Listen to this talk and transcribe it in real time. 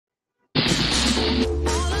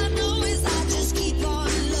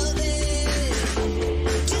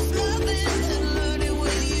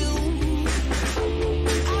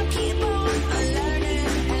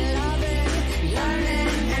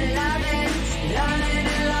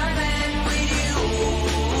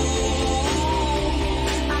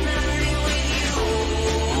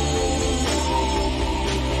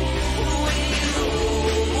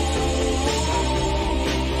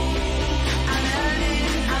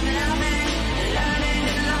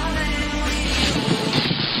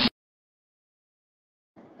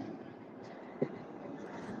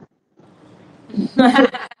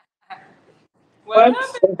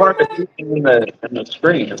What's so hard to see in the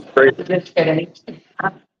screen? It's crazy. Just kidding.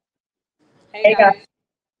 Hey guys,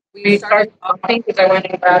 we started talking because I went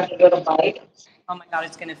and grabbed a little bite. Oh my god,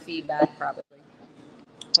 it's gonna feed back probably.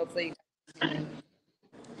 Hopefully,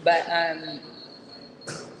 but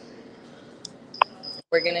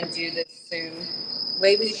we're gonna do this soon.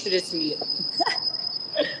 Wait, we should just mute.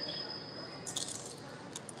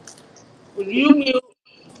 Will you mute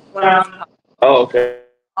when I'm talking? Oh, okay.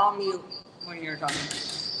 I'll mute when you're talking.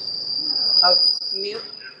 Oh, mute.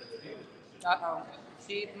 Uh-oh.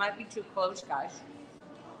 She might be too close, guys.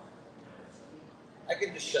 I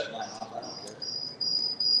can just shut mine off. I don't care.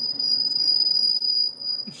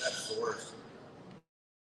 That's the worst.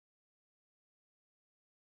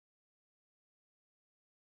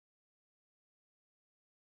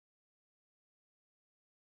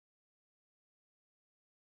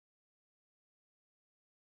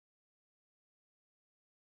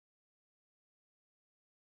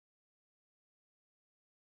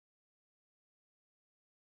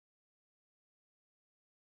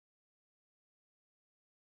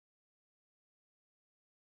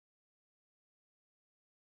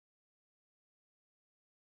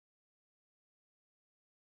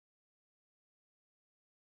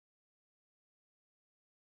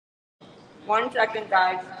 One second,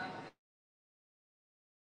 guys.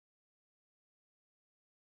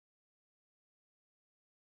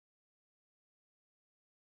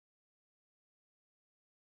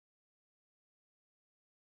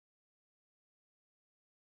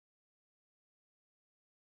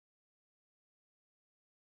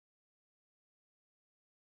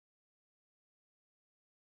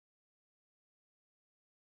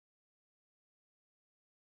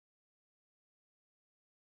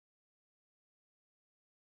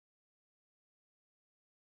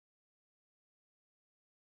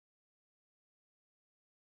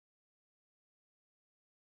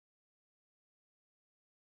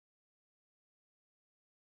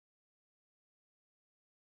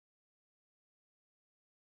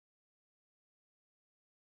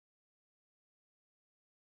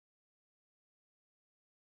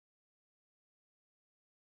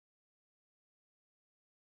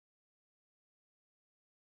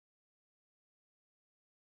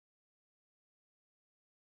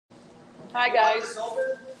 Hi, guys.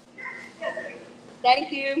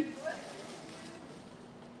 Thank you.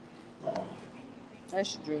 I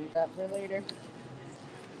should drink that for later.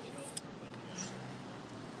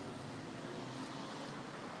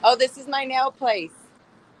 Oh, this is my nail place.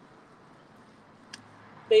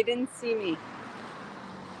 They didn't see me.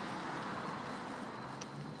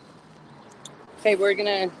 Okay, we're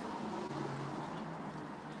gonna...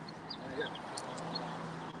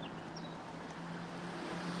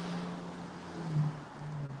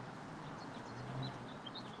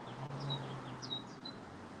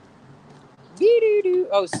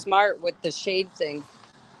 Oh, smart with the shade thing.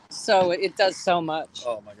 So it does so much.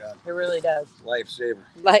 Oh my god. It really does. Lifesaver.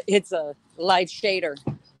 It's a life shader.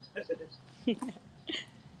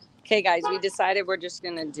 Okay, guys, we decided we're just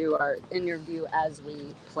going to do our interview as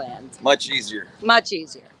we planned. Much easier. Much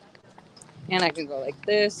easier. And I can go like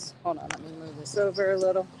this. Hold on, let me move this over a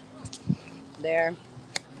little. There.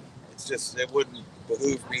 It's just, it wouldn't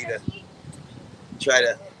behoove me to try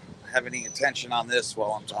to have any attention on this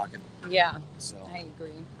while I'm talking. Yeah, so. I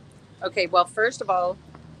agree. Okay, well, first of all,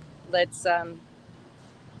 let's tell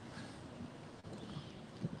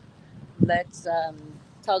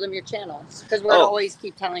them your channel, because we're always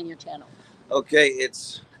keep telling your channel. Okay,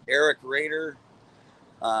 it's Eric Rader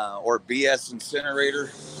or BS Incinerator.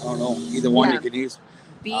 I don't know, either one you could use.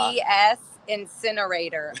 BS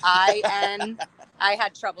Incinerator. I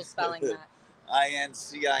had trouble spelling that.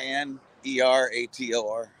 INCINERATOR,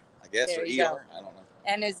 I guess, or ER. Go. I don't know.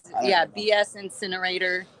 And BS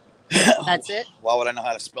Incinerator. That's it. Why would I know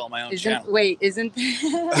how to spell my own channel? Wait, isn't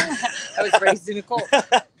I was raised in a cult.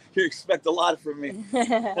 You expect a lot from me.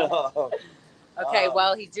 Okay,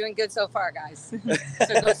 well, he's doing good so far, guys.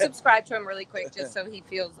 So go subscribe to him really quick, just so he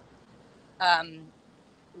feels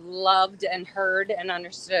loved and heard and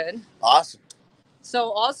understood. Awesome.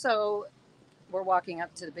 So also, we're walking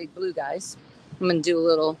up to the Big Blue, guys. I'm going to do a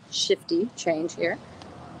little shifty change here.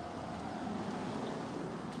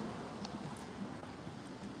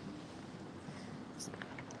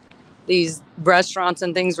 These restaurants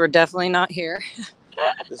and things were definitely not here.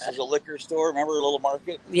 This is a liquor store. Remember a little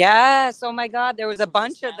market? Yes. Oh my God. There was a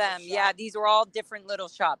bunch of them. Yeah. These were all different little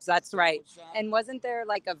shops. That's right. And wasn't there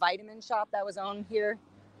like a vitamin shop that was owned here?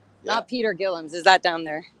 Yeah. Not Peter Gillam's. Is that down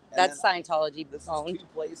there? And that's Scientology owned. Two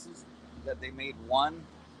places that they made one.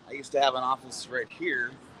 I used to have an office right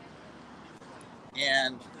here.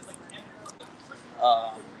 And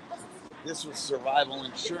this was survival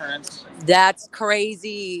insurance. That's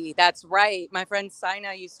crazy. That's right. My friend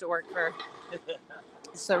Sina used to work for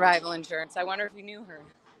survival insurance. I wonder if you knew her.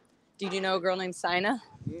 Did you know a girl named Sina?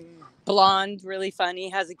 Blonde, really funny,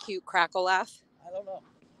 has a cute crackle laugh. I don't know.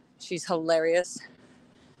 She's hilarious.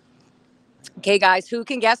 Okay, guys, who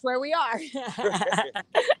can guess where we are?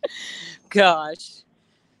 Gosh.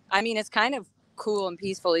 I mean, it's kind of cool and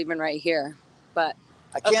peaceful even right here. But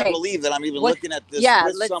I can't believe that I'm even looking at this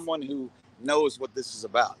with someone who knows what this is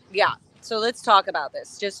about. Yeah. So let's talk about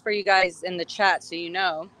this just for you guys in the chat so you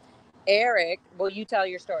know. Eric, will you tell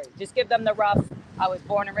your story? Just give them the rough, I was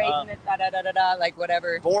born and raised in it, like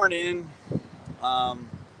whatever. Born in,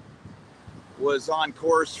 was on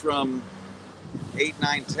course from 8,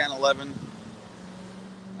 9, 10, 11,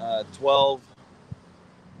 12,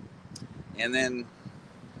 and then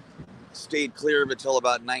stayed clear of it till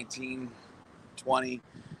about 19, 20.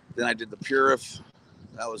 Then I did the Purif.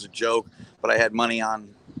 That was a joke, but I had money in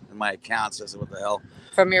my accounts. I said, what the hell?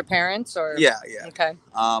 From your parents or? Yeah. Okay.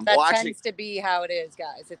 That tends to be how it is,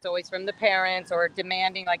 guys. It's always from the parents or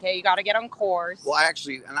demanding like, hey, you got to get on course. Well,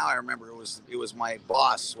 now I remember it was my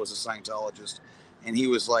boss was a Scientologist, and he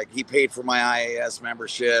was like, he paid for my IAS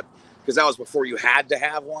membership because that was before you had to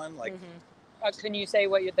have one. Like, can you say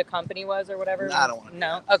what the company was or whatever? No, I don't want to.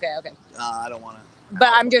 No? Okay. I don't want to. But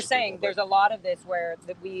I'm just saying, there's a lot of this where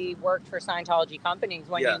we worked for Scientology companies.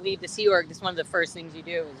 When you leave the Sea Org, it's one of the first things you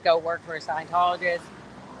do is go work for a Scientologist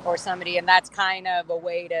or somebody, and that's kind of a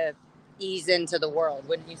way to ease into the world,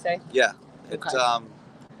 wouldn't you say? Yeah. Okay.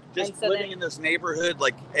 Just living in this neighborhood,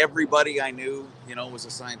 like everybody I knew, was a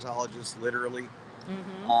Scientologist, literally.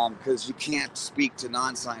 Because you can't speak to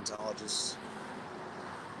non-Scientologists.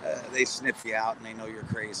 They sniff you out and they know you're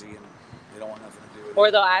crazy and they don't want nothing to do with it. Or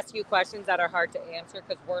they'll ask you questions that are hard to answer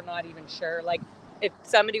because we're not even sure. Like, if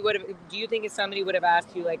somebody do you think if somebody would have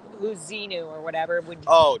asked you, like, who's Xenu or whatever, would you?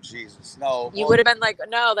 Oh, Jesus, no. You would have been like,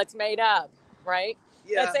 no, that's made up, right?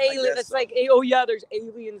 Yeah, that's alien. That's so. Like, oh yeah, there's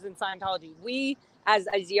aliens in Scientology. We,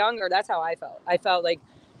 as younger, that's how I felt. I felt like,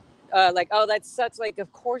 oh, that's such like,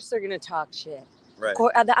 of course they're gonna talk shit. Right.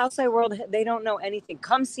 The outside world, they don't know anything.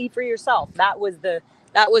 Come see for yourself. That was the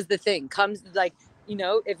thing. Come, like,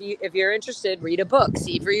 if you're interested, read a book,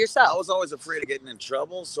 see for yourself. I was always afraid of getting in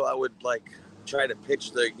trouble, so I would try to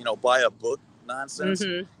pitch the buy a book nonsense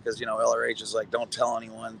because LRH is like, don't tell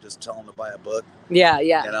anyone, just tell them to buy a book. Yeah.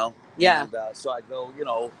 And so I go,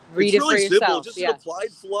 read it's it really for simple, yourself. just an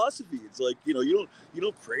applied philosophy. It's like you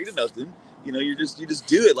don't pray to nothing. You just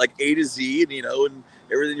do it like A to Z, and and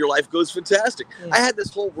everything in your life goes fantastic. I had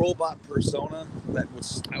this whole robot persona that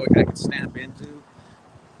I could snap into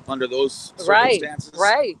under those circumstances.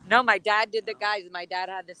 Right. No, my dad did my dad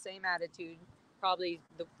had the same attitude, probably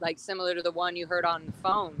similar to the one you heard on the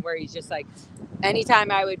phone, where he's just like, anytime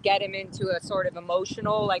I would get him into a sort of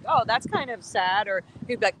emotional, like, oh, that's kind of sad, or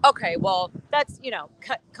he'd be like, okay, well, that's,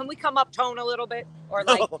 can we come up tone a little bit? Or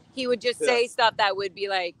he would just say stuff that would be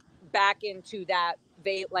like back into that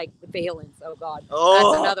valence. Oh God,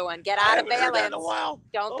 that's another one. Get out of valence.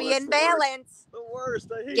 Don't be in valence. The worst.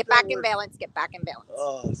 I hate Get back in balance. Get back in balance.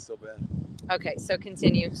 Oh, it's so bad. Okay, so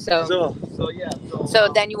continue. So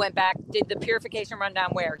then you went back. Did the purification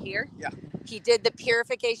rundown where? Here? Yeah. He did the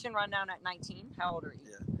purification rundown at 19. How old are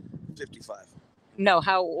you? Yeah, 55. No,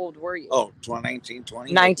 how old were you? Oh, 19,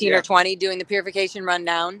 20. 19 or 20, doing the purification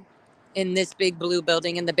rundown in this big blue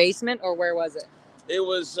building in the basement, or where was it? It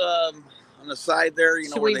was on the side there,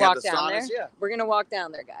 so where we they have walk the down saunas. there? Yeah. We're going to walk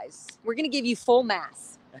down there, guys. We're going to give you full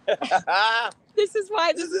mass. This is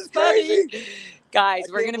why this is funny. Crazy. Guys,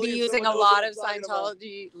 we're going to be using a lot of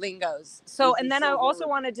Scientology lingos. So, and then I also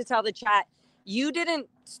wanted to tell the chat, you didn't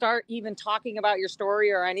start even talking about your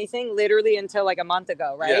story or anything literally until like a month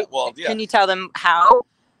ago, right? Yeah, well, yeah. Can you tell them how?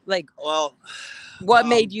 What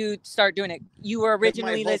made you start doing it? You were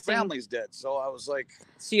originally listening. My family's dead, so I was like...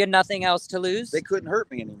 So you had nothing else to lose? They couldn't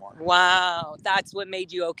hurt me anymore. Wow. That's what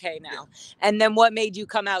made you okay now. Yeah. And then what made you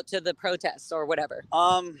come out to the protests or whatever?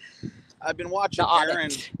 I've been watching The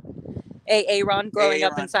Aaron. Aaron growing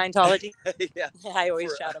up in Scientology. Yeah. I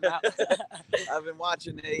always shout him out. I've been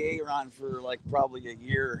watching Aaron for like probably a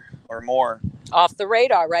year or more. Off the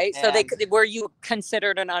radar, right? And so were you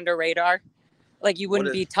considered an under radar? Like you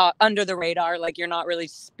wouldn't be taught under the radar, like you're not really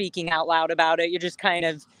speaking out loud about it. You're just kind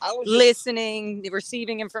of listening,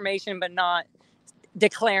 receiving information, but not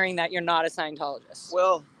declaring that you're not a Scientologist.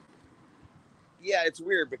 Well, yeah, it's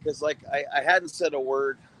weird because like I hadn't said a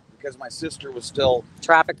word because my sister was still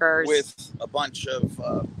traffickers with a bunch of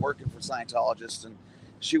working for Scientologists, and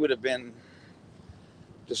she would have been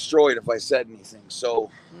destroyed if I said anything. So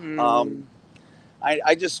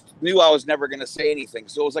I just knew I was never going to say anything.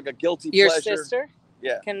 So it was like a guilty pleasure. Your sister?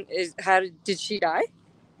 Yeah. Did she die?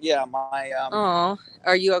 Yeah, my. Oh,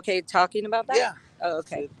 are you okay talking about that? Yeah. Oh,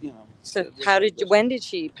 okay. So when did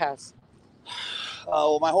she pass?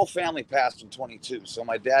 Well, my whole family passed in 22. So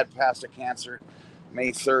my dad passed of cancer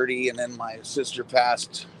May 30, and then my sister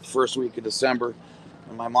passed first week of December,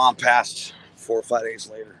 and my mom passed 4 or 5 days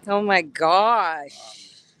later. Oh my gosh.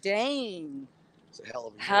 Dang. It's a hell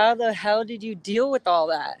of a year. How the hell did you deal with all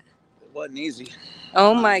that? It wasn't easy.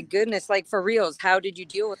 Oh my goodness. Like for reals, how did you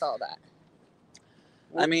deal with all that?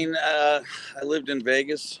 I mean, I lived in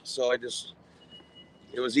Vegas, so it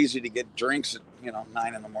was easy to get drinks at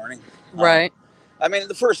 9 in the morning. Right. I mean,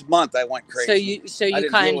 the first month I went crazy. So you I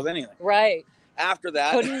didn't deal with anything. Right. After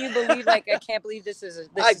that, couldn't you believe? Like, I can't believe this is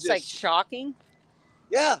like shocking.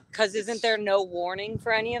 Yeah. Because isn't there no warning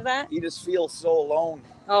for any of that? You just feel so alone.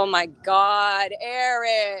 Oh my God,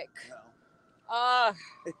 Eric.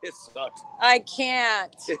 It sucked. I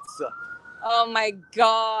can't. It sucked. Oh my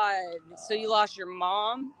God. So you lost your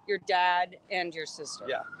mom, your dad, and your sister.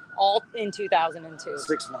 Yeah. All in 2002.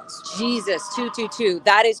 6 months. Jesus, 222.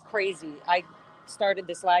 That is crazy. I started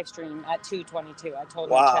this live stream at 2:22. I told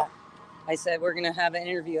my chat. I said, we're going to have an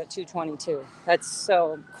interview at 2:22. That's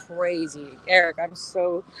so crazy. Eric, I'm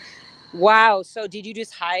so... Wow. So did you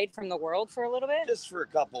just hide from the world for a little bit? Just for a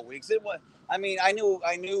couple of weeks. It was, I mean, I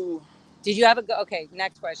knew. Did you have okay,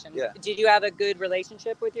 next question. Yeah. Did you have a good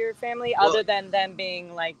relationship with your family other than them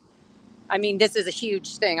being like... I mean, this is a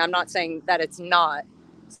huge thing. I'm not saying that it's not.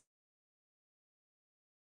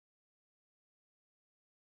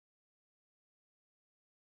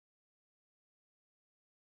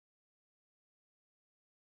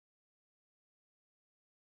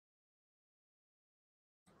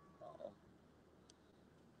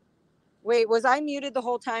 Wait, was I muted the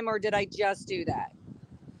whole time or did I just do that?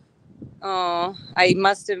 Oh, I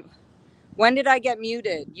must have. When did I get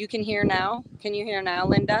muted? You can hear now? Can you hear now,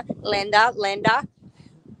 Linda? Linda?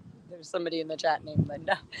 There's somebody in the chat named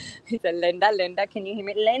Linda. He said, Linda, can you hear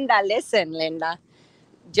me? Linda, listen, Linda.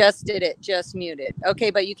 Just did it, just muted.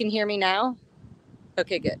 Okay, but you can hear me now?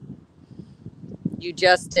 Okay, good. You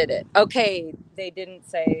just did it. Okay, they didn't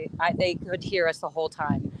say, they could hear us the whole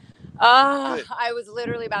time. I was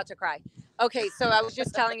literally about to cry. Okay, so I was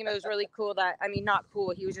just telling him it was really cool not cool.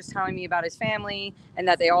 He was just telling me about his family and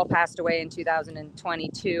that they all passed away in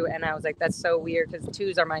 2022. And I was like, that's so weird because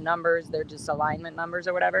 2s are my numbers. They're just alignment numbers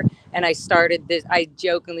or whatever. And I started this, I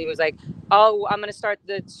jokingly was like, oh, I'm going to start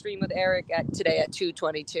the stream with Eric today at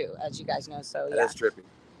 2:22, as you guys know. So yeah. That's trippy.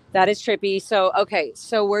 That is trippy. So, okay.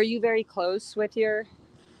 So were you very close with your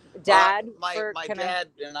dad? My dad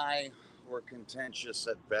and I were contentious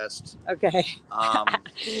at best. Okay.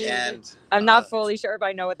 And I'm not fully sure if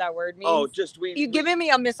I know what that word means. Oh, you're giving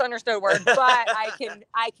me a misunderstood word, but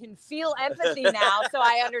I can feel empathy now, so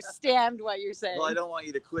I understand what you're saying. Well, I don't want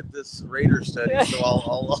you to quit this Raider study, so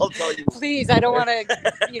I'll tell you. Please, I don't want to,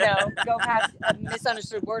 go past a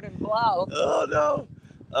misunderstood word and blow. Oh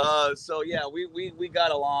no. So yeah, we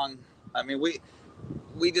got along. I mean, we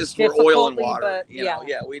just were oil and water.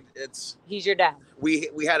 He's your dad.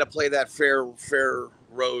 We had to play that fair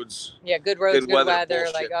roads. Yeah, good roads, good weather.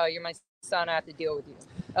 Bullshit. Like, oh, you're my son, I have to deal with you.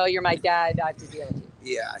 Oh, you're my dad, I have to deal with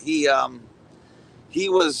you. Yeah, he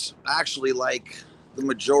was actually like the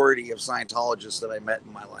majority of Scientologists that I met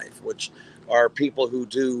in my life, which are people who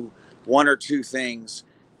do 1 or 2 things,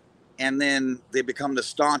 and then they become the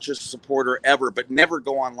staunchest supporter ever, but never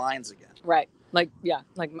go on lines again. Right.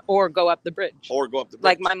 Or go up the bridge.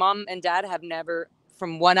 Like my mom and dad have never,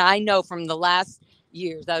 from what I know from the last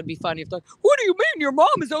years, that would be funny if they're like, what do you mean your mom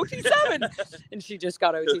is OT7? And she just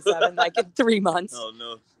got OT7 like in 3 months. Oh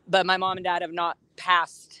no. But my mom and dad have not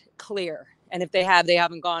passed clear. And if they have, they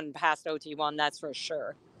haven't gone past OT1, that's for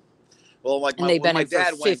sure. Well, they've been in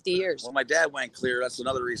for 50 years. When my dad went clear, that's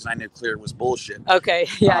another reason I knew clear was bullshit. Okay,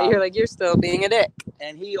 yeah, you're like, you're still being a dick.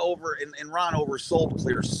 And Ron oversold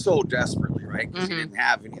clear so desperately, right? Because he didn't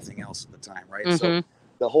have anything else at the time, right?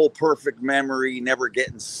 So the whole perfect memory, never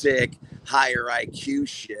getting sick, higher IQ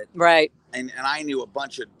shit. Right. And I knew a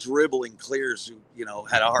bunch of dribbling clears who, you know,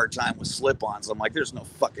 had a hard time with slip-ons. I'm like, there's no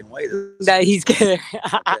fucking way that he's good. Okay,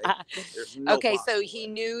 there's no okay, so possible he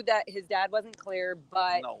way. knew that his dad wasn't clear,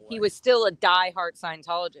 but No he way. was still a diehard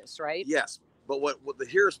Scientologist, right? Yes, but what the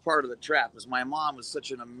here's part of the trap is my mom was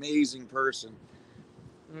such an amazing person.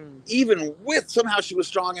 Even with somehow she was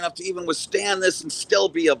strong enough to even withstand this and still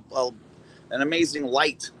be an amazing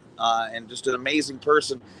light and just an amazing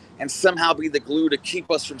person, and somehow be the glue to keep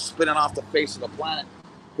us from spinning off the face of the planet.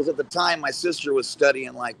 Because at the time, my sister was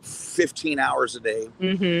studying like 15 hours a day.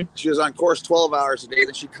 She was on course 12 hours a day.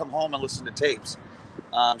 Then she'd come home and listen to tapes.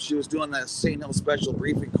 She was doing the St. Hill Special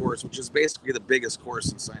Briefing course, which is basically the biggest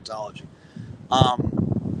course in Scientology.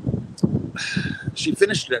 She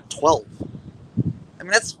finished it at 12. I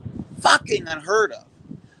mean, that's fucking unheard of.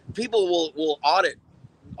 People will audit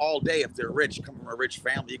all day if they're rich, come from a rich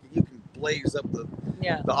family. You can blaze up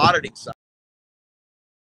the auditing side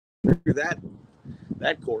through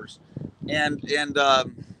that course. And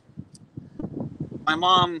my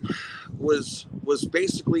mom was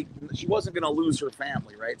basically, she wasn't going to lose her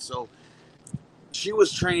family, right? So she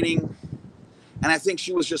was training, and I think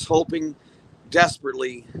she was just hoping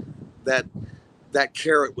desperately that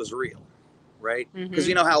carrot was real, right? Because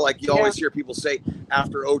you know how, like, you always hear people say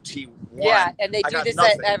after OT1, and they do this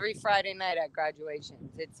every Friday night at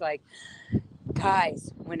graduations. It's like,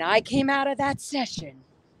 guys, when I came out of that session,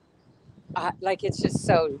 like, it's just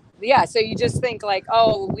so you just think like,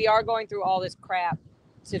 oh, we are going through all this crap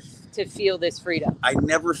to feel this freedom. I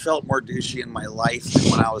never felt more douchey in my life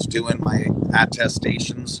than when I was doing my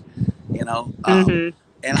attestations, you know.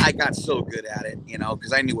 And I got so good at it, you know,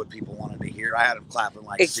 because I knew what people wanted to hear. I had them clapping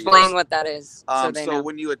like Explain seals. what that is. So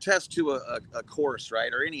when you attest to a course,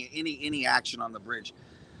 right, or any action on the bridge,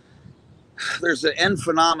 there's an end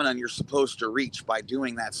phenomenon you're supposed to reach by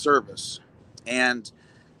doing that service. And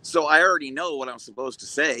so I already know what I'm supposed to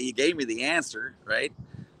say. You gave me the answer, right?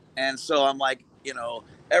 And so I'm like, you know,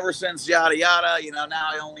 ever since yada yada, you know, now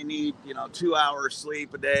I only need, you know, 2 hours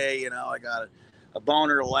sleep a day. You know, I got a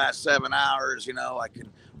boner the last 7 hours. You know, I can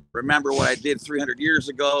remember what I did 300 years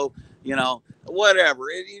ago. You know, whatever.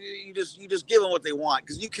 You just give them what they want,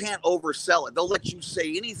 because you can't oversell it. They'll let you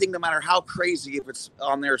say anything, no matter how crazy, if it's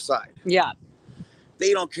on their side. Yeah.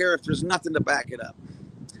 They don't care if there's nothing to back it up.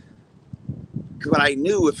 But I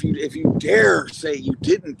knew if you dare say you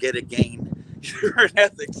didn't get a gain, you're in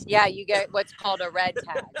ethics. Yeah, you get what's called a red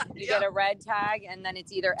tag. You get a red tag, and then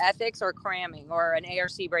it's either ethics or cramming or an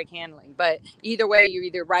ARC break handling. But either way, you're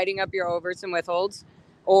either writing up your overs and withholds,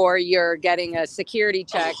 or you're getting a security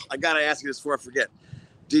check. I gotta ask you this before I forget.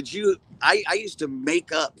 Did you? I used to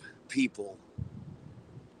make up people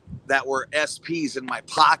that were SPs in my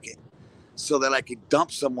pocket, so that I could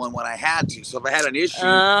dump someone when I had to. So if I had an issue,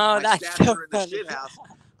 my stature in the shit house,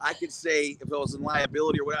 I could say, if it was in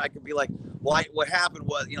liability or whatever, I could be like, well, what happened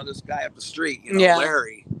was, you know, this guy up the street, you know,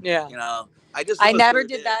 Larry. Yeah. You know, I never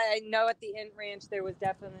did that. I know at the Int Ranch there was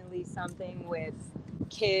definitely something with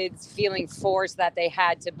kids feeling forced that they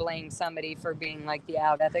had to blame somebody for being like the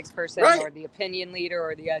out ethics person or the opinion leader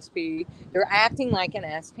or the SP. They're acting like an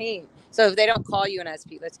SP. So if they don't call you an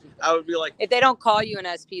SP, let's keep that. I would be like, if they don't call you an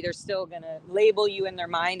SP, they're still going to label you in their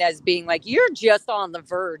mind as being like, you're just on the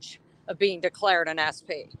verge of being declared an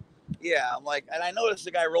SP. Yeah, I'm like, and I noticed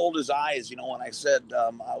the guy rolled his eyes, you know, when I said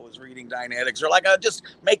I was reading Dianetics, or like, I just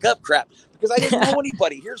make up crap because I didn't know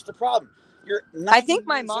anybody. Here's the problem. I think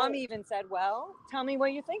my mom even said, well, tell me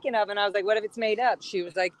what you're thinking of. And I was like, what if it's made up? She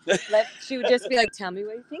was like, she would just be like, tell me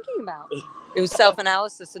what you're thinking about. It was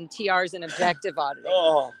self-analysis and TRs and objective auditing.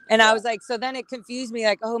 I was like, so then it confused me,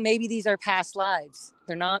 like, oh, maybe these are past lives.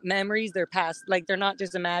 They're not memories. They're past, like, they're not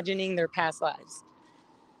just imagining, they're past lives.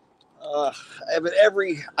 I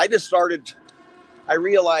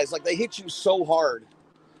realized, like, they hit you so hard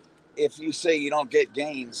if you say you don't get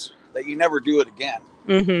gains that you never do it again.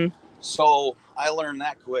 Mm-hmm. So I learned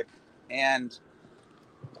that quick. And,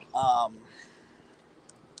 but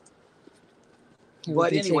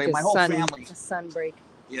anyway, my whole family, a sun break.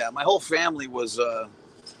 Yeah, my whole family was,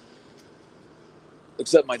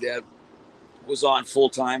 except my dad, was on full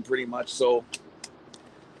time pretty much. So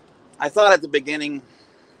I thought at the beginning,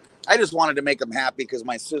 I just wanted to make them happy because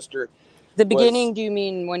my sister. The beginning, do you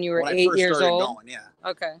mean when you were 8 years old? Going, yeah.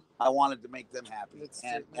 Okay. I wanted to make them happy.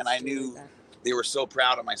 And I knew they were so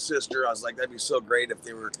proud of my sister. I was like, that'd be so great if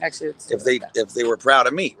they were if they were proud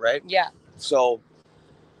of me, right? Yeah. So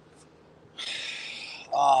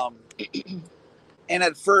and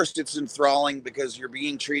at first it's enthralling because you're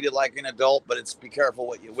being treated like an adult, but it's be careful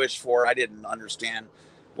what you wish for. I didn't understand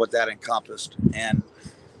what that encompassed. And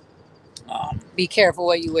be careful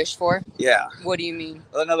what you wish for. Yeah. What do you mean?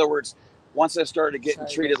 In other words, once I started getting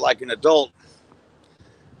treated like an adult,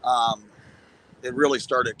 it really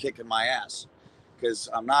started kicking my ass because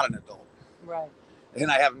I'm not an adult. Right. And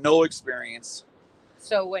I have no experience.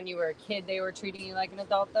 So when you were a kid, they were treating you like an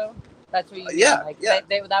adult, though? That's what you mean? Yeah, Like, yeah.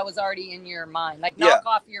 That was already in your mind. Like, knock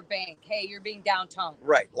off your bank. Hey, you're being downtoned.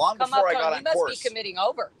 Right. Long Come before up, I got on course. You must be committing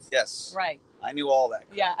overs. Yes. Right. I knew all that.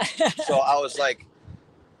 Yeah. So I was like,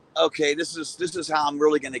 okay, this is how I'm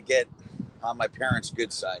really going to get on my parents'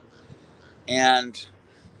 good side. And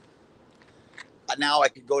now I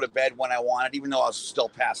could go to bed when I wanted, even though I was still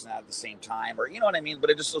passing out at the same time, or you know what I mean? But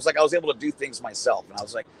it just was like I was able to do things myself. And I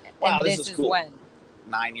was like, wow, and this is cool. When?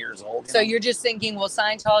 9 years old. So you're just thinking, well,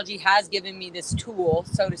 Scientology has given me this tool,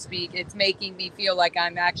 so to speak. It's making me feel like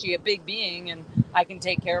I'm actually a big being and I can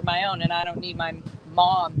take care of my own and I don't need my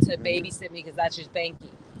mom to babysit me because that's just banky.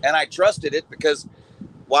 And I trusted it because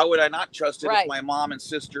why would I not trust it if my mom and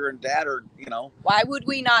sister and dad are, you know? Why would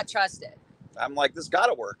we not trust it? I'm like, this got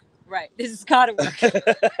to work. Right. This has got to work.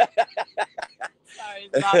 Sorry,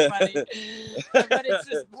 it's not funny. But it's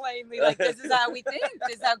just plainly like, this is how we think.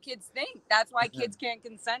 This is how kids think. That's why kids can't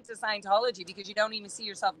consent to Scientology, because you don't even see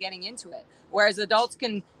yourself getting into it. Whereas adults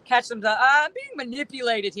can catch them, I'm being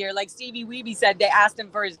manipulated here. Like Stevie Weeby said, they asked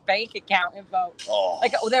him for his bank account info. Oh.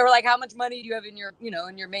 Like, they were like, how much money do you have in your,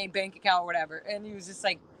 in your main bank account or whatever? And he was just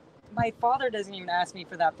like, my father doesn't even ask me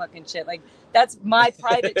for that fucking shit. Like, that's my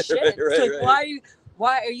private shit. Like,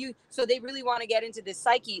 why are you? So they really want to get into this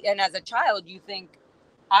psyche. And as a child, you think,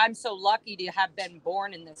 I'm so lucky to have been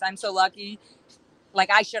born in this. I'm so lucky. Like,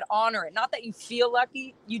 I should honor it. Not that you feel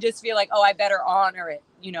lucky. You just feel like, oh, I better honor it.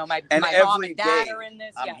 My mom and dad are in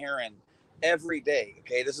this. I'm hearing every day.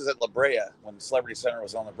 Okay. This is at La Brea when the Celebrity Center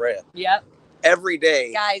was on La Brea. Yep. Every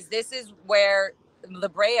day. Guys, this is where La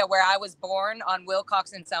Brea, where I was born on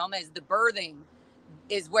Wilcox and Selma, is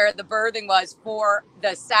where the birthing was for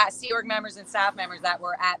the Sea Org members and staff members that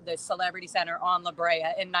were at the Celebrity Center on La Brea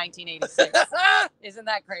in 1986. Isn't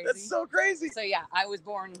that crazy? That's so crazy. So yeah, I was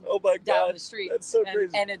born down the street. That's so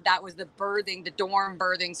crazy. And that was the dorm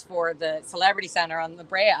birthings for the Celebrity Center on La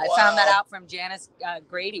Brea. I found that out from Janice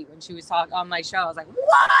Grady when she was talking on my show. I was like,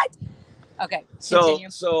 what? Okay. Continue.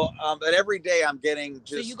 But every day I'm getting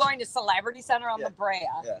just. So you going to Celebrity Center on La Brea?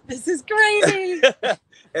 Yeah. This is crazy.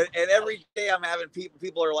 and every day I'm having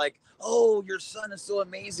people are like, oh, your son is so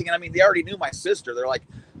amazing. And I mean, they already knew my sister. They're like,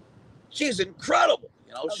 she's incredible.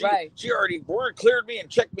 She already cleared me and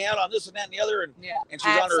checked me out on this and that and the other. And she's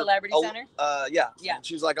at on her Celebrity Center. Yeah. And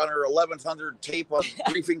she's like on her 1100 tape on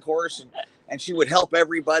briefing course, and she would help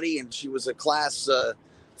everybody. And she was a class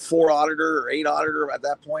 4 auditor or 8 auditor at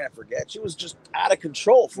that point. I forget. She was just out of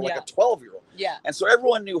control for like a 12-year-old. Yeah. And so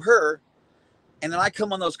everyone knew her. And then I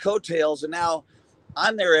come on those coattails, and now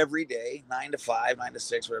I'm there every day, 9 to 5, 9 to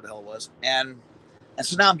 6, whatever the hell it was. And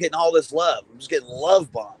so now I'm getting all this love. I'm just getting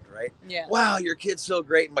love bombed, right? Yeah. Wow, your kid's so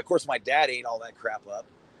great. And of course, my dad ate all that crap up.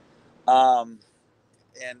 And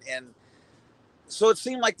so it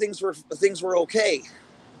seemed like things were okay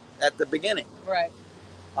at the beginning. Right.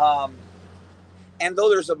 And though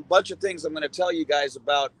there's a bunch of things I'm going to tell you guys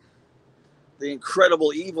about the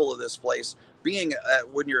incredible evil of this place, being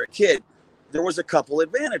when you're a kid, there was a couple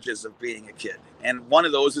advantages of being a kid. And one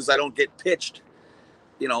of those is I don't get pitched,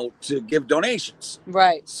 to give donations.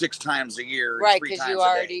 Right. 6 times a year. Right, 3 because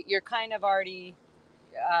times you're kind of already.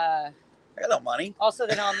 I got no money. Also,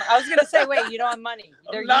 I was going to say, wait, you don't have money.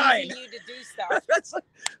 They're 9. using you to do stuff. That's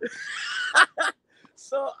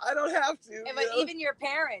so I don't have to. But even your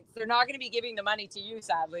parents, they're not going to be giving the money to you,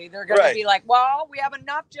 sadly. They're going to be like, well, we have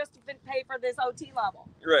enough just to pay for this OT level.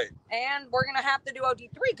 Right. And we're going to have to do OT3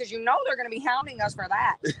 because they're going to be hounding us for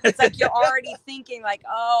that. It's like you're already thinking like,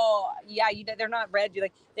 oh, yeah, they're not ready.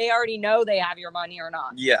 Like, they already know they have your money or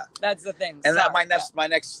not. Yeah. That's the thing. And my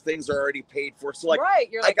next things are already paid for. So like,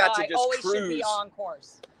 you're like, I got to just always cruise should be on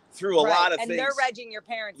course. Through a lot of and things. And they're regging your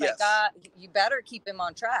parents like, you better keep him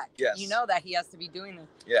on track. Yes. You know that he has to be doing this.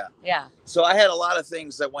 Yeah. Yeah. So I had a lot of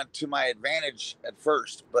things that went to my advantage at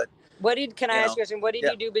first, but. Can I ask you a question? What did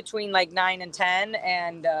you do between like 9 and 10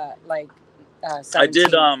 and 17, I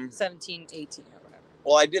did 17, 18 or whatever?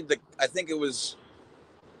 Well, I think it was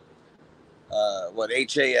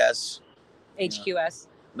HAS. HQS.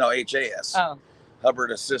 No, HAS. Oh.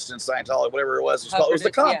 Hubbard Assistant Scientology, whatever it was. It was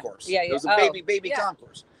the concourse. Yeah. It was a baby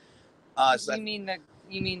concourse. So you mean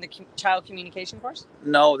the child communication course?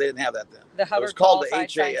 No, they didn't have that then. The Hubbard it was called the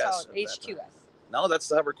HAS. HQS. No, that's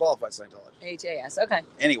the Hubbard Qualified Scientology. HAS. Okay.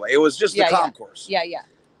 Anyway, it was just the concourse. Yeah.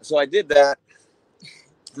 So I did that,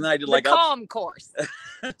 and then I did the comm course.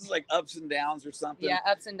 it's like ups and downs or something. Yeah,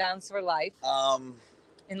 ups and downs for life.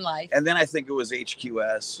 In life. And then I think it was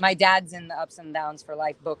HQS. My dad's in the Ups and Downs for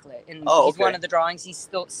Life booklet, and he's one of the drawings. He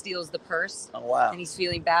still steals the purse. Oh wow! And he's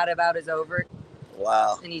feeling bad about his overt.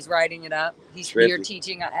 Wow! And he's writing it up. They're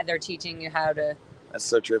teaching you how to. That's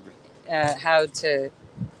so trippy. How to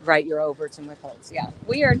write your overts and withholds. Yeah,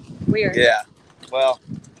 weird. Yeah. Well,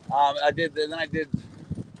 I did the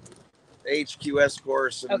HQS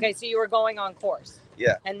course. Okay, so you were going on course.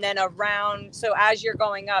 Yeah. And then so as you're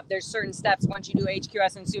going up, there's certain steps. Once you do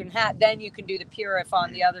HQS and student hat, then you can do the Purif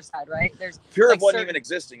on the other side, right? There's Purif wasn't even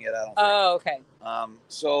existing yet, I don't think. Oh, okay.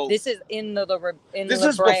 So this is in the this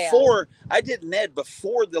is before I did NED,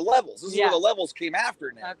 before the levels. This is where the levels came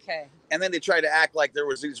after NED. Okay. And then they tried to act like there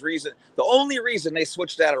was these reasons. The only reason they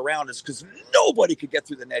switched that around is because nobody could get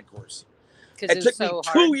through the NED course. It took me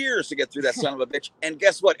 2 years to get through that son of a bitch. And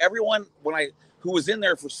guess what? Everyone who was in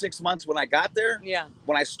there for 6 months when I got there,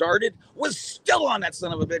 when I started, was still on that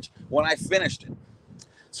son of a bitch when I finished it.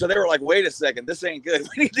 So they were like, wait a second, this ain't good.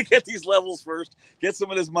 We need to get these levels first, get some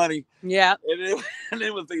of this money. Yeah. And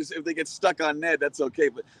then if they get stuck on NED, that's okay.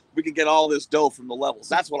 But we can get all this dough from the levels.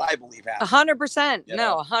 That's what I believe happens. 100%.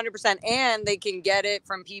 No, 100%. And they can get it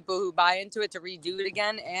from people who buy into it to redo it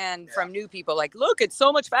again, and from new people. Like, look, it's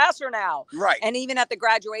so much faster now. Right. And even at the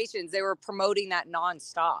graduations, they were promoting that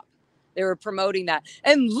nonstop. They were promoting that.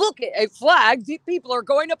 And look at a flag. People are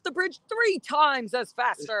going up the bridge 3 times as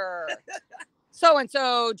faster.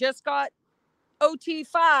 So-and-so just got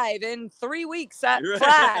OT5 in 3 weeks at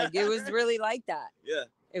flag. It was really like that. Yeah.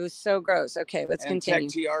 It was so gross. Okay, let's continue.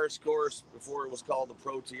 Tech TR's course before it was called the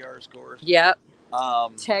Pro TR's course. Yep.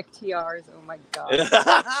 Tech TR's. Oh my God.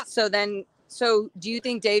 So do you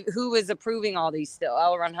think who was approving all these still?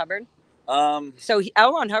 L. Ron Hubbard? So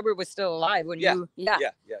L. Ron Hubbard was still alive when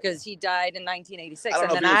because he died in 1986,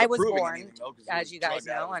 and then I was born. As you guys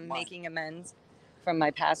know, I'm making amends from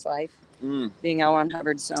my past life, being L. Ron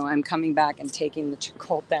Hubbard. So I'm coming back and taking the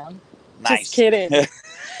cult down. Nice. Just kidding.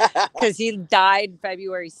 Because he died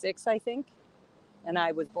February 6th, I think, and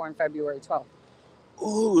I was born February 12th.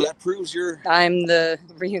 Ooh, that proves I'm the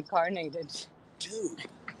reincarnated. Dude,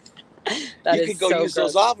 you could go use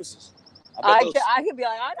those offices. I could be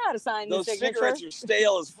like, I know how to sign this signature. Those cigarettes are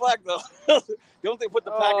stale as fuck, though. Don't they put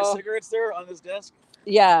the pack of cigarettes there on this desk?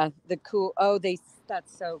 Yeah, the cool. Oh,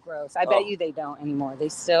 that's so gross. I bet you they don't anymore. They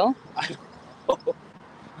still?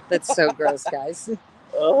 That's so gross, guys.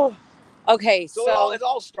 Okay, so it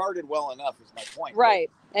all started well enough, is my point. Right.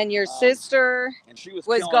 And your sister and she was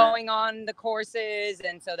going on the courses,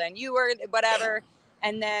 and so then you were whatever.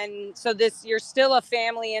 And then, you're still a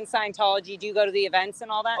family in Scientology. Do you go to the events and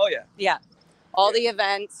all that? Oh, yeah. Yeah. All the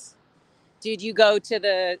events. Did you go to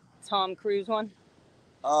the Tom Cruise one?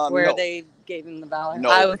 Where they gave him the valor?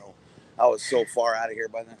 No, I was so far out of here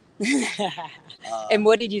by then. And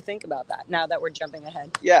what did you think about that, now that we're jumping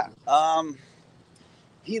ahead? Yeah.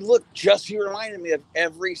 He reminded me of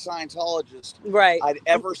every Scientologist I'd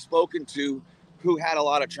ever spoken to who had a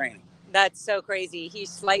lot of training. That's so crazy. He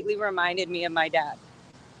slightly reminded me of my dad.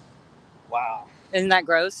 Wow. Isn't that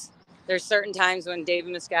gross? There's certain times when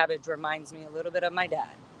David Miscavige reminds me a little bit of my dad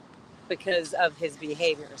because of his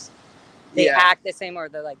behaviors. They act the same, or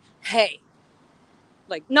they're like, hey,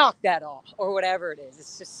 like, knock that off, or whatever it is.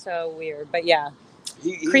 It's just so weird. But yeah,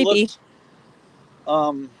 he creepy.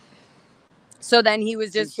 Looked, so then he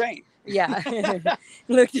was just insane. Yeah,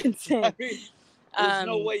 looked insane. I mean, there's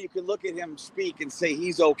no way you could look at him speak and say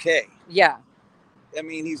he's okay. Yeah. I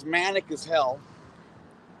mean, he's manic as hell.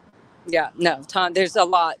 Yeah, no, Tom, there's a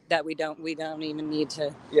lot that we don't even need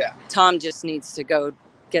to. Yeah. Tom just needs to go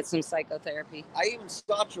get some psychotherapy. I even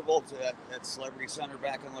saw Travolta at Celebrity Center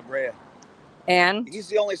back in La Brea. And? He's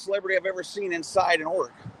the only celebrity I've ever seen inside an org.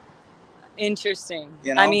 Interesting.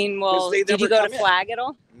 You know? I mean, well, did you go to Flag at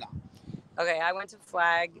all? No. Okay, I went to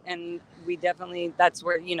Flag, and we definitely, that's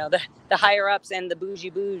where, the higher ups and the bougie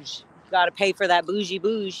bouge got to pay for that bougie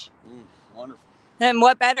bouge. Wonderful. And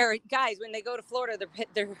what better, guys, when they go to Florida,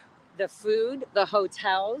 the food, the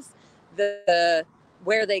hotels, the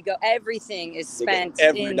where they go, everything is spent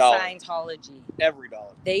in Scientology. Every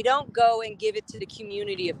dollar. They don't go and give it to the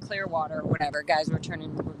community of Clearwater or whatever. Guys, we're going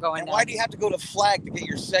and down. Why do you have to go to Flag to get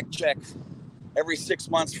your sec check every 6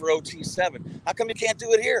 months for OT7? How come you can't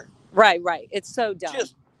do it here? Right. It's so dumb.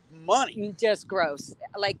 Just money. Just gross.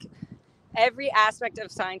 Like, every aspect of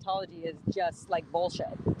Scientology is just like bullshit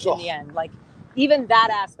in the end. Like, even that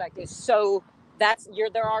aspect is so,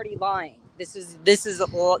 they're already lying. This is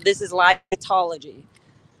lietology.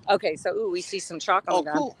 Okay, so we see some chalk on the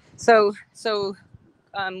ground. Cool. So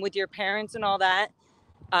with your parents and all that,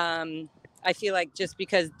 I feel like just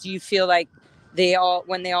because, do you feel like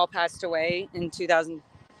when they all passed away in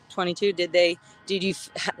 2022, did you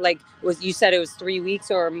like, you said it was 3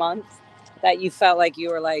 weeks or a month that you felt like you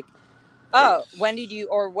were like, oh, when did you,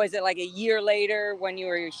 or was it like a year later when you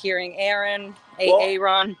were hearing Aaron? Well,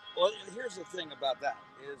 here's the thing about that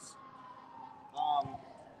is,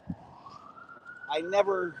 I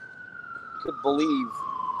never could believe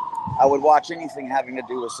I would watch anything having to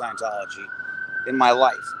do with Scientology in my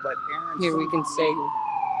life, but Aaron Here we can say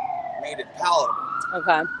made it palatable,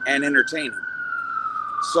 okay, and entertaining.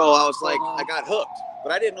 So I was like, I got hooked,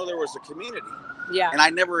 but I didn't know there was a community. Yeah. And I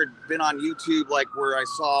never had been on YouTube like where I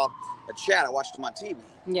saw a chat. I watched them on TV.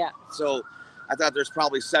 Yeah. So I thought there's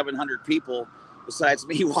probably 700 people besides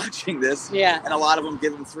me watching this. Yeah. And a lot of them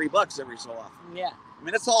give them $3 every so often. Yeah. I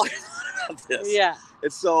mean, that's all I know about this. Yeah.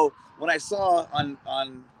 And so when I saw on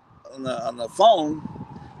the phone,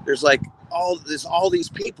 there's like all these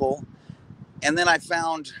people, and then I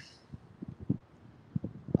found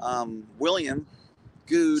William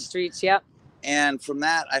Good Streets. Yep. And from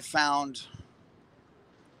that I found,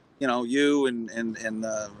 you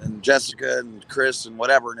and Jessica and Chris and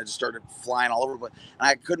whatever, and it just started flying all over. But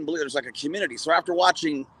I couldn't believe there's like a community. So after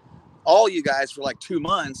watching all you guys for like 2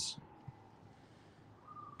 months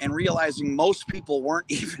and realizing most people weren't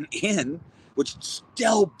even in, which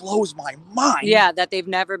still blows my mind. Yeah, that they've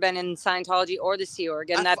never been in Scientology or the Sea Org,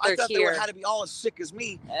 and that they're I thought here. They had to be all as sick as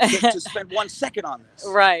me to spend 1 second on this.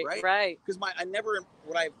 Right. Because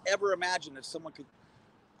would I ever imagine that someone could.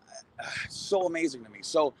 It's so amazing to me.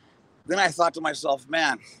 So then I thought to myself,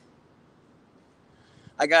 man,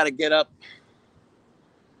 I got to get up.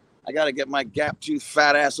 I got to get my gap-toothed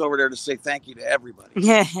fat ass over there to say thank you to everybody.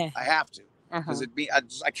 Yeah. I have to.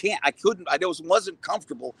 Because I couldn't, I wasn't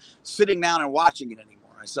comfortable sitting down and watching it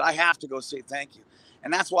anymore. I said, I have to go say thank you.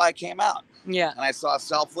 And that's why I came out. Yeah. And I saw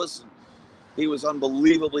Selfless, and he was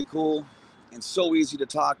unbelievably cool and so easy to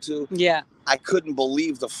talk to. Yeah. I couldn't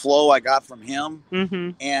believe the flow I got from him. Mm-hmm.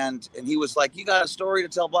 And he was like, you got a story to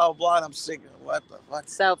tell, blah, blah, blah. And I'm thinking, what the fuck?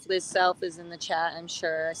 Selfless Self is in the chat, I'm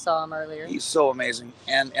sure. I saw him earlier. He's so amazing.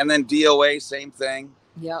 And then DOA, same thing.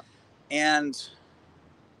 Yep. And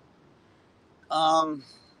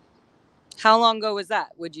how long ago was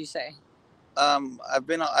that, would you say?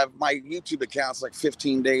 my YouTube account's like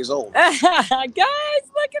 15 days old. Guys,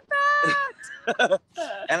 look at that.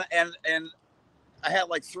 and I had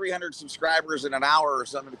like 300 subscribers in an hour or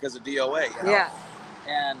something because of DOA. Yeah.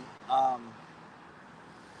 And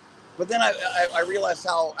but then I realized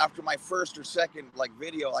how after my first or second like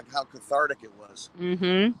video, like how cathartic it was.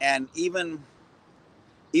 Mm-hmm. And even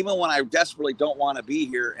when I desperately don't want to be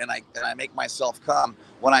here and I make myself come,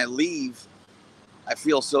 when I leave, I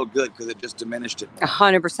feel so good because it just diminished it.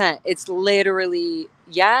 100%. It's literally,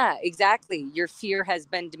 yeah, exactly. Your fear has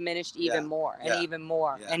been diminished even more and even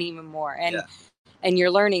more and even more. And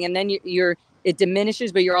you're learning, and then it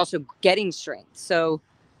diminishes, but you're also getting strength. So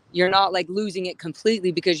you're not like losing it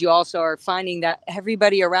completely, because you also are finding that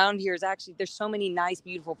everybody around here is actually, there's so many nice,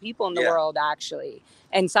 beautiful people in the world actually.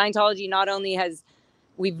 And Scientology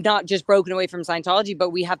we've not just broken away from Scientology, but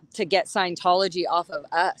we have to get Scientology off of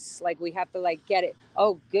us. Like we have to like get it.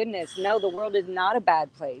 Oh goodness. No, the world is not a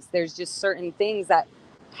bad place. There's just certain things that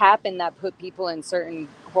happen that put people in certain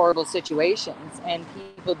horrible situations, and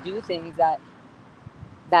people do things that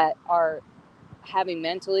are having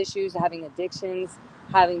mental issues, having addictions,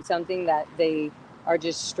 having something that they are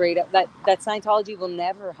just straight up, that Scientology will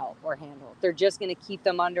never help or handle. They're just going to keep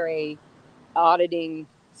them under a auditing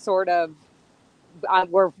sort of,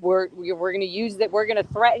 we're going to use that. We're going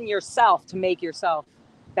to threaten yourself to make yourself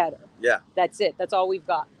better. Yeah. That's it. That's all we've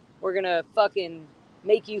got. We're going to fucking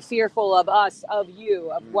make you fearful of us, of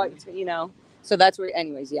you, of what, so that's where,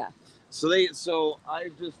 anyways. Yeah. So I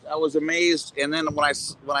was amazed. And then when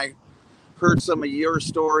I heard some of your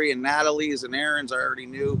story and Natalie's and Aaron's, I already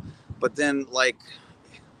knew, but then like,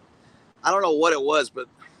 I don't know what it was, but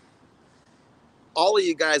all of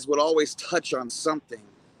you guys would always touch on something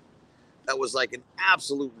that was like an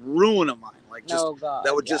absolute ruin of mine. Like just,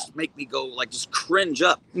 that would just make me go like, just cringe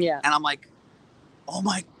up. Yeah. And I'm like, oh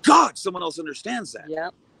my God, someone else understands that. Yeah.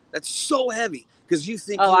 That's so heavy. Because you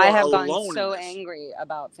think I have gotten so angry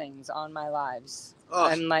about things on my lives.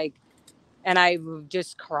 I'm like, and I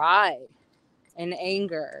just cry in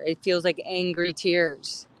anger. It feels like angry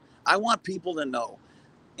tears. I want people to know,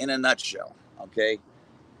 in a nutshell, okay,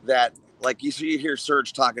 that like you hear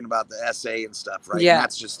Serge talking about the SA and stuff, right? Yeah. And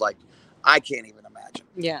that's just like, I can't even imagine.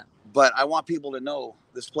 Yeah. But I want people to know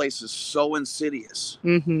this place is so insidious,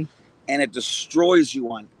 and it destroys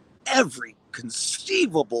you on every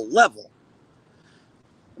conceivable level,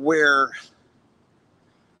 where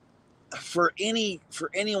for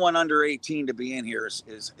anyone under 18 to be in here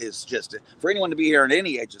is just, for anyone to be here at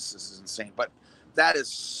any age, this is insane. But that is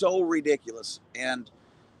so ridiculous. And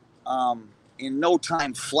in no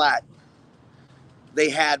time flat, they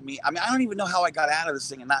had me. I mean, I don't even know how I got out of this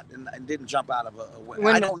thing and didn't jump out of a window.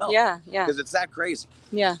 I don't know. Yeah. Because it's that crazy.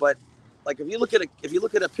 Yeah. But like if you look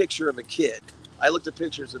at a picture of a kid, I looked at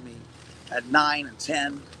pictures of me at 9 and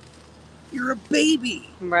 10. You're a baby.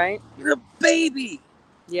 Right. You're a baby.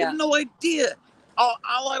 Yeah. You have no idea. All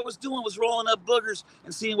I was doing was rolling up boogers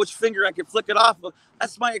and seeing which finger I could flick it off of.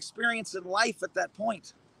 That's my experience in life at that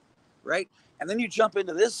point. Right? And then you jump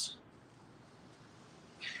into this.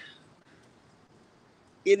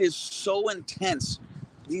 It is so intense.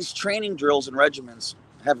 These training drills and regimens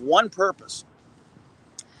have one purpose: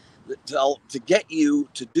 to get you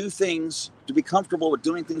to do things, to be comfortable with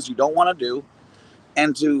doing things you don't want to do,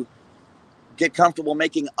 and to get comfortable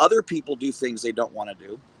making other people do things they don't want to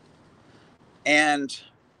do, and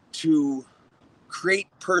to create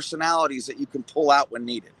personalities that you can pull out when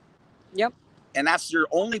needed. Yep. And that's your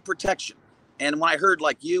only protection. And when I heard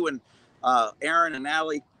like you and Aaron and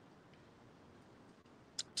Allie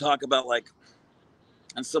talk about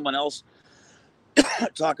and someone else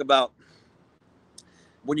talk about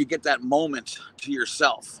when you get that moment to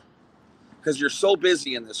yourself, because you're so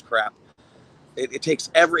busy in this crap,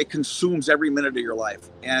 it consumes every minute of your life.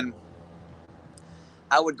 And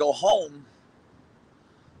I would go home.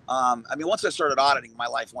 I mean, once I started auditing, my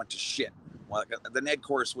life went to shit. Well, the NED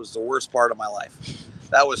course was the worst part of my life.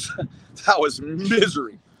 That was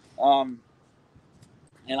misery. And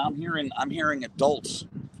I'm hearing adults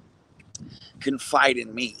confide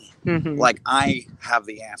in me, like I have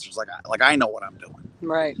the answers, like I know what I'm doing.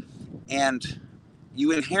 Right. And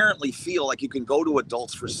you inherently feel like you can go to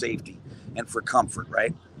adults for safety and for comfort,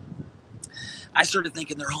 right? I started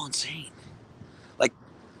thinking they're all insane.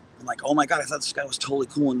 I'm like, oh my God, I thought this guy was totally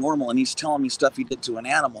cool and normal, and he's telling me stuff he did to an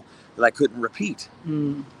animal that I couldn't repeat.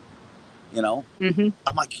 You know?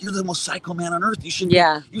 I'm like, you're the most psycho man on earth. You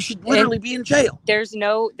should literally be in jail. There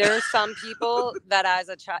are some people that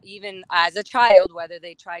even as a child, whether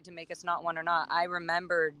they tried to make us not one or not, I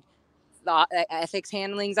remembered the ethics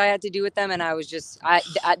handlings I had to do with them, and I was just,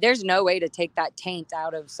 there's no way to take that taint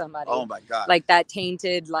out of somebody. Oh my God. Like that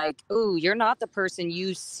tainted, like, ooh, you're not the person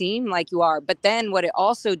you seem like you are. But then what it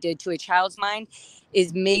also did to a child's mind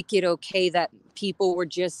is make it okay that people were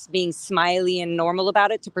just being smiley and normal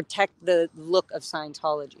about it to protect the look of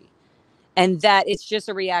Scientology. And that it's just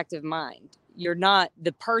a reactive mind.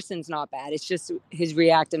 The person's not bad. It's just his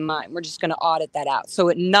reactive mind. We're just going to audit that out. So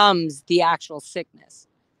it numbs the actual sickness.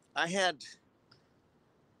 I had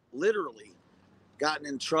literally gotten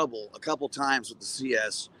in trouble a couple times with the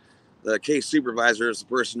CS. The case supervisor is the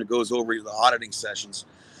person who goes over the auditing sessions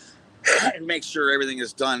and makes sure everything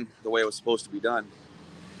is done the way it was supposed to be done.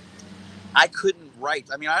 I couldn't write.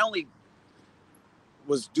 I mean, I only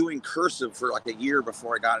was doing cursive for like a year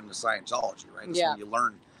before I got into Scientology, right? That's when you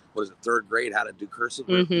learn, third grade, how to do cursive.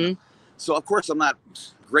 You know? So, of course, I'm not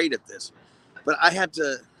great at this. But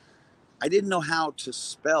I didn't know how to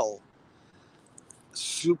spell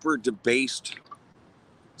super debased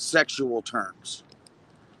sexual terms.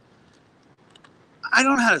 I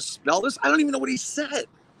don't know how to spell this. I don't even know what he said.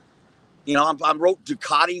 You know, I wrote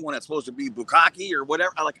Ducati when it's supposed to be Bukkake or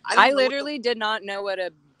whatever. I literally did not know what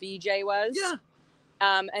a BJ was. Yeah.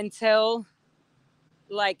 Until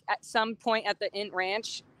like at some point at the Int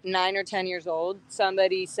Ranch, 9 or 10 years old,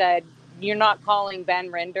 somebody said, "You're not calling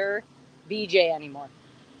Ben Rinder BJ anymore."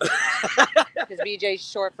 Because BJ is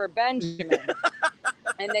short for Benjamin.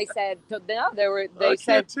 And they said,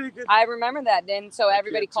 I remember that. Then so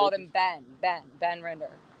everybody called him Ben Rinder.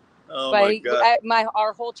 Oh my God.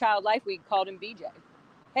 Our whole child life, we called him BJ.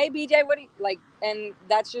 Hey BJ, what do you like? And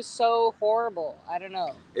that's just so horrible. I don't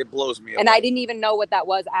know. It blows me away. And I didn't even know what that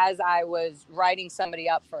was as I was writing somebody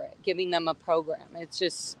up for it, giving them a program. It's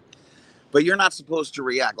just. But you're not supposed to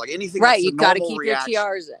react like anything. Right, you got to keep your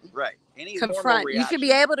TRs in. Right. Confront. You should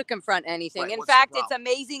be able to confront anything. Right. In fact, it's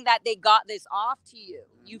amazing that they got this off to you.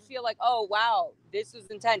 You feel like, oh wow, this was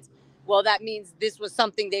intense. Well, that means this was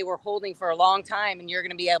something they were holding for a long time, and you're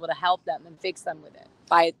going to be able to help them and fix them with it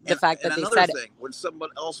by the fact that they said it. When someone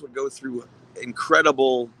else would go through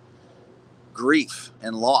incredible grief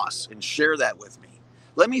and loss and share that with me,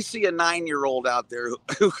 let me see a 9-year-old out there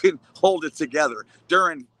who can hold it together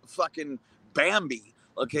during fucking Bambi,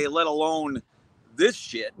 okay, let alone this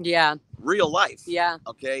shit. Yeah. Real life. Yeah.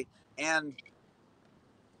 Okay. And,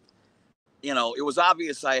 you know, it was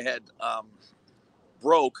obvious I had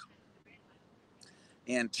broke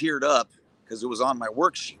and teared up because it was on my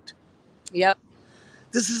worksheet. Yep.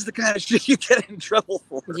 this is the kind of shit you get in trouble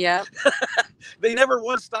for. Yeah. They never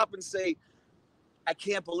once stop and say, I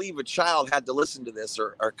can't believe a child had to listen to this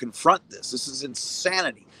or confront this. This is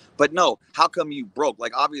insanity. But no, how come you broke?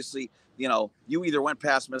 Like, obviously, you know, you either went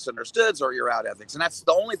past misunderstoods or you're out ethics. And that's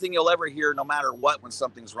the only thing you'll ever hear, no matter what, when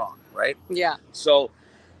something's wrong, right? Yeah. So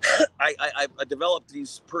I developed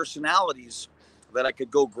these personalities that I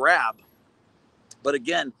could go grab. But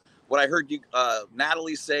again, what I heard you,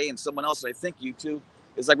 Natalie say, and someone else, and I think you too,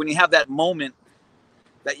 is like when you have that moment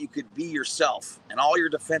that you could be yourself and all your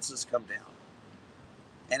defenses come down.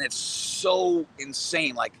 And it's so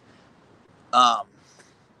insane. Like,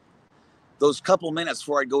 those couple minutes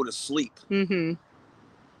before I go to sleep. Mm-hmm.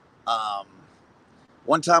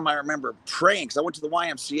 One time I remember praying, because I went to the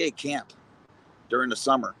YMCA camp during the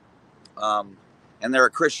summer. And they're a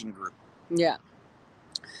Christian group. Yeah.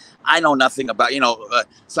 I know nothing about,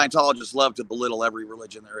 Scientologists love to belittle every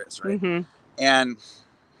religion there is, right? Mm-hmm. And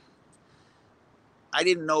I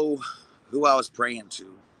didn't know who I was praying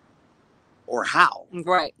to or how.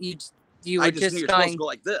 Right. You were just knew you're going supposed to go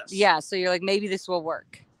like this. Yeah. So you're like, maybe this will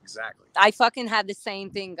work. Exactly. I fucking had the same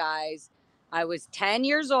thing, guys. I was 9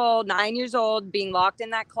 years old, being locked in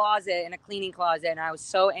that closet, in a cleaning closet. And I was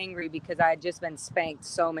so angry because I had just been spanked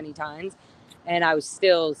so many times. And I was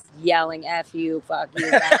still yelling, F you, fuck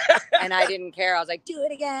you. And I didn't care. I was like, do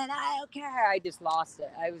it again. I don't care. I just lost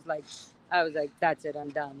it. I was like, that's it. I'm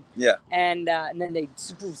done. Yeah. And then they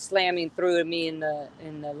slammed me and threw me in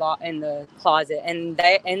the closet. And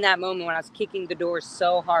in that moment when I was kicking the door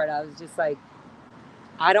so hard, I was just like,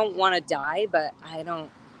 I don't want to die, but I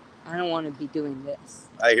don't want to be doing this.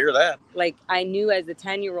 I hear that. Like, I knew as a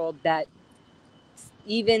 10-year-old that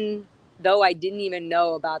even though I didn't even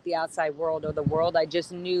know about the outside world or the world, I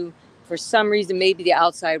just knew for some reason maybe the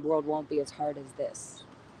outside world won't be as hard as this.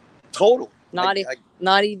 Totally. Not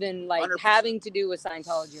even like 100%. having to do with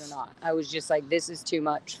Scientology or not. I was just like, this is too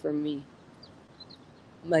much for me.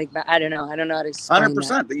 Like, I don't know how to explain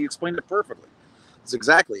 100%. That. You explained it perfectly. That's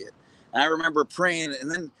exactly it. And I remember praying,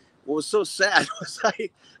 and then what was so sad was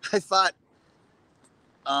I thought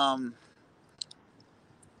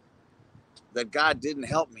that God didn't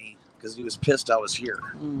help me because he was pissed I was here.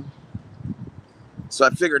 Mm. So I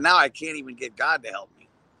figured now I can't even get God to help me,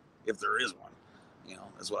 if there is one.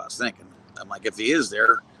 That's what I was thinking. I'm like, if he is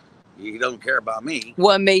there, he doesn't care about me.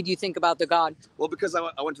 What made you think about the God? Well, because I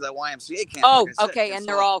went to that YMCA camp. Oh, like I said, okay. And so,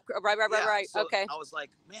 they're all right. So okay. I was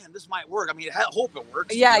like, man, this might work. I mean, I hope it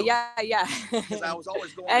works. Yeah. Because I was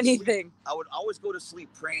always going anything. To sleep. I would always go to sleep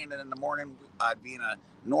praying, and in the morning I'd be in a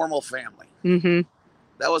normal family. Mm-hmm.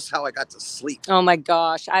 That was how I got to sleep. Oh my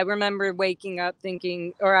gosh. I remember waking up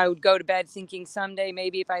thinking, or I would go to bed thinking someday,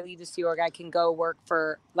 maybe if I leave the Sea Org, I can go work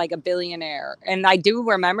for like a billionaire. And I do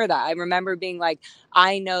remember that. I remember being like,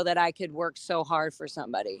 I know that I could work so hard for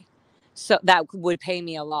somebody. So that would pay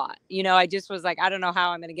me a lot. I just was like, I don't know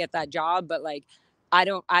how I'm going to get that job, but like, I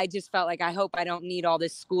just felt like, I hope I don't need all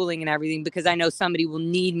this schooling and everything because I know somebody will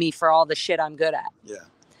need me for all the shit I'm good at. Yeah.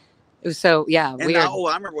 It was so, yeah, and weird. I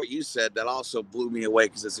remember what you said that also blew me away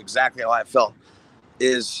because it's exactly how I felt.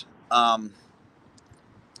 Is,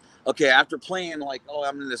 okay, after playing like, oh,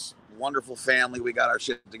 I'm in this wonderful family. We got our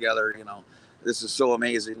shit together. This is so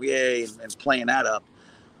amazing. Yay. And playing that up.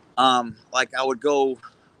 Like I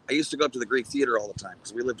used to go up to the Greek Theater all the time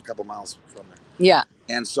because we lived a couple miles from there. Yeah.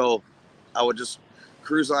 And so I would just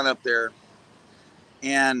cruise on up there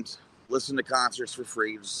and listen to concerts for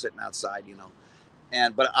free, just sitting outside,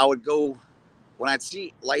 but I would go when I'd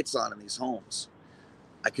see lights on in these homes.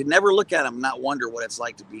 I could never look at them and not wonder what it's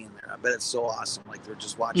like to be in there. I bet it's so awesome. Like they're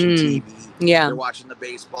just watching TV. Yeah. They're watching the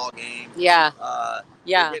baseball game. Yeah.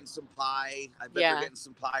 They're getting some pie. I bet Yeah. they're getting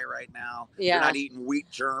some pie right now. Yeah. They're not eating wheat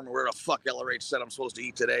germ or where the fuck LRH said I'm supposed to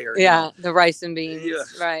eat today. Or the rice and beans. Yeah.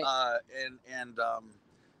 Right.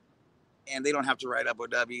 And they don't have to write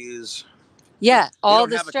UPOWs. Yeah, all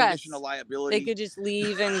the have stress. A condition of liability. They could just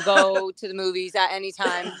leave and go to the movies at any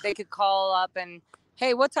time. They could call up and,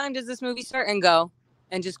 hey, what time does this movie start? And go.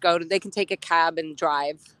 And just go. They can take a cab and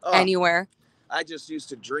drive anywhere. I just used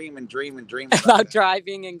to dream about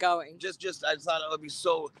driving and going. Just I thought it would be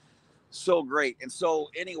so great. And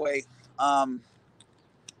so anyway,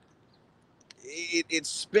 it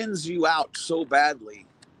spins you out so badly.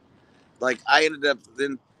 Like I ended up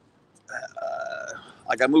then.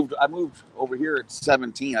 Like I moved over here at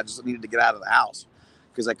 17. I just needed to get out of the house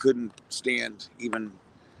because I couldn't stand even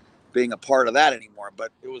being a part of that anymore.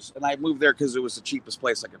 But and I moved there because it was the cheapest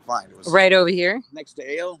place I could find. It was right over here next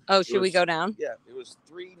to Ale. Oh, should we go down? Yeah, it was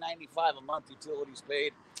 $3.95 a month, utilities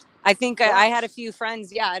paid. I think I had a few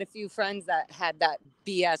friends. Yeah, I had a few friends that had that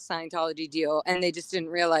BS Scientology deal, and they just didn't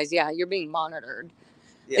realize. Yeah, you're being monitored.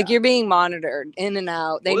 Like you're being monitored in and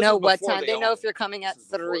out. They know what time. They know if you're coming at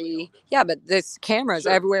 3. Yeah, but there's cameras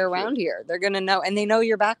everywhere around here. They're gonna know, and they know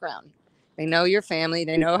your background. They know your family.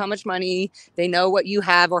 They know how much money. They know what you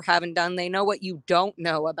have or haven't done. They know what you don't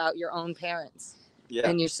know about your own parents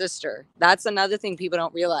and your sister. That's another thing people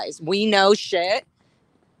don't realize. We know shit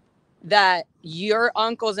that your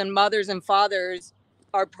uncles and mothers and fathers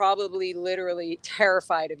are probably literally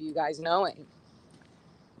terrified of you guys knowing.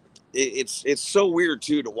 It's so weird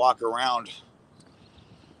too to walk around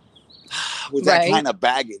with that kind of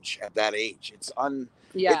baggage at that age. It's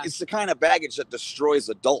the kind of baggage that destroys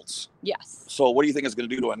adults. Yes. So what do you think it's going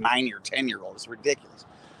to do to a 9 or 10-year-old? It's ridiculous.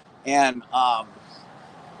 And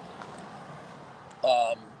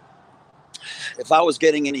if I was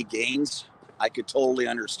getting any gains, I could totally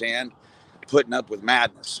understand putting up with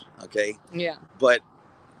madness. Okay. Yeah. But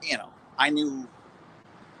I knew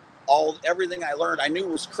everything I learned, I knew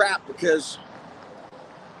was crap, because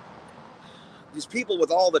these people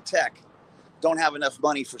with all the tech don't have enough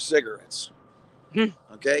money for cigarettes.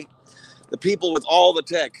 Okay. The people with all the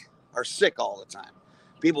tech are sick all the time.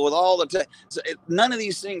 People with all the tech. So none of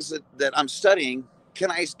these things that I'm studying can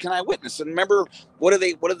I witness. And remember, what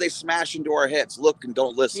do they smash into our heads? Look and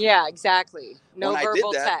don't listen. Yeah, exactly. No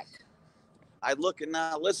verbal tech. I look and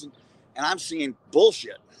not listen, and I'm seeing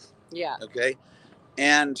bullshit. Yeah. Okay.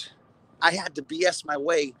 And I had to BS my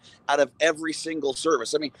way out of every single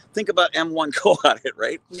service. I mean, think about M1 Co-Audit,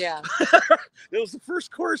 right? Yeah. It was the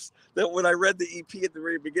first course that when I read the EP at the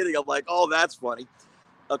very beginning, I'm like, oh, that's funny.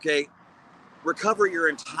 Okay. Recover your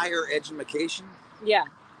entire education. Yeah.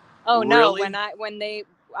 Oh, really? No.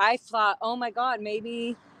 I thought, oh my God,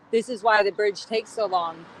 maybe this is why the bridge takes so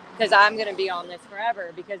long, because I'm going to be on this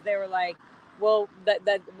forever, because they were like, well,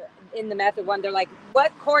 in the method one, they're like,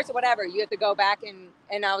 what course, whatever, you have to go back and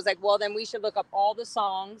I was like, well, then we should look up all the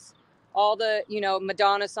songs, all the,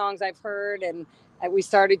 Madonna songs I've heard. And we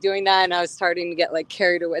started doing that, and I was starting to get like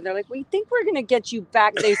carried away. They're like, we think we're going to get you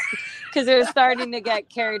back. Because they were starting to get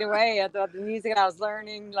carried away at the music I was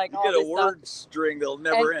learning, like all this stuff. You get a word string that'll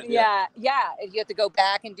never end. Yeah. You have to go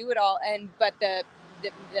back and do it all. But the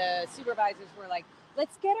supervisors were like,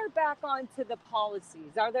 let's get her back onto the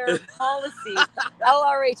policies. Are there policies,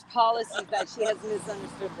 LRH policies that she has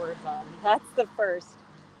misunderstood words on? That's the first.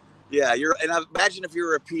 Yeah, and imagine if you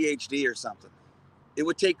were a PhD or something. It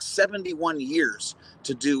would take 71 years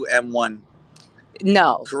to do M1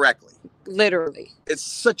 correctly. Literally. It's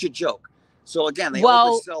such a joke. So again, they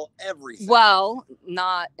oversell everything. Well,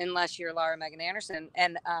 not unless you're Laura Megan Anderson.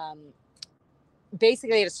 And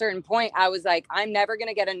basically at a certain point, I was like, I'm never going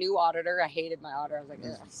to get a new auditor. I hated my auditor. I was like,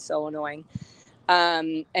 he's so annoying.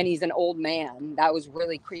 And he's an old man. That was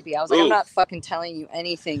really creepy. I was like, I'm not fucking telling you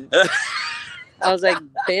anything. I was like,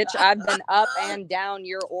 bitch, I've been up and down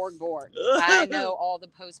your org board. I know all the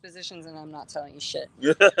post positions, and I'm not telling you shit.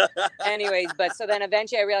 Anyways, but so then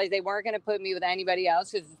eventually I realized they weren't going to put me with anybody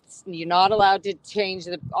else, because you're not allowed to change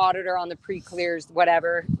the auditor on the pre-clears,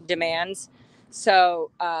 whatever demands. So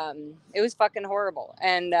it was fucking horrible.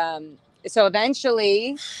 And so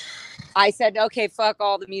eventually I said, okay, fuck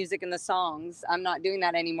all the music and the songs. I'm not doing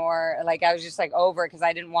that anymore. Like, I was just like over it, because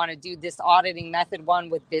I didn't want to do this auditing method one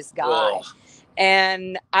with this guy. Whoa.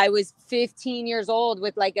 And I was 15 years old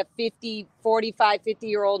with like a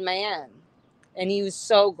 50-year-old man. And he was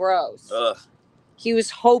so gross. Ugh. He was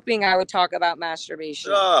hoping I would talk about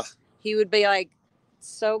masturbation. Ugh. He would be like,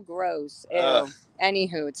 so gross. Ew.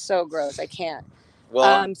 Anywho, it's so gross. I can't.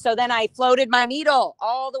 Well, so then I floated my needle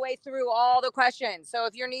all the way through all the questions. So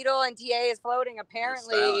if your needle and TA is floating,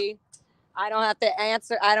 apparently I don't have to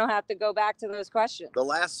answer. I don't have to go back to those questions. The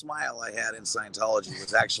last smile I had in Scientology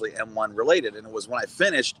was actually M1 related. And it was when I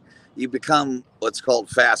finished, you become what's called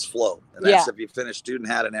fast flow. And that's if you finish student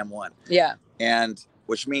hat and M1. Yeah. And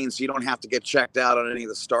which means you don't have to get checked out on any of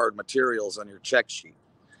the starred materials on your check sheet.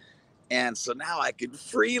 And so now I could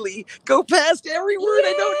freely go past every word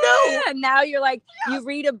I don't know. And now you're like, you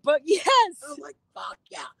read a book. Yes. I was like, fuck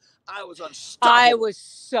yeah. I was unstoppable. I was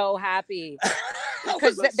so happy.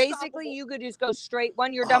 Because basically you could just go straight.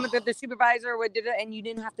 When you're done with the supervisor would do it, and you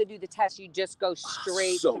didn't have to do the test. You just go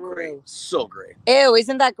straight through. Great. So great. Ew,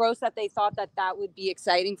 isn't that gross that they thought that would be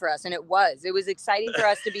exciting for us? And it was. It was exciting for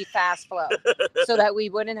us to be fast flow. So that we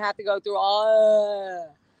wouldn't have to go through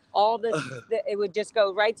all the it would just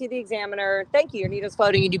go right to the examiner. Thank you, your needle's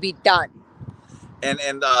floating, and you'd be done.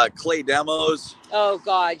 And clay demos. Oh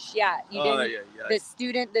gosh, yeah. You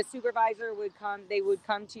didn't. The supervisor would come. They would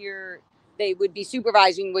come to they would be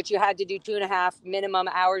supervising, which you had to do 2.5 minimum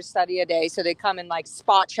hours study a day. So they come and like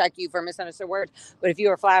spot check you for misunderstood words. But if you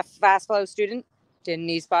were a fast flow student, Didn't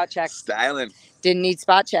need spot checks. Styling. Didn't need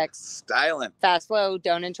spot checks. Styling. Fast flow.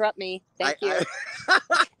 Don't interrupt me. Thank you.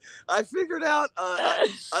 I figured out,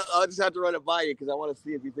 I'll just have to run it by you because I want to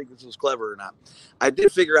see if you think this was clever or not. I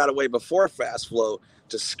did figure out a way before Fast Flow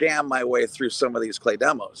to scam my way through some of these clay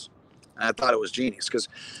demos. And I thought it was genius because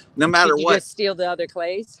no matter Did you what. just steal the other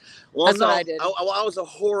clays? Well, That's no, what I did. I was a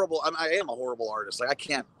horrible, I am a horrible artist. Like I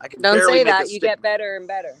can Don't barely say make that. a You stick. get better and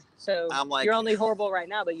better. So I'm like, you're only horrible right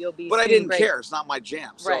now, but you'll be. But I didn't care. It's not my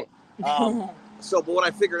jam. So, right. But what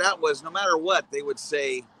I figured out was no matter what they would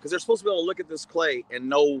say, because they're supposed to be able to look at this clay and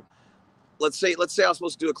know. Let's say I was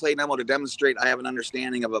supposed to do a clay demo to demonstrate I have an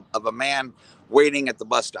understanding of a man waiting at the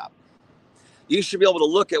bus stop. You should be able to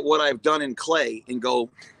look at what I've done in clay and go,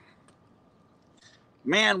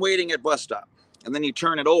 man waiting at bus stop. And then you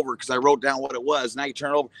turn it over because I wrote down what it was. Now you turn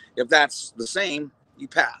it over. If that's the same, you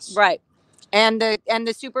pass. Right. And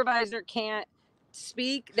the supervisor can't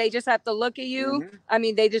speak. They just have to look at you. Mm-hmm. I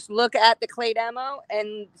mean, they just look at the clay demo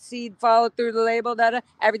and follow through the label.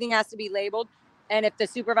 Everything has to be labeled. And if the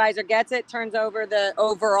supervisor gets it, turns over the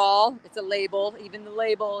overall, it's a label. Even the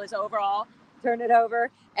label is overall. Turn it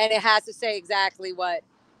over. And it has to say exactly what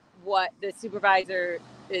the supervisor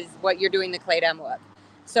is, what you're doing the clay demo of.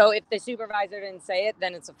 So if the supervisor didn't say it,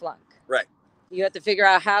 then it's a flunk. Right. You have to figure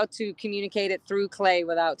out how to communicate it through clay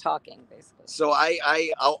without talking, basically. So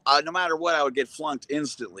I no matter what, I would get flunked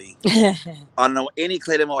instantly on any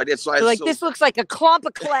clay demo I did. So this looks like a clump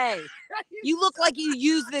of clay. You look like you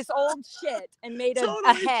used this old shit and made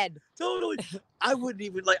a head. Totally. I wouldn't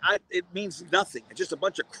even it means nothing. It's just a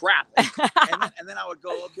bunch of crap. and then I would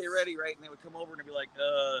go, okay, ready, right? And they would come over and they'd be like,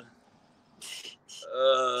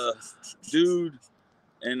 dude,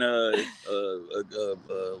 and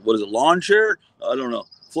what is it, lawn chair? I don't know.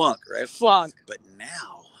 Flunk, right? Flunk. But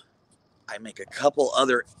now I make a couple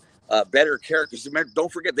other better characters.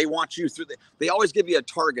 Don't forget, they want you through. They always give you a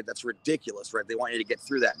target that's ridiculous, right? They want you to get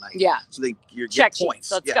through that night. Yeah. So you check get points.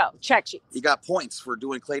 Let's go. Check sheets. You got points for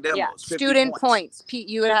doing clay demos. Yeah. Student points. Pete,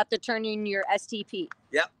 you would have to turn in your STP.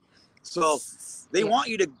 Yep. So they want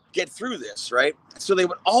you to get through this, right? So they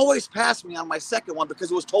would always pass me on my second one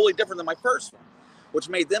because it was totally different than my first one, which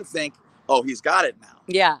made them think, oh, he's got it now.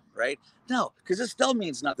 Yeah. Right? No, because this still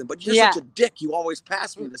means nothing. But you're such a dick. You always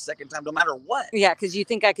pass me the second time, no matter what. Yeah, because you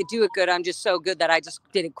think I could do it good. I'm just so good that I just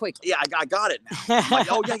did it quick. Yeah, I got it now. I'm like,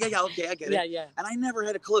 oh, yeah, okay, I get it. Yeah. And I never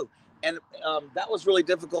had a clue. And that was really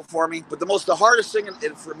difficult for me. But the hardest thing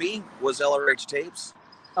for me was LRH tapes.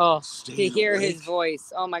 Oh, to hear his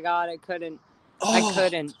voice. Oh, my God, I couldn't. Oh, I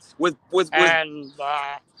couldn't. And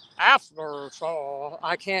after, so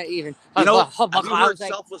I can't even. You know, have you heard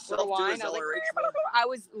Selfless Self do his LRH? I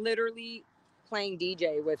was literally playing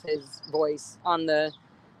DJ with his voice on the,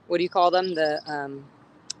 what do you call them?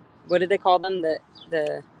 What did they call them?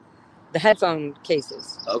 The headphone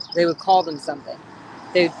cases. Okay. They would call them something.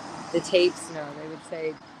 The tapes, no, they would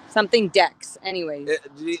say something decks. Anyways.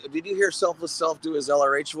 Did you hear Selfless Self do his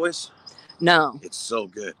LRH voice? No. It's so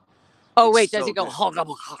good. Oh, wait, does he go?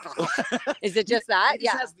 Is it just that? He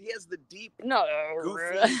has the deep,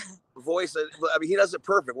 goofy voice. I mean, he does it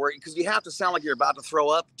perfect. Because you have to sound like you're about to throw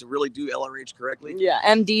up to really do LRH correctly. Yeah,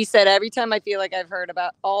 MD said every time I feel like I've heard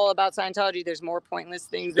all about Scientology, there's more pointless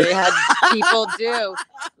things they had people do.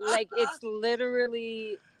 Like, it's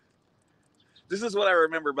literally. This is what I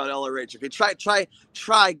remember about LRH. Okay,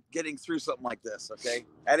 try getting through something like this. Okay,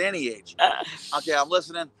 at any age. Okay, I'm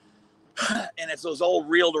listening. And it's those old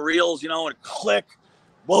reel-to-reels, and click,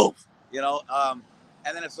 whoa, and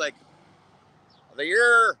then it's like, the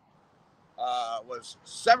year was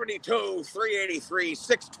 72, 383,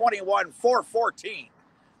 621, 414.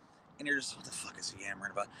 And you're just, what the fuck is he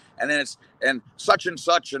yammering about? And then and such and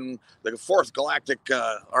the Fourth Galactic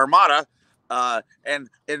Armada, and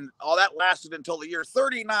all that lasted until the year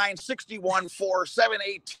 39, 61, 4, 7,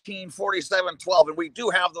 18, 47, 12. And we do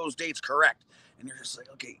have those dates correct. And you're just like,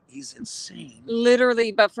 okay, he's insane.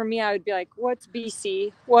 Literally, but for me, I would be like, what's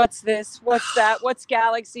BC? What's this? What's that? What's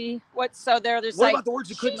galaxy? So they're just what like, about the words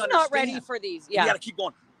you couldn't understand? Not ready for these. Yeah. You got to keep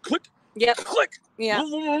going. Click. Yep. Click. Yeah.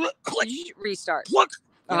 Click. Restart. Click.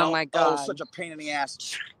 Oh, my God. Oh, such a pain in the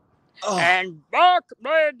ass. Oh. And back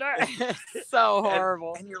made that. So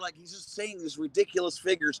horrible. And you're like, he's just saying these ridiculous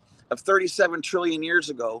figures of 37 trillion years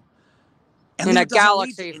ago. And in a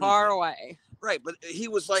galaxy far away. Right, but he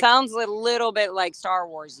was like... Sounds a little bit like Star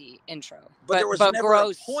Wars-y intro. But there was never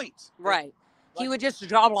gross. A point. Right. Like, he would just...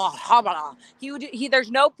 Blah, blah, blah, blah.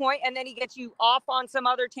 There's no point, and then he gets you off on some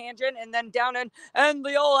other tangent, and then down and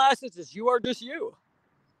the old ass is, you are just you.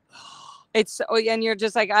 And you're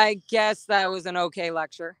just like, I guess that was an okay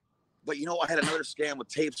lecture. But I had another scam with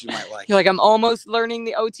tapes you might like. You're like, I'm almost learning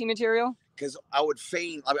the OT material. because I would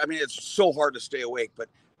feign. I mean, it's so hard to stay awake, but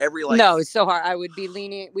every no, it's so hard. I would be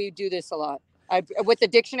lenient. We do this a lot. With the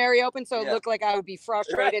dictionary open, so it looked like I would be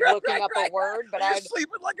frustrated looking up a word, but I'd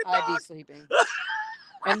be sleeping.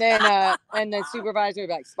 And then the supervisor would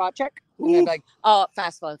be like, spot check. And they'd be like, oh,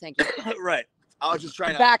 fast flow, thank you. Right. I was just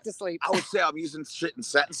trying to back to sleep. I would say I'm using shit in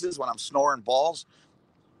sentences when I'm snoring balls.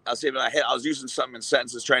 I'll say in my head, I was using something in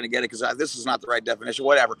sentences trying to get it because this is not the right definition,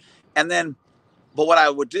 whatever. And then, but what I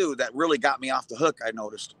would do that really got me off the hook, I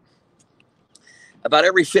noticed, about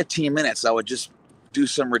every 15 minutes, I would just do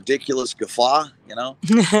some ridiculous guffaw, you know?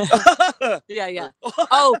 Yeah.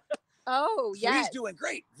 Oh, yeah. He's doing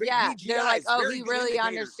great. Yeah, VGI they're like, oh, he really indicator.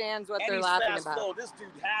 understands what And they're he's laughing fast about. flow. This dude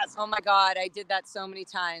has. Oh my God, I did that so many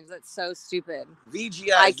times. That's so stupid.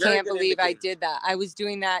 VGI. I can't believe I did that. I was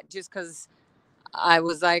doing that just because I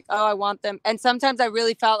was like, oh, I want them. And sometimes I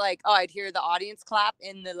really felt like, oh, I'd hear the audience clap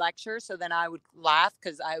in the lecture. So then I would laugh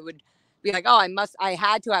because I would be like, oh, I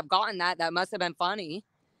had to have gotten that. That must have been funny.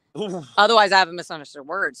 Otherwise, I have a misunderstood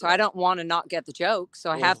word. So I don't want to not get the joke. So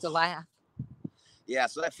I have to laugh. Yeah,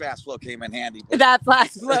 so that fast flow came in handy. That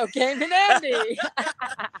fast flow came in handy.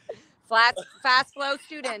 Fast flow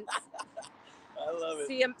students. I love it.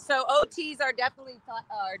 See, so OTs are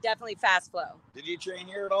definitely fast flow. Did you train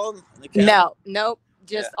here at all? No, nope.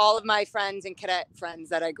 Just all of my friends and cadet friends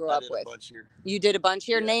that I grew up with. A bunch here. You did a bunch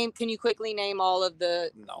here. Can you quickly name all of the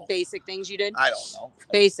basic things you did? I don't know.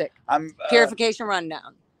 Basic. Purification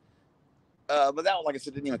rundown. But that one, like I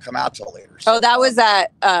said, didn't even come out till later. So, that was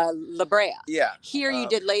at La Brea. Yeah. Here you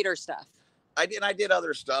did later stuff. I did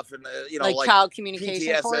other stuff, and like child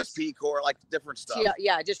communication PTSSP course, like different stuff.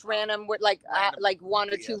 Yeah, just random, like 1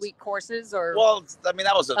 or 2 week courses, or I mean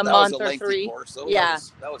that was a month or lengthy 3 course. So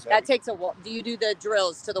that takes a while. Do you do the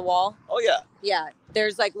drills to the wall? Oh yeah. Yeah,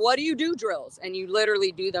 there's like, what do you do drills, and you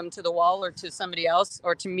literally do them to the wall or to somebody else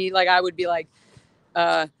or to me. Like I would be like,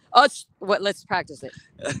 let's practice it.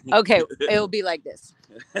 Okay, it'll be like this.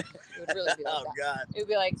 It would really be like that. God. It would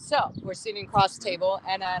be like, so we're sitting across the table,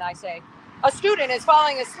 and then I say, a student is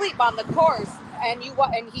falling asleep on the course, and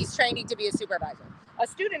he's training to be a supervisor. A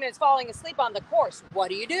student is falling asleep on the course. What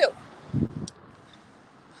do you do?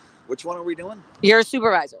 Which one are we doing? You're a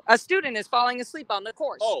supervisor. A student is falling asleep on the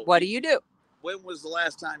course. Oh, what do you do? When was the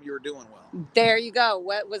last time you were doing well? There you go.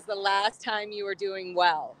 What was the last time you were doing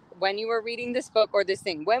well? When you were reading this book or this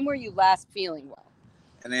thing? When were you last feeling well?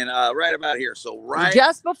 And then right about here. So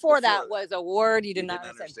just before that was a word you did not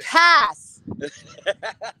understand. Pass.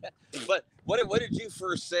 But what did you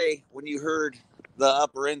first say when you heard the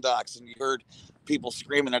upper indocs and you heard people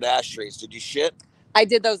screaming at ashtrays? Did you shit? I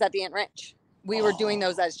did those at the Ant Ranch. We were doing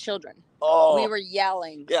those as children. We were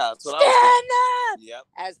yelling. Yeah, that's what Stand up! Yep.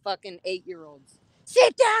 As fucking 8-year-olds.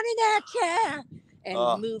 Sit down in that chair.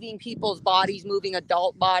 And moving people's bodies, moving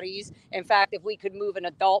adult bodies. In fact, if we could move an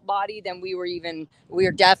adult body, then we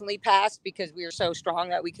were definitely past, because we were so strong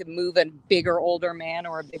that we could move a bigger, older man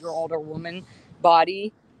or a bigger, older woman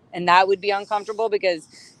body. And that would be uncomfortable because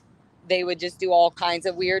they would just do all kinds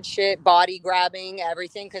of weird shit, body grabbing,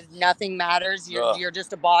 everything, because nothing matters. You're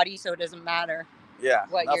just a body, so it doesn't matter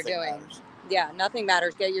what you're doing. Matters. Yeah, nothing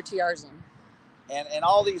matters. Get your TRs in. And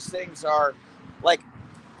all these things are like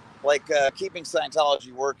keeping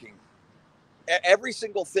Scientology working. Every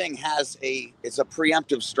single thing it's a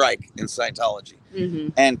preemptive strike in Scientology. Mm-hmm.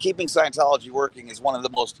 And keeping Scientology working is one of the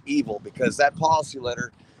most evil, because that policy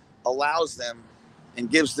letter allows them and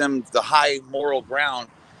gives them the high moral ground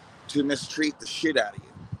to mistreat the shit out of you.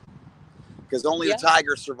 Because only the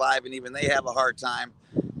tigers survive, and even they have a hard time.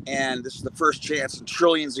 And this is the first chance in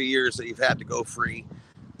trillions of years that you've had to go free.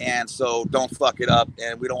 And so don't fuck it up.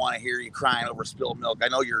 And we don't want to hear you crying over spilled milk. I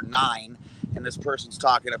know you're 9 and this person's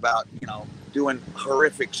talking about, doing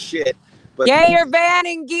horrific shit. But get your van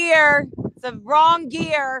in gear. It's the wrong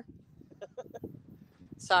gear.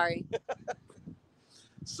 Sorry.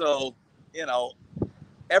 So,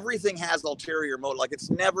 everything has ulterior motive. Like, it's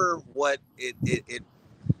never what it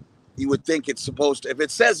you would think it's supposed to. If it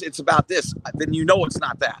says it's about this, then it's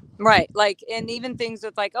not that. Right. Like, and even things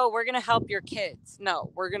with like, oh, we're going to help your kids. No,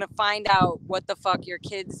 we're going to find out what the fuck your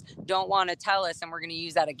kids don't want to tell us, and we're going to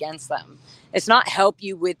use that against them. It's not help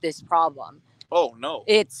you with this problem. Oh, no.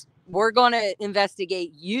 It's we're going to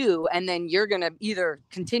investigate you, and then you're going to either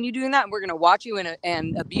continue doing that, and we're going to watch you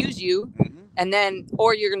and abuse you, and then,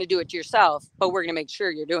 or you're going to do it yourself, but we're going to make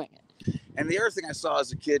sure you're doing it. And the other thing I saw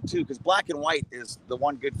as a kid, too, because black and white is the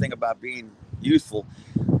one good thing about being youthful.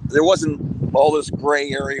 There wasn't all this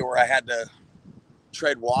gray area where I had to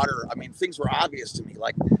tread water. I mean, things were obvious to me.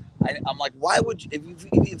 Like, I'm like, why would you,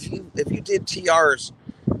 if you did TRs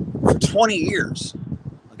for 20 years,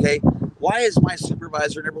 okay, Why is my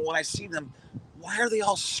supervisor and everyone, when I see them, why are they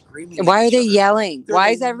all screaming? Why at are each they other? yelling? They're Why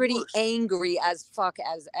the is everybody worst. angry as fuck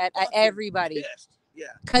at Fucking everybody? pissed. Yeah.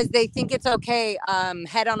 Because they think it's okay.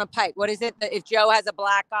 Head on a pike. What is it? If Joe has a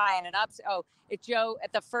black eye and if Joe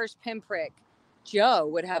at the first pinprick, Joe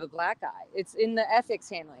would have a black eye. It's in the ethics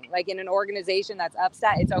handling. Like in an organization that's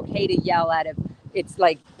upset, it's okay to yell at him. It's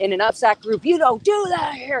like in an upset group, you don't do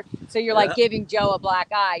that here. So you're like giving Joe a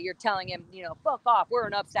black eye. You're telling him, fuck off. We're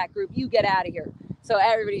an upset group. You get out of here. So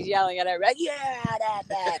everybody's yelling at everybody. You're out at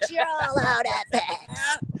Bex. You're all out at Bex.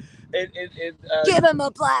 Give him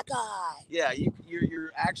a black eye. Yeah,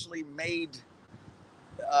 you're actually made.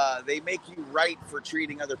 They make you right for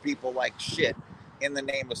treating other people like shit in the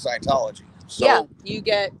name of Scientology. So, yeah, you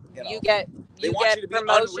get they want you to be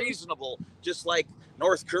promotion. unreasonable, just like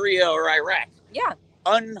North Korea or Iraq. Yeah,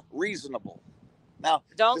 unreasonable. Now,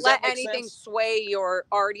 don't let anything sway your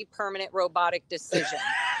already permanent robotic decision.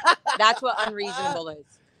 That's what unreasonable is.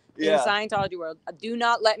 In Scientology world, do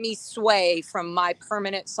not let me sway from my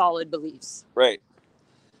permanent solid beliefs. Right.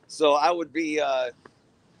 So I would be, I'm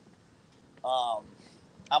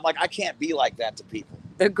like, I can't be like that to people.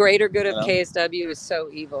 The greater good of KSW is so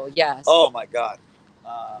evil. Yes. Oh my God.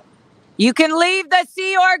 You can leave the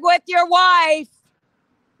Sea Org with your wife.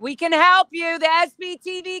 We can help you. The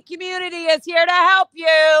SBTV community is here to help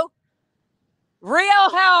you. Real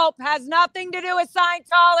help has nothing to do with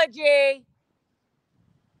Scientology.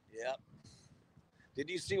 Yep. Did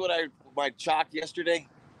you see my chalk yesterday?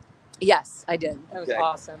 Yes, I did. That was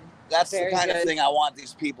awesome. That's the kind of thing I want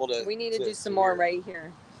these people to. We need to do some more right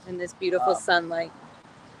here in this beautiful sunlight.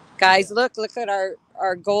 Guys, look at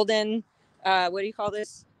our golden, what do you call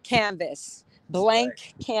this? Canvas.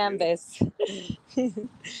 Blank canvas.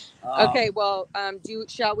 Okay, well,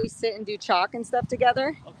 shall we sit and do chalk and stuff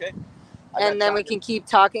together? Okay. And then we can keep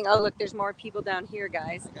talking. Oh, look, there's more people down here,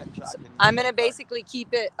 guys. So I'm going to basically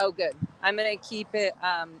keep it. Oh, good. I'm going to keep it.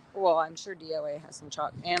 Well, I'm sure DOA has some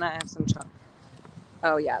chalk and I have some chalk.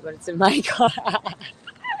 Oh, yeah, but it's in my car.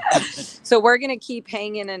 So we're going to keep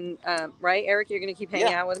hanging and, right, Eric, you're going to keep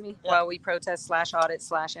hanging out with me while we protest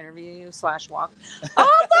 /audit/interview you /walk.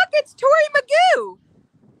 Oh, look, it's Tori Magoo.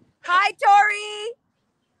 Hi, Tori.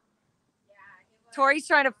 Tori's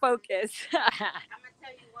trying to focus. I'm going to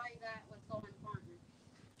tell you why that was so important.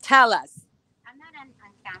 Tell us. I'm not on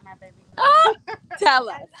camera, baby. Oh, tell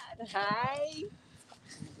us. Hi.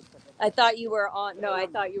 I thought you were on. No, I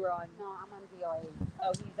thought you were on. No, I'm on DOA.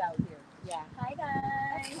 Oh, he's out here. Yeah. Hi,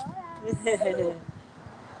 guys.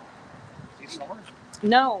 He's snoring?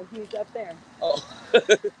 No, he's up there. Oh.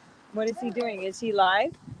 What is he doing? Is he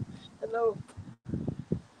live? Hello.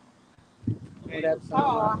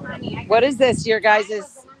 What is this? Your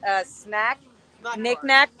guys' snack?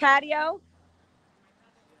 Knick-knack patio?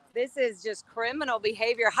 This is just criminal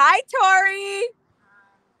behavior. Hi, Tori.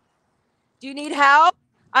 Do you need help?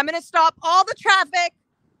 I'm going to stop all the traffic.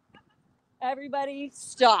 Everybody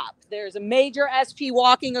stop. There's a major SP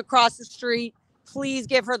walking across the street. Please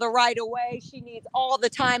give her the right of way. She needs all the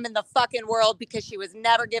time in the fucking world because she was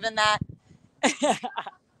never given that.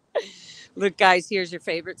 Look, guys, here's your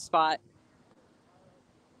favorite spot.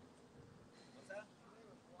 What's that?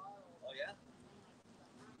 Oh, yeah?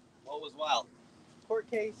 What was wild? Court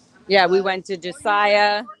case. Yeah, we went to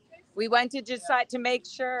Josiah. We went to Josiah to make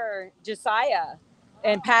sure Josiah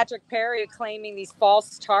and Patrick Perry claiming these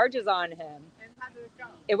false charges on him.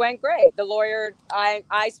 It went great. The lawyer,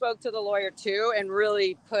 I spoke to the lawyer too and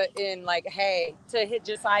really put in like, hey, to hit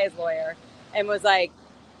Josiah's lawyer and was like,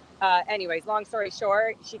 anyways, long story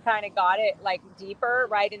short, she kind of got it like deeper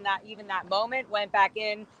right in that, even that moment, went back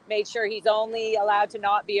in, made sure he's only allowed to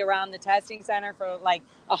not be around the testing center for like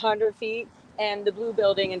 100 feet and the blue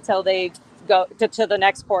building until they go to the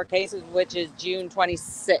next court case, which is June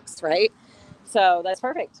 26th, right? So that's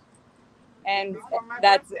perfect. And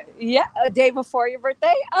that's, a day before your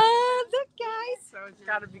birthday. Oh, look, guys. So it's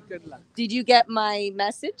got to be good luck. Did you get my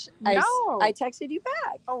message? No. I texted you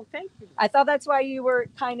back. Oh, thank you. I thought that's why you were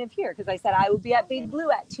kind of here, because I said I will be at Big Blue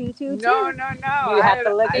at 2:22. No. You have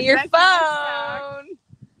to look at your phone.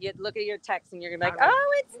 You look at your text and you're going to be like,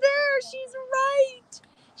 oh, it's there. She's right.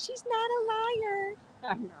 She's not a liar.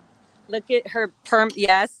 I know. Look at her perm.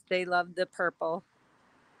 Yes, they love the purple.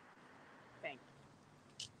 Thank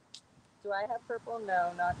you. Do I have purple?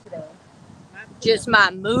 No, not today. Just my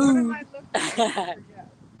mood.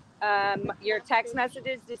 Your text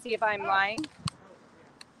messages to see if I'm lying.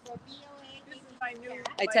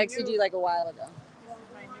 I texted you like a while ago.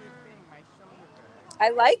 I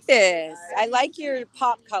like this. I like your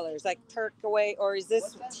pop colors, like turquoise, or is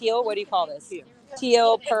this teal? What do you call this?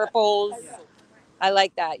 Teal, purples. I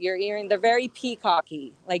like that. Your earring, they're very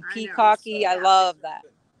peacocky. Like I know. peacocky, I love that.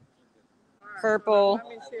 Purple. Let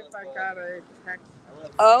me see if I got a text.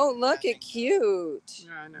 Oh, look, it's cute.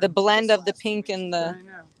 Yeah, I know. The blend of the pink and the, I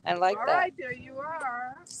know. I like All that. right, there you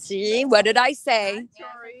are. See, what did I say?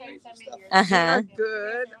 Sorry. Uh-huh. We're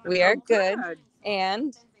good. We are Oh, good.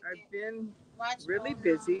 And I've been really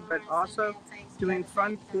busy, but also doing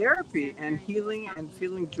fun therapy and healing and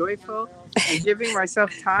feeling joyful and giving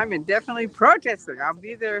myself time and definitely protesting. I'll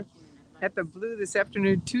be there at the Blue this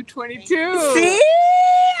afternoon, 2:22. see,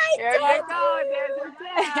 There you go. There's your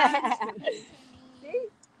dad. See?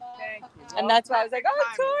 Thank you. And that's why I was like, oh,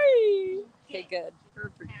 sorry. Okay, good.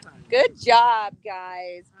 Perfect timing. Good job,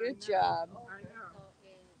 guys. Good job. I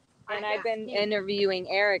know. And I've been interviewing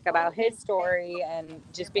Eric about his story and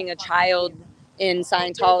just being a child in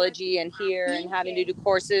Scientology and here and having to do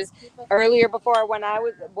courses earlier when I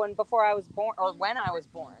was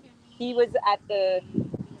born. He was at the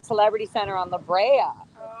Celebrity Center on La Brea,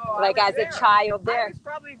 Oh, like I was as there. a child I there. was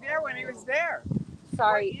probably there when he was there.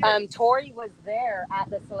 Sorry, Tori was there at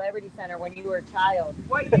the Celebrity Center when you were a child.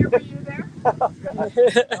 What year were you there?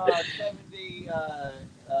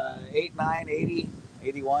 78, 9, 80,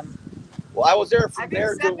 81. Well, I was there from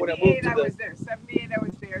there to when I moved to I was there. 78, I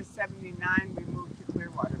was there. 79, we moved to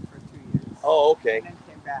Clearwater for 2 years. Oh, okay. And then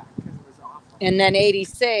came back because it was awful. And then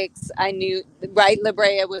 86, I knew, right? La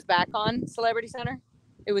Brea was back on Celebrity Center?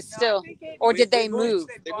 It was still, or did they move?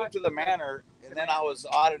 They moved to the Manor, and then I was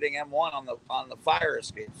auditing M1 on the fire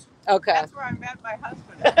escapes. Okay. That's where I met my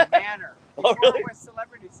husband at the Manor. Oh, really? It was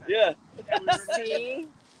Celebrity Center. Yeah. See?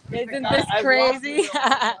 Isn't this crazy?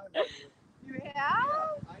 You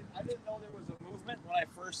have? I didn't know there was a movement when I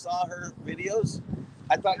first saw her videos.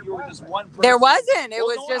 I thought you were just one person. There wasn't. It Well,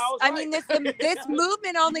 was no, just. I I was mean, right. this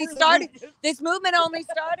movement only started. This movement only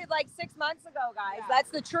started like 6 months ago, guys. Yeah. That's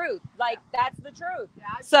the truth. Like that's the truth. Yeah,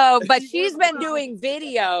 So, but she's been doing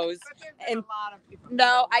videos, But there's been and a lot of people.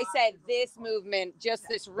 no, I said this movement, just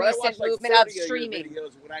this But I watched, recent like, movement 30 of your streaming.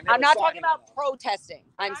 videos when I never I'm not saw talking about anyone else. protesting.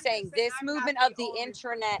 I'm just saying saying this I'm not movement the of the only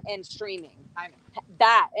internet and streaming. I know.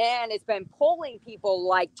 That, and it's been pulling people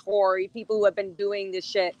like Tori, people who have been doing this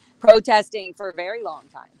shit, protesting for a very long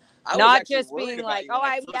time. I was Not actually just worried being about like, you when oh,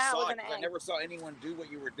 I I first yeah, I saw was it, an 'cause I egg. never saw anyone do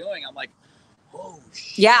what you were doing. I'm like, oh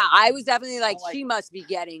shit. Yeah, I was definitely like, I'm like- she must be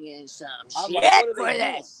getting in some I'm shit like, what are for they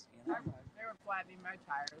doing? this. You know? They were flattening my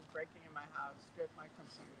tires, breaking in my house, stripped my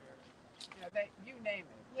computer. You know, you name it.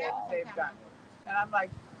 Yeah. They've done it. And I'm like,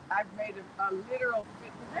 I've made a literal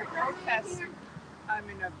protest. I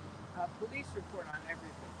mean, a police report on everything.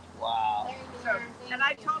 Wow. So, and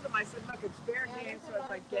I told him, I said, look, it's fair game, so it's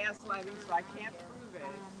like gaslighting, so I can't prove it.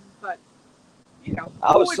 But, you know,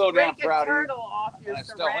 I was who so would damn break proud a of you. turtle off your And I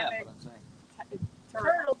still am, ceramic but I'm saying.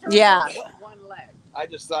 turtle Yeah. with one leg I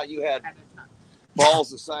just thought you had at a time.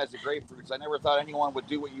 balls the size of grapefruits. I never thought anyone would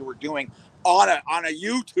do what you were doing on a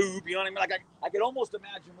YouTube. You know what I mean? Like I could almost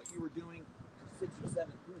imagine what you were doing 6 or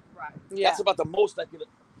 7 years. Right. Yeah. That's about the most I could.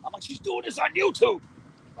 I'm like, she's doing this on YouTube.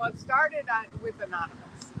 Well, it started with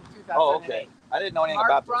Anonymous in 2008. Oh, okay. I didn't know anything Mark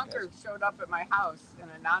about those Brunker guys. showed up at my house, and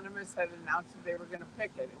Anonymous had announced that they were going to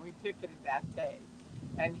picket, and we picketed that day.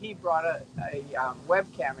 And he brought a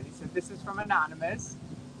webcam, and he said, "This is from Anonymous."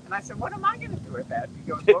 And I said, "What am I going to do with that?" He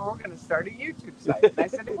goes, "Well, we're going to start a YouTube site." And I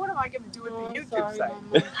said, "What am I going to do with the YouTube site?"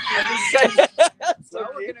 And he said, "Well,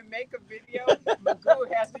 we're going to make a video. Magoo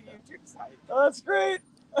has a YouTube site." Oh, that's great.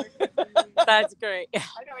 That's great. I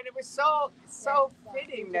know, and it was so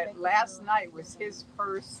fitting that last night was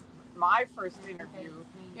my first interview.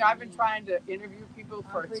 You know, I've been trying to interview people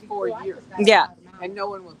for 4 years. Yeah. And no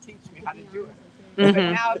one will teach me how to do it. Mhm.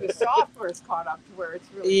 But now the software's caught up to where it's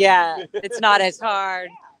really Yeah, it's not as hard.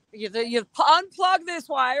 You unplug this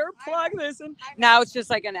wire, plug this in. Now it's just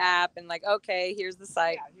like an app and like, okay, here's the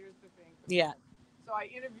site. Yeah, here's the thing. Yeah. So I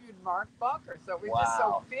interviewed Mark Bunker, so it was just so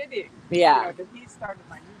Wow. fitting. Yeah. You know, that he started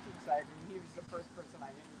my YouTube site, and he was the first person I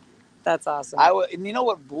interviewed. That's awesome. And you know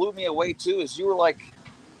what blew me away too is you were like,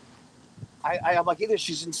 I'm like, either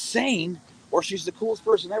she's insane or she's the coolest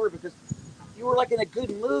person ever, because you were like in a good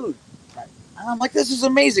mood. Right. And I'm like, this is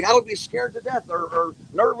amazing. I would be scared to death or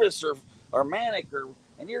nervous or manic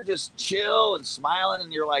and you're just chill and smiling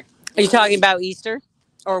and you're like. Are you talking about Easter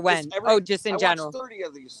or when? Just in I general. watched 30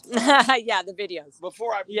 of these Yeah, the videos.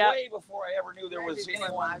 way before I ever knew there was Maybe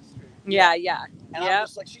anyone. live stream. Yeah. And Yep. I'm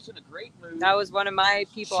just like, she's in a great mood. That was one of my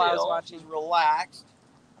people I was chill, watching. She's relaxed.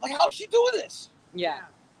 I'm like, how's she doing this? Yeah.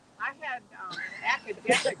 I had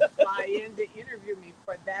academics fly in to interview me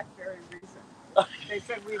for that very reason. They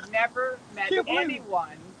said, we've never met Can't believe it.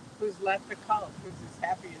 anyone who's left the cult who's as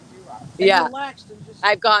happy as you are. And Yeah. relaxed and just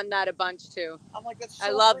I've gotten that a bunch too. I'm like, that's so I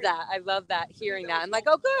love great. that. I love that, hearing that. I'm like,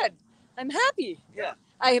 oh, good. I'm happy. Yeah.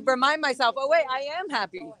 I remind myself, oh, wait, I am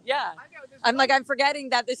happy. Yeah. I know, I'm like, I'm forgetting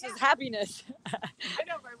that this is happiness. I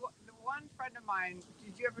know, but the one friend of mine,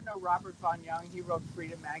 did you ever know Robert Von Young? He wrote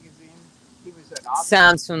Freedom Magazine. He was an author.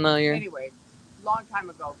 Sounds familiar. Anyway, long time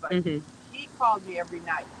ago, but he called me every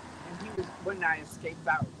night, and he was when I escaped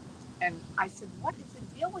out, and I said, "What is the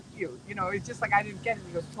deal with you?" You know, it's just like I didn't get it.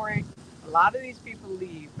 He goes, "Tori, a lot of these people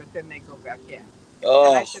leave, but then they go back in." Oh,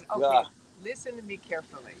 and I said, "Okay, God. listen to me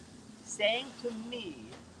carefully. Saying to me,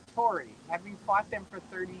 Tori, having fought them for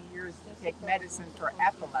 30 years to take medicine for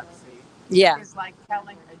epilepsy, Yeah. is like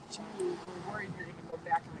telling a Jew we're worried you're going to go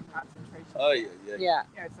back in the concentration Oh, camp." yeah. Yeah.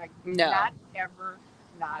 Yeah, it's like, No. not ever,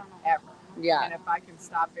 not ever. Yeah. And if I can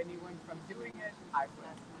stop anyone from doing it, I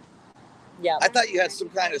will. Yeah. I thought you had some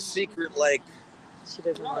kind of secret, like, She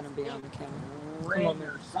doesn't want to be on the camera. ring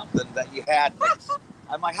or something that you had.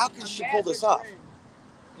 I'm like, how can she pull this off?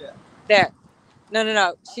 There.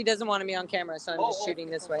 No. She doesn't want me on camera, so I'm just shooting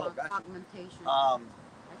this way. Augmentation. I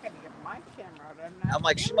gotta get my camera out. I'm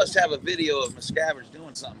like, she must have a video of Miscavige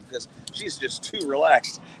doing something because she's just too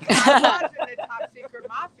relaxed. I was in the top secret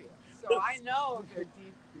mafia, so I know they're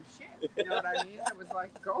deep shit. You know what I mean? I was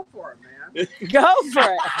like, go for it, man. Go for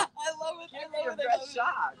it. I love it. Give me your best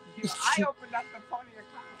shot. I opened up the pony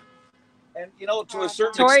account. And, you know, to a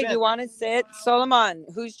certain Tori, extent. do you want to sit? Solomon,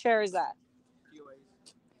 whose chair is that?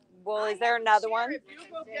 Well, is there another one? If you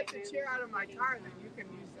go get the chair out of my car, then you can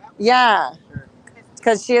use that one. Yeah,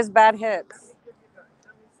 because she has bad hips.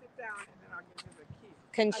 Let me sit down and then I'll give you the key.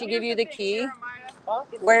 Can she give you the key? Jeremiah,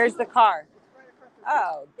 Where's the car? it's right across the street.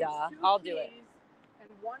 Oh, duh. It's two I'll do it. keys, and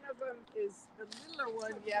one of them is the littler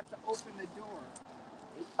one. You have to open the door.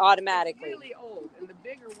 Automatically. It's really old, and the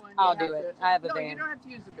bigger one. I'll you do have it. to- I have a no, van. you don't have to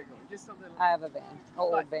use the bigger one. Just a little. I have a van.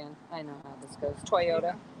 Old van. I know how this goes.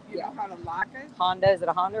 Toyota. You know how to lock it? Honda. Is it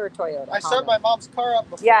a Honda or a Toyota? I Honda. set my mom's car up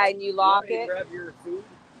before. Yeah, and you lock You want me to it. grab your food?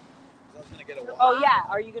 I was going to get a water. Oh, yeah.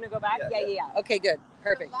 Are you going to go back? Yeah. Yeah. Okay, good.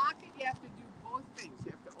 Perfect. To lock it, you have to do both things.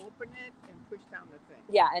 You have to open it and push down the thing.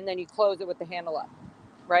 Yeah, and then you close it with the handle up,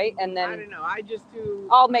 right? And I then don't know. I just do.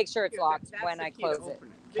 I'll make sure it's Here, locked that's when the I key to close it.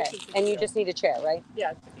 open This Okay. is the And key you to just need a chair, right?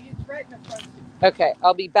 Yeah, it's right in the front seat. Okay.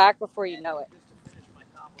 I'll be back before you know it. Just to finish my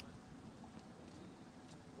compliment.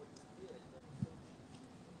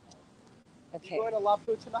 Okay. You going to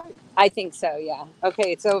Lapu tonight? I think so, yeah.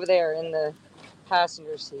 Okay, it's over there in the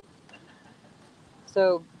passenger seat.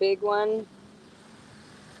 So, big one.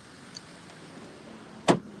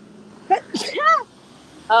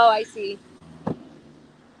 Oh, I see.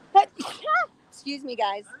 Excuse me,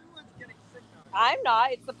 guys. Everyone's getting sick now. I'm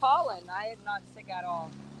not. It's the pollen. I am not sick at all.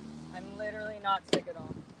 I'm literally not sick at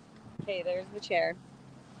all. Okay, there's the chair.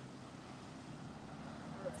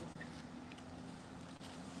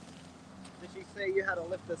 Did she say you had to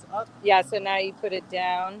lift this up? Yeah, so now you put it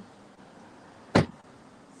down.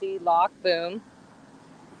 See, lock, boom.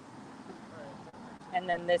 And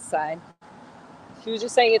then this side. She was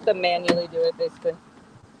just saying you have to manually do it, basically.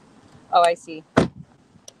 Oh, I see.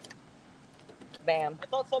 Bam. I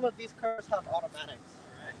thought some of these cars have automatics.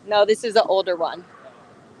 No, this is an older one.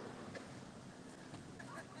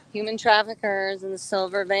 Human traffickers in the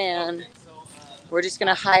silver van. Okay, so, We're just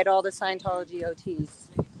going to hide all the Scientology OTs.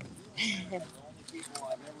 the only people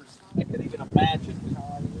I could even imagine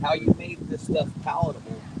how you made this stuff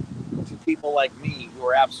palatable to people like me who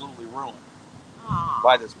are absolutely ruined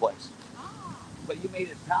by this place. But you made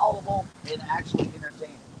it palatable and actually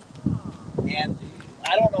entertaining. And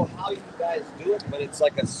I don't know how you guys do it, but it's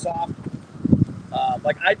like a soft,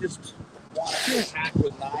 like I just want to attack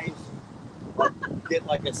with knives, get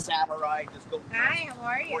like a samurai, just go. Hi, how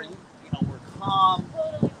are Where you? you know, we're calm,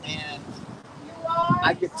 and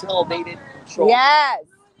I could tell they didn't control. Yes,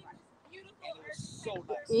 And it was so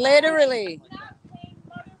nice. literally.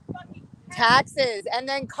 Taxes and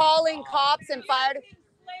then calling cops and fire.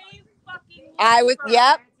 I was,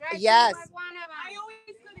 yep, yes.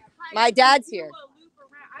 My dad's here.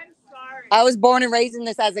 I'm sorry. I was born and raised in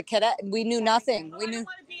this as a cadet. We knew nothing. We knew.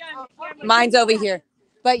 Mine's over here.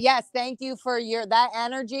 But yes, thank you for that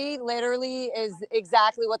energy. Literally is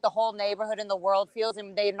exactly what the whole neighborhood in the world feels,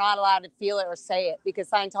 and they're not allowed to feel it or say it because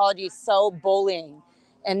Scientology is so bullying,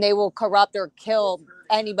 and they will corrupt or kill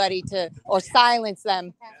anybody or silence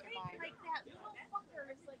them.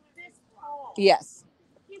 Yes.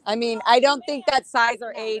 I mean, I don't think that size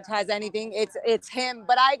or age has anything. It's him.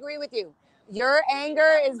 But I agree with you. Your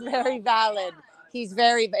anger is very valid. It's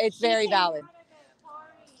very valid.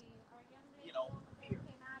 You know,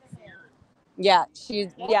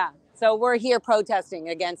 Yeah, So we're here protesting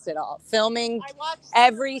against it all, filming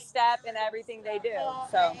every step and everything they do.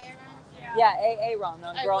 So yeah, AA Ron,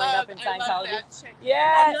 growing up in Scientology.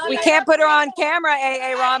 Yeah, we can't put her on camera,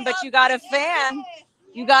 AA Ron, but you got a fan.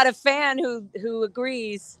 You got a fan who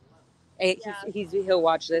agrees. He'll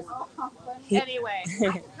watch this. Anyway.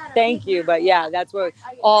 Thank you, but yeah, that's what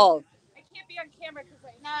all. I can't be on camera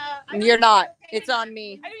because You're not. It's on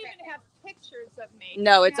me. I don't even have pictures of me.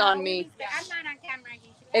 No, it's on me. I'm not on camera.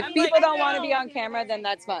 If people don't want to be on camera, then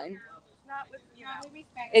that's fine. Not with,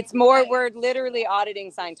 It's more, we're literally auditing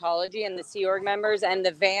Scientology and the Sea Org members and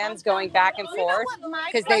the vans going back and forth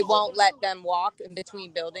because they won't let them walk in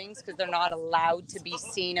between buildings because they're not allowed to be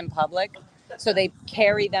seen in public. So they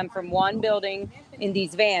carry them from one building in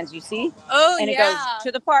these vans, you see? Oh, and it goes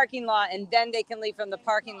to the parking lot, and then they can leave from the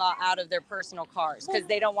parking lot out of their personal cars because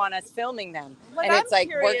they don't want us filming them. What and it's I'm like,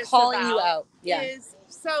 we're curious calling you about out. Yeah.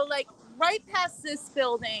 So like right past this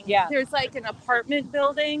building, Yeah. there's like an apartment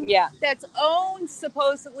building Yeah. that's owned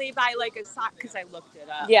supposedly by like because I looked it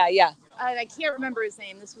up. Yeah, yeah. And I can't remember his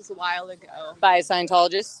name. This was a while ago. By a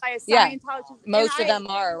Scientologist? By a Yeah. Scientologist. Most of them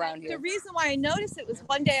are around here. The reason why I noticed it was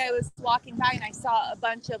one day I was walking by and I saw a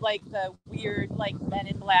bunch of like the weird like men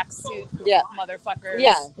in black suit motherfuckers.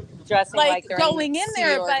 Yeah, dressing like they're going in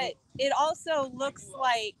there, Sea Org. but it also looks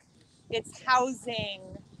like it's housing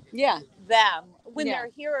them when Yeah. they're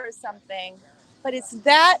here or something. But it's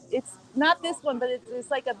not this one, but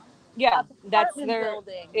it's like a that's apartment their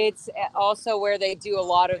building. It's also where they do a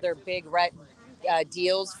lot of their big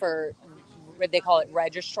deals for, they call it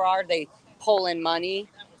registrar. They pull in money.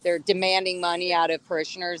 They're demanding money out of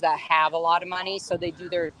parishioners that have a lot of money, so they do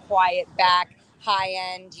their quiet back, high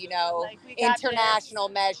end, Like, we got international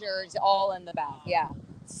measures all in the back. Yeah,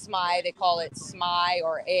 SMI, they call it SMI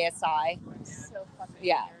or ASI. So fucking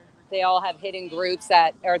Yeah. weird. They all have hidden groups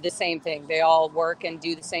that are the same thing. They all work and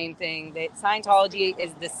do the same thing. Scientology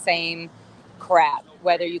is the same crap.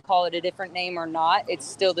 Whether you call it a different name or not, it's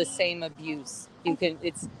still the same abuse.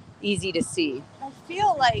 It's easy to see. I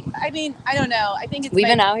feel like, I don't know. I think We've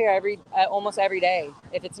been out here almost every day.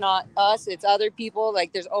 If it's not us, it's other people.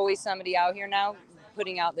 Like there's always somebody out here now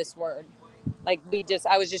putting out this word. Like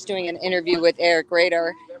I was just doing an interview with Eric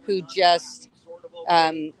Rader, who just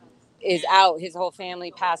is out. His whole family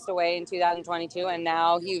passed away in 2022, and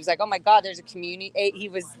now he was like, "Oh my God, there's a community." He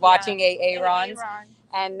was watching AA Rons,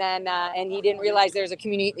 and then and he didn't realize there's a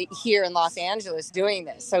community here in Los Angeles doing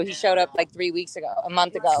this. So he showed up like 3 weeks ago, a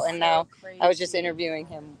month ago, and now I was just interviewing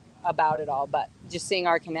him about it all. But just seeing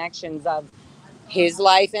our connections of his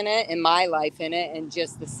life in it and my life in it, and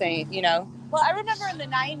just the same, Well, I remember in the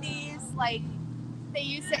 90s, like, they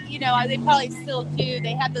used to, they probably still do.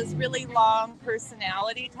 They had those really long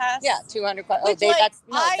personality tests. Yeah, 200.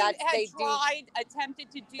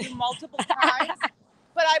 Attempted to do multiple times,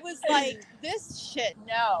 but I was like, this shit,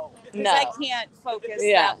 no, because No. I can't focus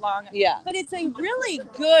that long. Yeah. But it's a really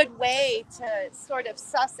good way to sort of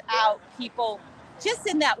suss out people just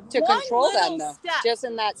in that To one control little them, though. step. Just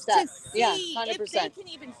in that step. To see Yeah, if 100%. they can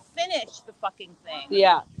even finish the fucking thing.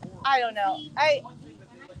 Yeah. I don't know.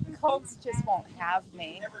 Cults just won't have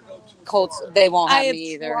me. Cults, they won't have I have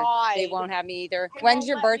me either. tried. They won't have me either. When's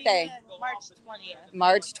your birthday? March 20th.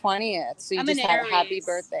 March 20th. So you I'm just an had happy Aries.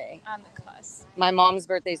 birthday. On the cusp. My mom's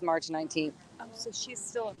birthday is March 19th. Oh, so she's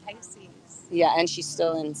still a Pisces. Yeah, and she's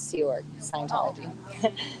still in Sea Org, Scientology.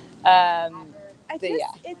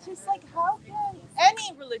 It's just like, how can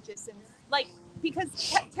any religious,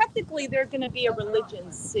 because technically they're going to be a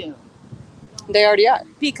religion soon. They already are.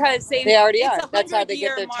 Because they already it's are. That's how they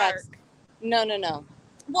get their mark. tax. No.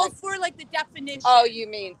 Well, for like the definition. Oh, you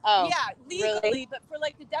mean? Oh, yeah, legally, really? but for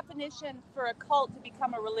like the definition for a cult to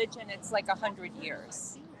become a religion, it's like 100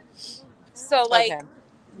 years. So like the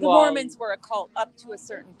Mormons were a cult up to a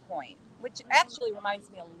certain point, which actually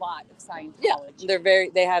reminds me a lot of Scientology. Yeah,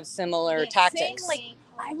 they have similar tactics.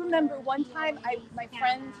 I remember one time my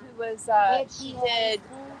friend who was she did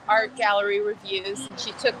art gallery reviews, and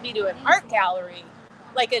she took me to an art gallery,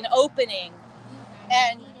 like an opening,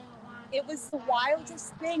 and it was the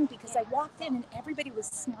wildest thing because I walked in and everybody was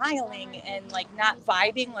smiling and like not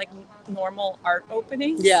vibing like normal art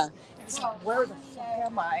openings. Yeah. It's like, where the fuck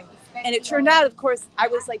am I? And it turned out, of course, I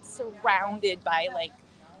was like surrounded by like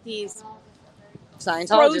these Scientologists.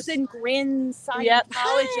 frozen grin Scientologists.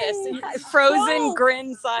 Yep. And Frozen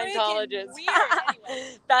grin Scientologists. Weird,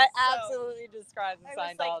 anyway. That absolutely describes a I was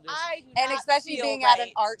Scientologist. like, I do and not especially feel being right. at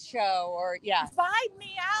an art show or Vibe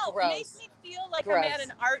me out. Gross. Make me feel like Gross. I'm at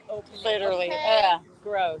an art opening. Literally. Okay? Yeah.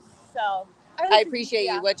 Gross. So I appreciate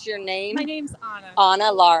you. What's your name? My name's Anna.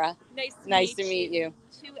 Anna Lara. Nice to meet you.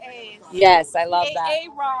 2 A's. Yes, I love that.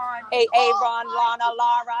 Ron. Ron, Lana,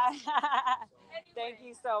 Lara. Thank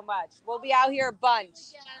you so much. We'll be out here a bunch.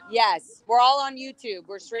 Yes, we're all on YouTube.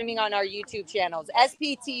 We're streaming on our YouTube channels.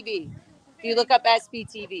 SPTV. If you look up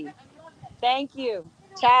SPTV. Thank you.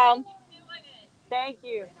 Ciao. Thank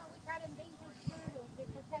you.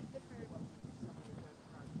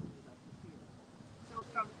 So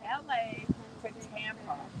from LA to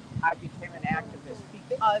Tampa, I became an activist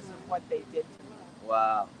because of what they did to me.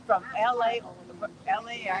 Wow. From LAX to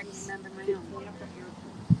Tampa.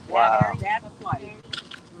 Wow. That's like,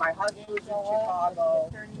 my husband was in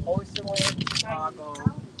Chicago, Osa was in Chicago,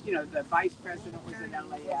 you know, the vice president was in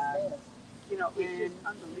LAX. You know, it's just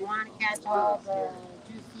unbelievable. You want to catch all the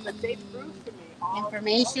But they juicy proved to me all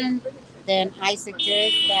information, then I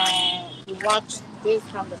suggest that you watch this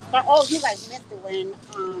from the start. Oh, you guys missed it when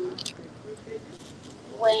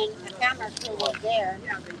the camera crew was there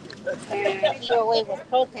and POA was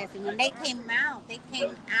protesting. When they came out,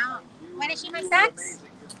 Want to see my socks?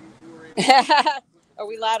 Are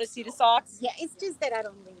we allowed to see the socks? Yeah, it's just that I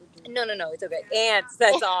don't really do. No, it's okay. Ants,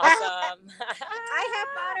 that's awesome. I have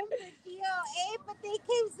bought them for POA, but they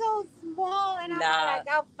came so small, and I'm Nah. like,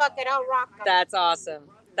 oh, fuck it, I'll rock them. That's awesome.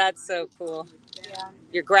 That's so cool. Yeah.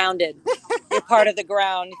 You're grounded. You're part of the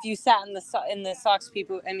ground. If you sat in the socks, in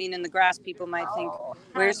the grass, people might think,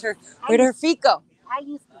 where'd her feet go? I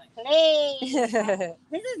used to play.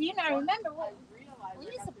 This is, remember what we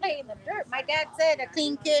used to play in the dirt. My dad said a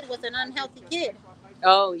clean kid was an unhealthy kid.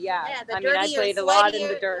 Oh yeah. Yeah, I played a lot in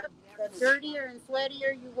the dirt. The dirtier and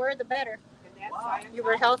sweatier you were, the better. You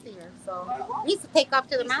were healthier. So we used to take off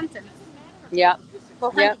to the mountains. Yeah.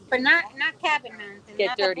 But not cabin mountains. Get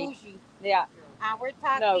not dirty. The bougie. Yeah. We're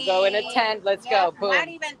talking. No, go in a tent. Let's go. Boom. Not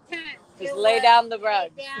even tent. Just lay down the rug.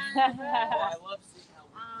 I love seeing how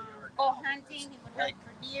Go hunting. He would hunt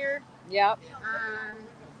for deer. Yep.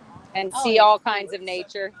 And Oh, see yeah. all kinds of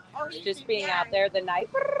nature. Just being out there the night,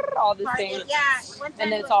 all the things. Yeah. One time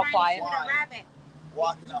And then he it's was all trying to quiet. shoot a rabbit.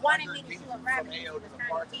 walking He wanted me to shoot a rabbit. He was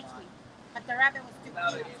trying to teach me. But the rabbit was too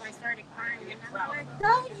cute, so I started crying. And I'm like,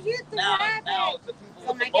 don't shoot the rabbit. Now the people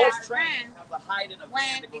So with my the most dad's training friend have to hide in a van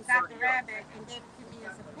went to go and got 30 the yards. rabbit and gave it to me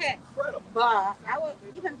as a pet. Incredible. But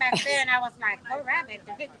even back then, I was like, oh, rabbit.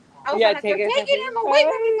 I was Yeah, like, take they're it. taking him away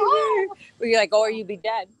from his home. Well, you're like, or you be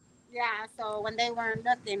dead. Yeah, so when they weren't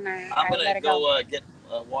looking, I'm I let gonna it go. go get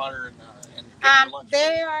water and get lunch.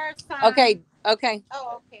 There are some. Okay.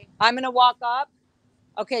 Oh, okay. I'm gonna walk up.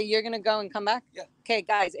 Okay, you're gonna go and come back? Yeah. Okay,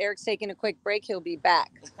 guys, Eric's taking a quick break. He'll be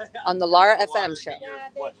back on the Lara FM show.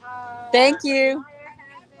 What? Thank you.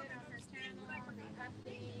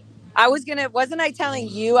 Wasn't I telling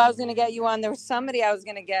you I was gonna get you on? There was somebody I was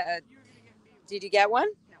gonna get. Did you get one?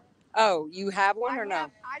 Oh, you have one or no?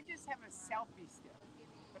 I just have a selfie stick.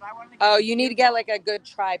 But I want to Oh, you need to get like a good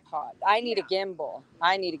tripod. I need a gimbal.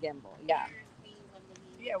 Yeah.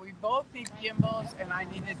 Yeah, we both need gimbals, and I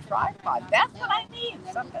need a tripod. That's what I need.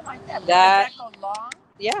 Something like that. That- Does that go long?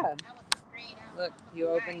 Yeah. Look, you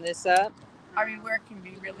open this up. I mean, where it can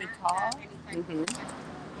be really tall. Mm-hmm.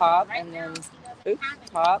 Pop and then,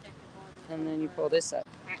 pop, and then you pull this up.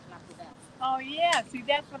 Oh yeah, see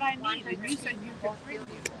that's what I need. And you said you could free me.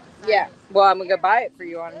 Yeah. Well, I'm gonna buy it for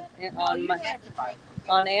you on You my, have to buy it.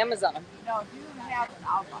 on Amazon. No, if you don't have it,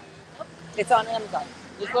 I'll buy it. It's on Amazon.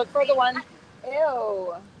 Just look for the one.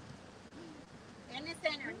 Ew.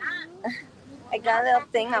 Innocent or not? I got a little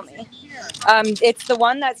thing on me. It's the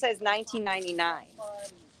one that says 1999.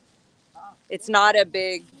 It's not a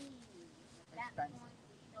big.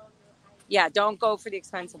 Yeah, don't go for the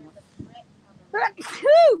expensive one.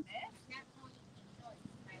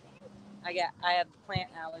 I have plant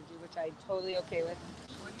allergy, which I'm totally okay with.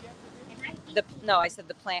 I said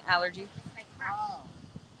the plant allergy. Oh.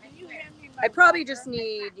 Can you hand me my I probably water? just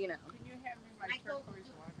need, Can you hand me my turquoise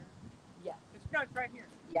water? Yeah. It's right here.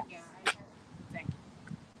 Yes. Thank you.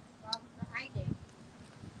 Well, I did.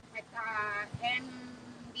 At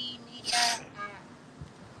MD Media,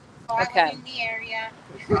 so I Okay. was in the area.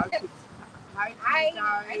 Hi, I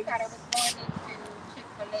guys. thought I was going into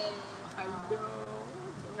Chick-fil-A Hello.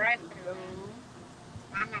 drive-thru.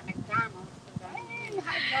 I'm at McDonald's. Hey,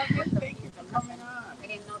 hi, Robin. Thank you for coming on. I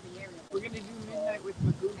didn't know the area. We're going to do Midnight with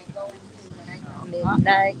Magoo. I go into what I know.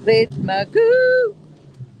 Midnight with Magoo.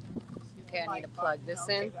 Okay, I need to plug this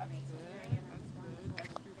in. That's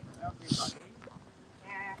good. That's good.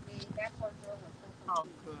 That poor girl was so Oh,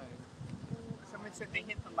 good. Someone said they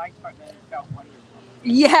hit the like button and it felt wonderful.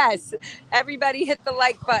 Yes, everybody hit the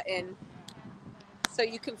like button so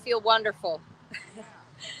you can feel wonderful.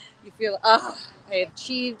 You feel, oh, I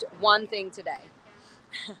achieved one thing today.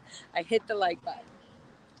 I hit the like button.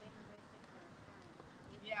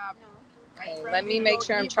 Yeah. Okay, let me make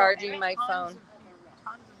sure I'm charging my phone.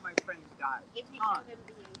 Tons of my friends died. Tons.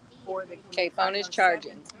 Okay, phone is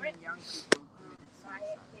charging.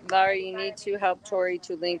 Laura, you need to help Tori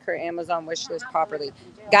to link her Amazon wish list properly.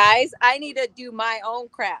 Guys, I need to do my own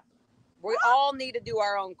crap. We all need to do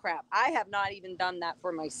our own crap. I have not even done that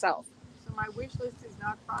for myself. So my wish list is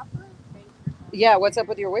not proper? Yeah, what's up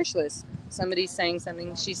with your wish list? Somebody's saying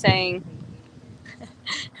something. She's saying,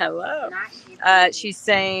 hello. She's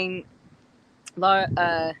saying,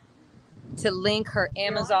 Laura, to link her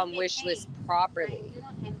Amazon wish list properly.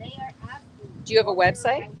 Do you have a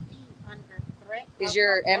website? Is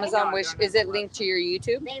your Amazon wish, is it linked to your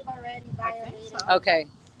YouTube? I think so. Okay.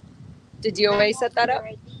 Did DOA set that up?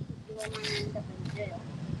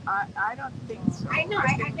 I don't think so. I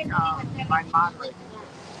think my moderator.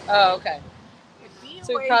 Oh, okay.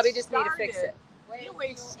 So we probably just need to fix it.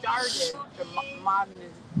 DOA started the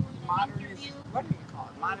modernization. What do you call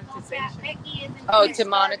it? Monetization. Oh, to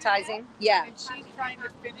monetizing? Yeah. And she's trying to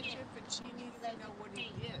finish it, but she needs to know what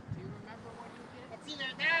he did. Do you remember what he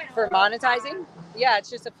did? For monetizing? Yeah, it's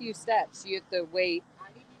just a few steps. You have to wait.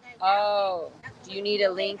 Oh, do you need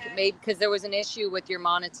a link? Maybe because there was an issue with your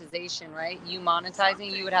monetization, right? You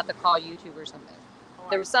monetizing, you would have to call YouTube or something.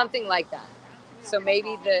 There was something like that. So maybe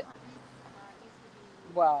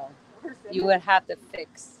you would have to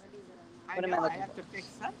fix. What am I looking I have to fix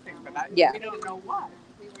something, but Yeah. we don't know what.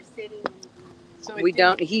 So We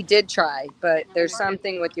don't. He did try, but there's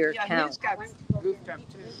something with your Yeah, account. he's got goofed up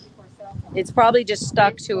too. It's probably just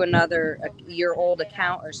stuck to your old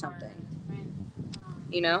account or something.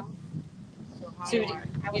 You know? So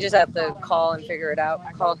you just have to call and figure it out.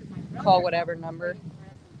 Call whatever number.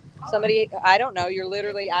 Somebody, I don't know. You're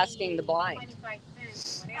literally asking the blind.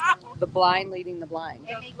 The blind leading the blind.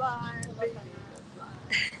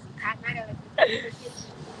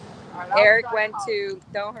 Eric went to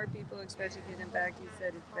don't hurt people, especially kids. In fact, he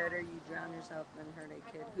said it's better you drown yourself than hurt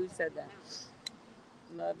a kid. Who said that?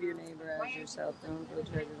 Love your neighbor as yourself. Don't go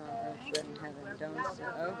treasures on earth, but in heaven. Don't say.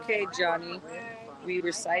 Okay, Johnny. We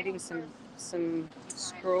reciting some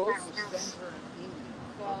scrolls.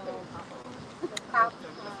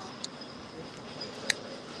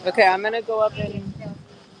 Okay, I'm gonna go up and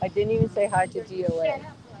I didn't even say hi to DOA.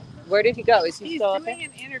 Where did he go? Is he still up there? He's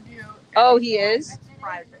doing an interview. Oh, he is? It's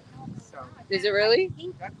private. So Is it really?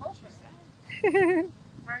 that's what she said.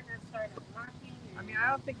 I mean, I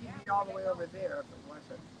don't think he'd be all the way over there if it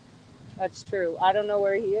wasn't. That's true. I don't know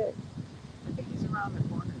where he is. I think he's around the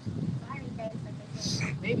corner.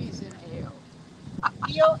 Maybe he's in AO.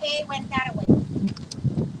 DOA went that way.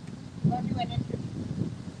 Go do an interview.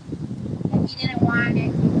 And he didn't want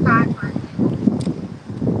it. He caught on it.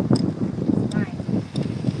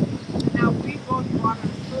 Now we both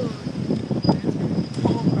wanted food. And it's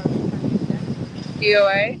cold by the time you get it.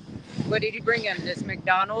 DOA? What did you bring him? This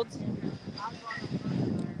McDonald's?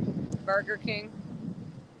 Burger King?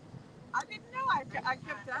 I didn't know. I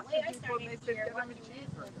kept asking people, and they said, get him a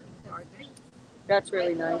cheeseburger. So I did. That's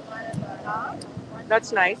really nice. Huh?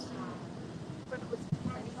 That's nice. But it was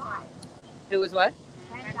 $25. It was what?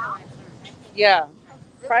 Yeah.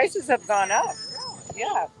 Prices have gone up.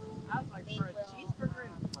 Yeah. I was like, for a cheeseburger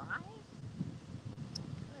and fries?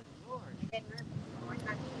 Good Lord.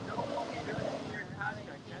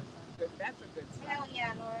 That's a good sign. Hell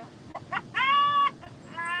yeah, Laura.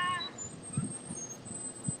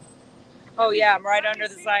 Oh, yeah. I'm right under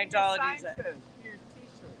the Scientology. Your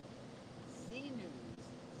t-shirt. Sea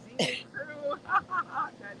News. Sea Crew.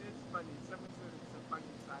 That is funny. Someone said it's a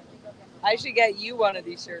funny sign. I should get you one of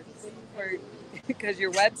these shirts because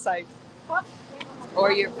your website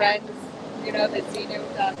or your friends, you know, that see new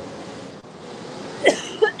stuff.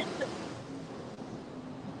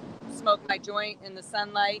 Smoke my joint in the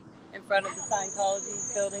sunlight in front of the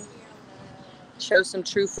Scientology building. Show some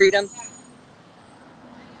true freedom.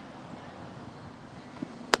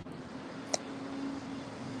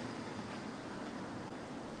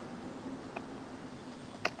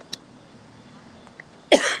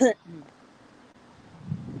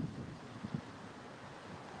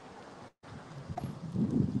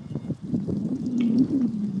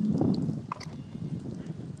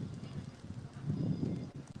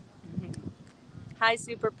 Hi,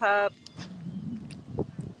 Super Pup.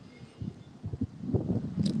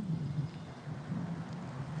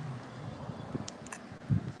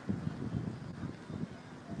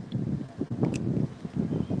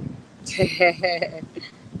 You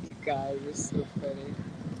guys are so funny.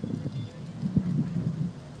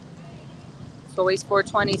 It's always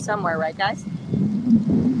 420 somewhere, right, guys?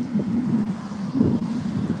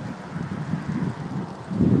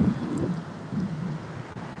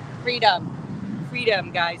 freedom.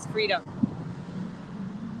 Freedom, guys, freedom.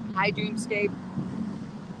 Hi, Dreamscape.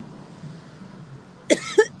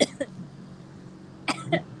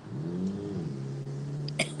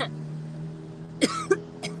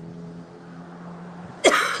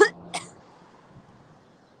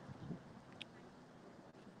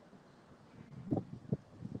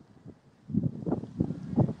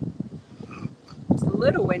 It's a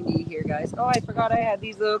little windy here, guys. Oh, I forgot I had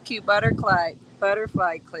these little cute butterfly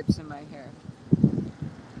clips in my hair.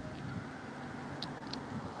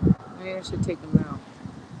 Maybe I should take them out.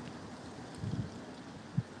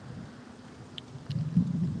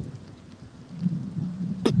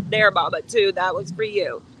 There, Baba, too. That was for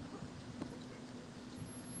you.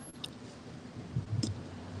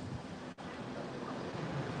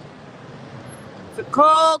 It's a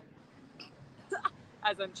cold.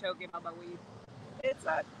 As I'm choking on my weed. It's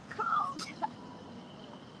a cold.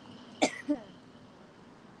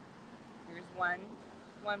 Here's one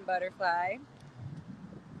butterfly.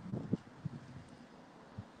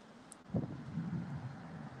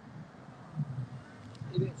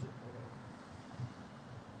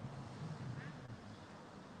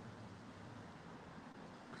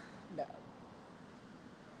 No.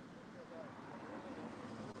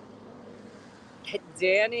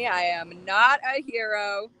 Danny, I am not a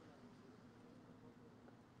hero.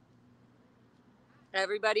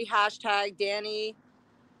 Everybody hashtag Danny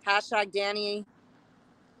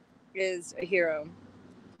is a hero.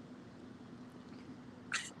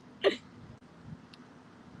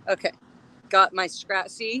 Okay, got my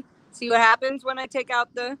scratch. See what happens when I take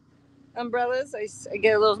out the umbrellas? I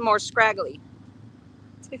get a little more scraggly.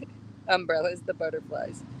 Umbrellas, the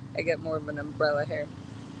butterflies. I get more of an umbrella hair.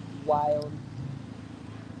 Wild.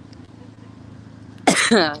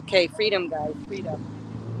 Okay, freedom, guys, freedom.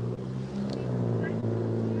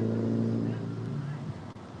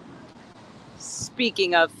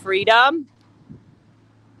 Speaking of freedom.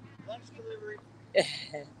 Lunch delivery.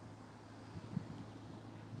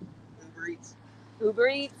 Uber Eats. Uber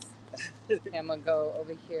Eats. Okay, I'm gonna go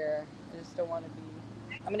over here. I just don't want to be.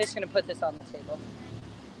 I'm just gonna put this on the table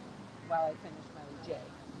while I finish my J.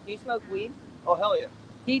 Do you smoke weed? Oh, hell yeah.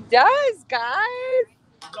 He does, guys.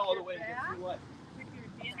 All the way to get through what?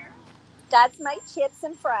 That's my chips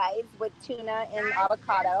and fries with tuna and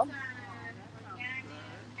avocado.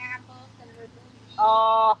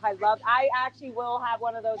 Oh, I actually will have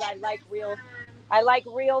one of those. I like real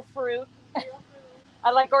fruit.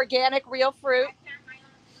 I like organic real fruit.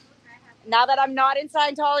 Now that I'm not in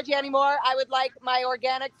Scientology anymore, I would like my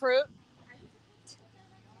organic fruit.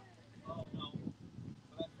 Oh, no.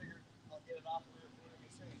 But I figured I'll get it off there for what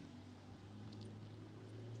you're saying.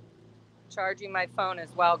 Charging my phone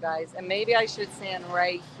as well, guys. And maybe I should stand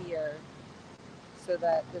right here so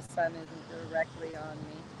that the sun isn't directly on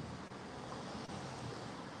me.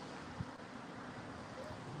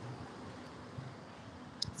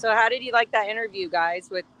 So how did you like that interview, guys,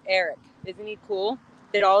 with Eric? Isn't he cool?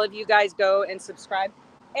 Did all of you guys go and subscribe?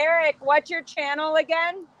 Eric, what's your channel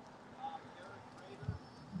again?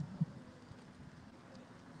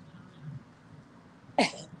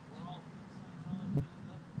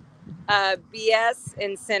 BS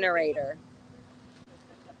Incinerator.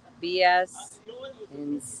 BS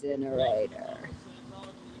Incinerator.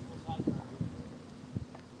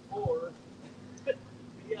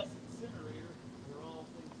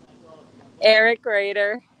 Eric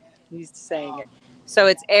Rader. He's saying it. So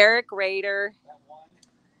it's Eric Rader.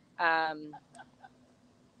 BS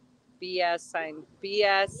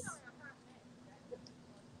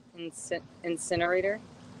Incinerator.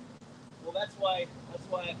 Well, that's why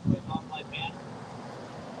I put on my banner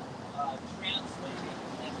translating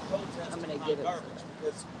and protesting. I'm gonna give it garbage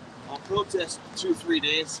because I'll protest 2-3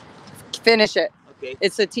 days. Finish it. Okay.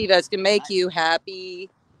 It's sativa. It's gonna make you happy.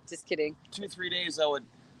 Just kidding. 2-3 days I would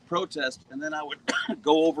protest, and then I would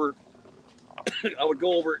go over.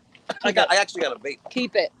 I actually got a vape.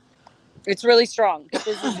 Keep it. It's really strong.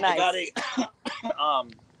 This is nice. I got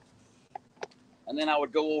and then I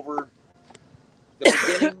would go over the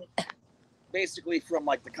beginning, basically from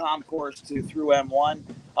like the comm course through M1.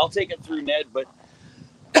 I'll take it through Ned, but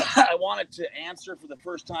I wanted to answer for the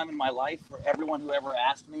first time in my life for everyone who ever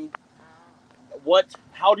asked me,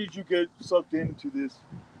 how did you get sucked into this?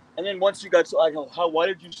 And then once you got, I go, why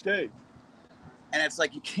did you stay? And it's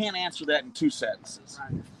like, you can't answer that in 2 sentences.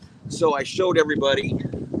 So I showed everybody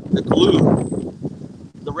the glue,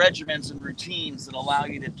 the regimens and routines that allow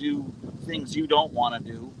you to do things you don't want to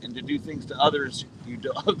do and to do things to others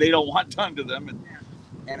they don't want done to them,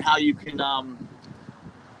 and how you can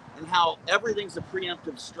and how everything's a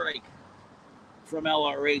preemptive strike from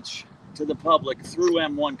LRH to the public through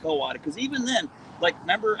M1 co-audit. Because even then, like,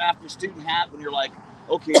 remember after student hat, when you're like,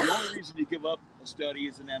 okay, the only reason you give up a study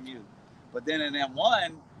is an MU. But then in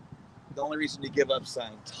M1, the only reason you give up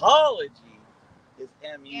Scientology is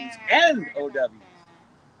MUs and OWs.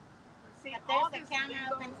 See, if there's a camera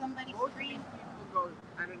up in somebody's screen. Go,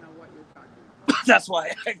 I don't know what you're talking about. That's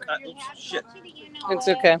why I got shit. It's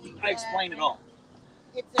okay. I explain it all.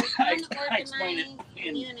 It's an I unorganized explain it in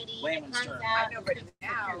community that layman's comes terms. out. I know, but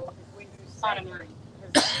now, when you say Bottom line.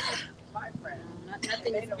 my friend,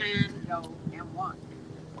 Nothing they is don't planned. know M1.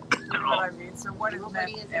 You know what I mean? So what is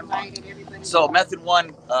Nobody is M1? invited. Everybody. So Method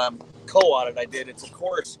 1 co-audit I did, it's a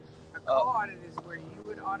course. A co-audit is where you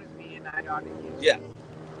would audit me and I'd audit you. Yeah.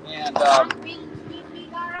 And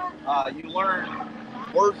you learn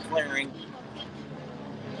word clearing,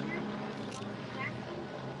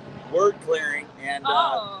 and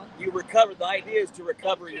you recover. The idea is to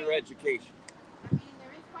recover your education.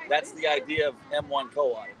 That's the idea of M1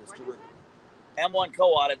 co-audit. Is to M1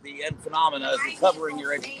 co-audit, the end phenomena is recovering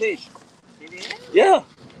your education. It is? Yeah,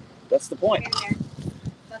 that's the point.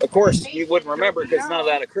 Of course, you wouldn't remember because none of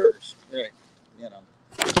that occurs. Right. You know.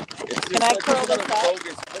 Can I curl this up?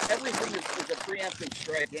 Bogus, but everything is a preemptive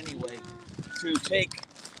strike anyway to take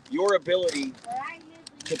your ability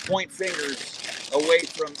to point fingers away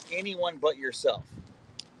from anyone but yourself.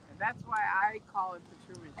 And that's why I call it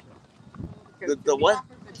the Truman Show. The what?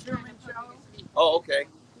 The Truman Show. Oh, okay.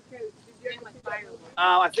 Because you get the fireworks.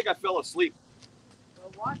 I think I fell asleep.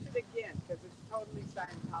 Well, watch it again because it's totally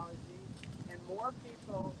Scientology, and more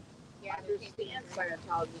people understand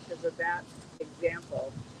Scientology because of that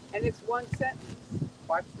example. And it's one sentence.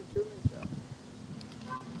 Watch the Truman Show.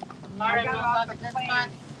 I got off the plane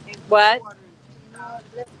in What? Clearwater.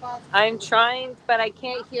 I'm trying, but I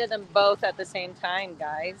can't hear them both at the same time,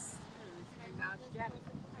 guys. And not get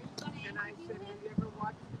it. And I said, have you ever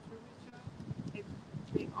watched the Truman Show?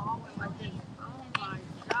 They all went like this. Oh my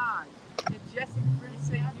God. And Jesse Prince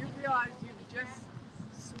said, you realize you've just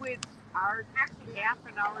switched our half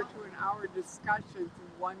an hour to an hour discussion to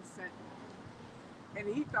one sentence. And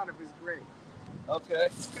he thought it was great. Okay.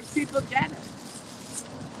 Because people get it.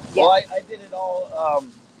 Well, I did it all.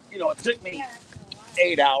 It took me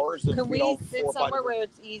 8 hours. Can we sit 4 or 5 somewhere where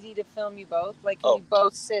it's easy to film you both? Like, can Oh. you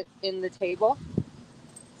both sit in the table?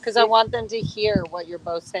 Because I want them to hear what you're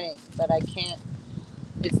both saying, but I can't.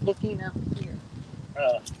 It's looking up here.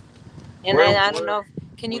 And Where- then I don't where- know.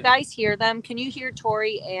 Can you guys hear them? Can you hear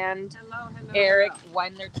Tori and Hello. Eric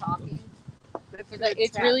when they're talking? That's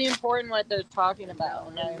It's really important what they're talking about,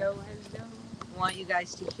 and I Hello. want you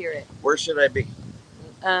guys to hear it. Where should I be?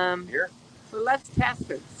 Here? So let's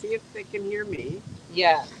test it. See if they can hear me.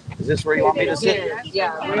 Yeah. Is this where you want me to sit? Here,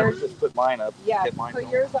 yeah. I'll just put mine up. Yeah, Get mine put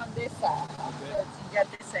going. yours on this side. So you get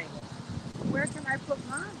this angle. Where can I put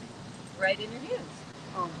mine? Right in your hands.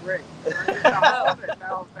 Oh, great.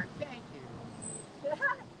 Oh, thank you.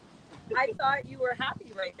 I thought you were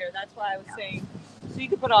happy right there. That's why I was saying. So you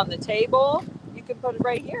can put it on the table. You can put it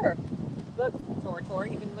right here. Look,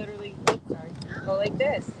 Tori, you can literally go like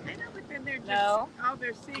this. I know, but then they're just, No. all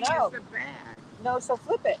they're seeing No. is the bag. No, so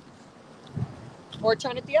flip it. Or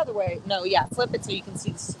turn it the other way. No, yeah, flip it so you can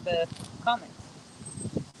see the comments.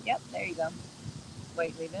 Yep, there you go.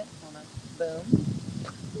 Wait, leave it. Hold on. Boom.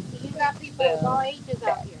 You got people of all ages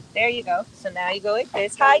out here. There you go. So now you go like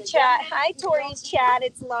this. Hi, chat. Hi, Tori's chat.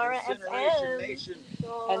 It's Laura Incineration FM. Nation.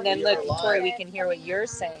 And then look, Tori, we can hear what you're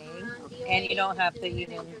saying. And you don't have to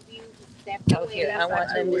even. Oh, here. I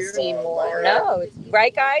want them to see more. No,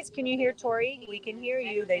 right, guys? Can you hear Tori? We can hear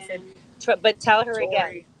you. They said, but tell her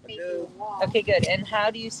again. Okay, good. And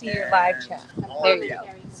how do you see your live chat? There you go.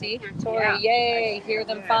 See, Tori, yay! Hear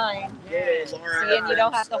them fine. Yay, Laura. See, and you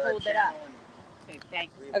don't have to hold it up. Okay, thank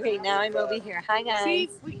you. Okay, now I'm over here. Hi, guys. See,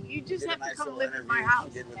 you just have to come live at my house.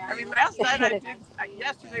 I mean, last night I did,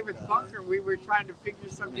 yesterday with Bunker, we were trying to figure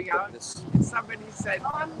something out. And somebody said,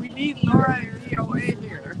 we need Laura and DOA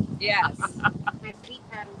here. Yes. My sleep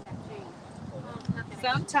patterns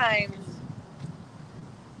have changed.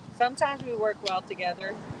 Sometimes we work well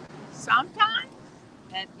together. Sometimes?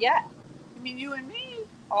 And yeah, I mean, you and me,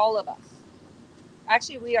 all of us.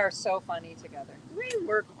 Actually, we are so funny together. we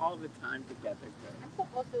work all the time together. I'm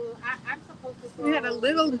supposed to. I'm supposed to. We had a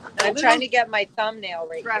little. I'm trying to get my thumbnail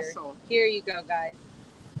right here. Trestle. Here you go, guys.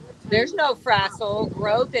 There's no frazzle.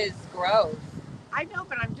 Growth is growth. I know,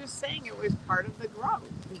 but I'm just saying it was part of the growth.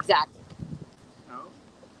 Exactly. No?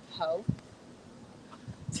 Ho.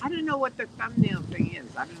 I don't know what the thumbnail thing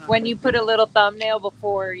is. I don't know. When you put a little thumbnail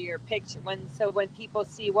before your picture, when people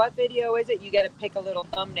see what video is it, you got to pick a little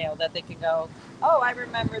thumbnail that they can go, oh, I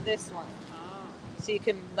remember this one. Oh. So you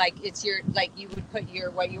can like it's your like you would put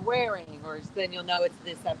your what you're wearing, or then you'll know it's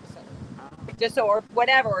this episode. Just or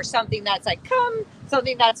whatever, or something that's like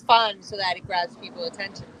something that's fun, so that it grabs people's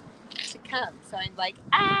attention to come. So I'm like,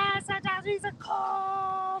 Scientology's a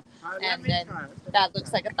cult, and then that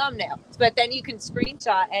looks like a thumbnail. But then you can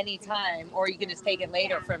screenshot anytime, or you can just take it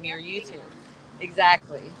later from your YouTube.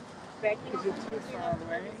 Exactly.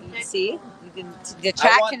 See, you can. The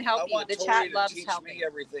chat can help you. The chat loves helping. Me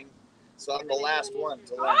everything, so I'm the last one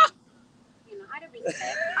to learn.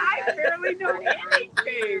 I barely know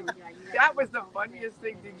anything. That was the funniest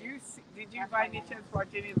thing. Did you by any chance watch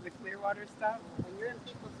any of the Clearwater stuff?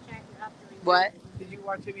 What? Did you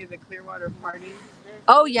watch any of the Clearwater parties?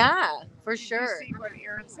 Oh yeah, for sure. Did you see what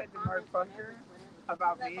Aaron said to Mark Bunker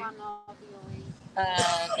about me?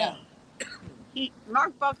 No.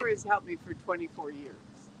 Mark Bunker has helped me for 24 years.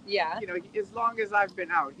 Yeah. You know, as long as I've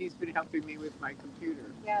been out, he's been helping me with my computer.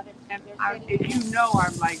 And you know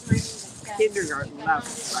I'm like kindergarten level,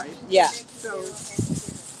 right? Yeah. So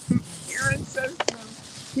Aaron says to him,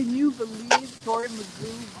 can you believe Tori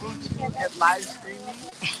McGrew beat you at live streaming?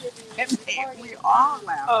 And we all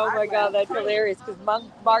laughed. Oh my God, that's hilarious because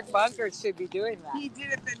Mark Bunker should be doing that. He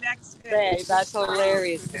did it the next day. Hey, that's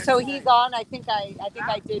hilarious. So he's on. I think I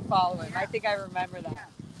did follow him. I think I remember that.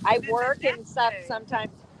 I work and stuff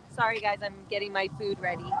sometimes. Sorry guys, I'm getting my food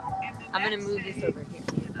ready. I'm gonna move this over here.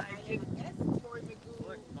 I did Tori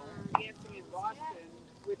McGrew dancing in Boston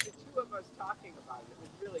with the two of us talking about it. It was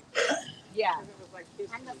really cool. Yeah. It was like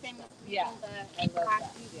history. Yeah. I love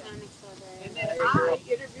that. Yeah. And then I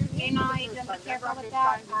interviewed him. You know, you be careful with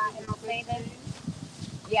that. It'll say this.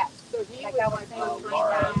 Yeah. So he Like was I was like, saying,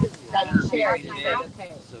 oh, That you shared.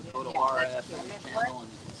 Okay. So go to our FM channel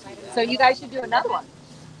and So you guys should do another one.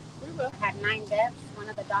 we will. had 9 deaths. One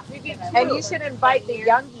of the doctors. We did said, And you should invite the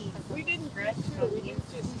youngies, We didn't dress too. We didn't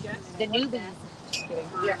just guess. the newbies. Just kidding.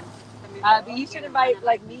 Yeah. But you should invite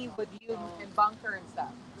like me with you and Bunker and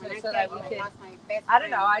stuff, so that we can. I don't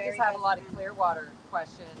know. I just have a lot of Clearwater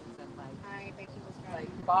questions and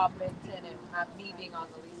like Bob Minton and me being on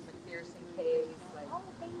the Lisa McPherson case. Like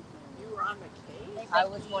You were on the case? I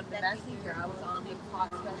was one of the messenger. I was on the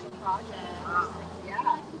special project. Yeah.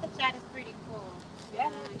 I think the chat is pretty cool.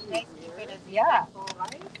 Yeah. Yeah.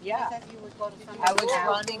 Yeah. I I was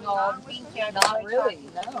running all. Not really.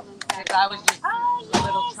 No. Because I was just a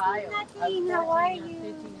little child. I was 14 How are or you? 15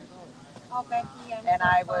 years old. Oh, Becky, I'm And so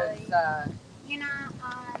I was sorry. You know,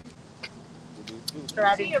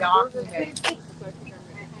 starting documents. I couldn't see.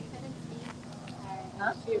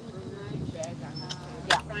 Huh? Yeah.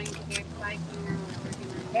 Trying to get like,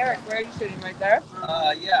 Eric, where are you sitting? Right there?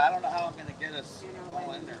 yeah, I don't know how I'm gonna get us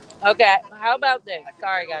all in there. Okay. How about this?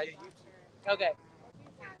 Sorry, guys. Okay.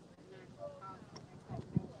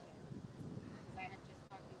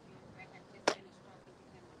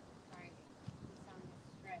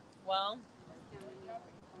 Well,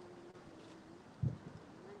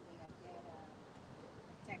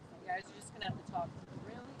 you guys are just gonna have to talk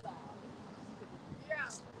really loud.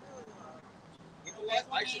 You know what?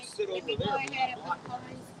 I should sit over there. Go ahead and put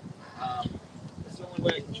comments. It's the only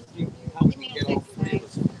way I can see how we can get all three of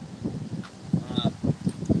us.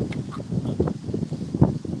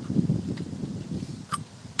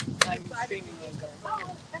 I'm streaming over.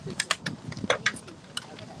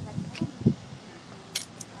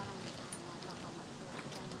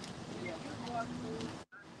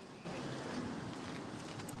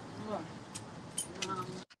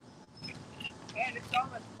 And it's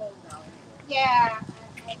almost cold now. Yeah,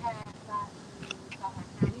 I had that.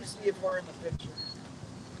 Can you see if we're in the picture?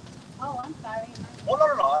 Oh, I'm sorry. Oh,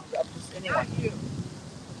 no. I'm just anyway. Not you.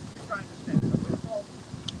 You're trying to stand up.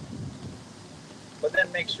 But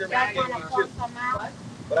then make sure we Y'all can get kind you of too. pull some out.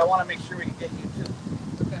 But I want to make sure we can get you too.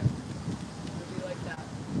 Okay. It'll be like that.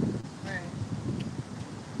 All right.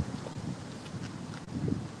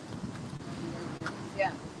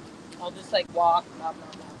 Yeah. I'll just like walk, blah, blah,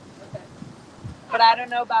 blah. Okay. But I don't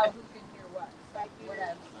know about who can hear what.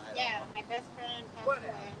 Whatever. Yeah, my best friend passed What?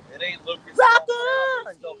 away. It ain't Lucas. Rock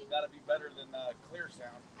It's still got to be better than clear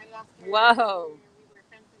sound. I lost her. Whoa. We were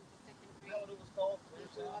friends since the second You know grade. what it was called? We Clear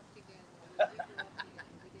grew sound. up together. We grew up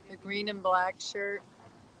together. We The did green and black shirt.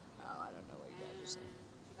 Oh, I don't know what you guys are and saying.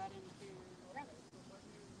 she got into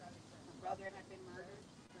her brother had been murdered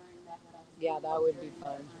during that. Yeah, that would be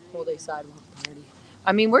fun. Whole day sidewalk party.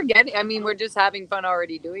 I mean, we're just having fun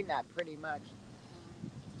already doing that pretty much.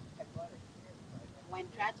 When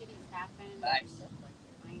tragedies happen, Nice.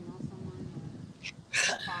 I know someone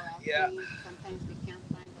far out. Yeah. Sometimes we can't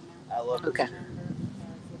find them. I love it. Okay.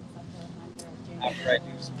 After I do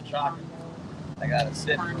some chopping, I got to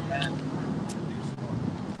sit for a minute.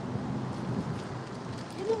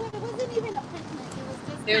 wasn't even a picnic. It was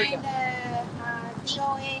just There we kind of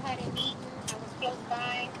DOA had a meeting. I was close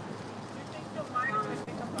by.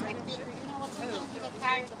 Like, you know what? Sometimes you get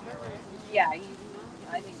tired of burgers. Yeah, I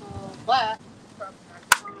think So, but I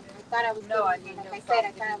thought I was no. I good. mean, Like no I said,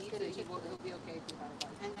 I problem. thought I was If good you at need to, Chick-fil-A. he'll be okay if you have a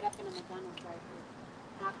Ended up in a McDonald's drive-thru.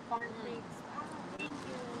 Corn flakes. Oh, thank you.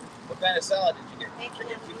 What kind of salad did you get? Thank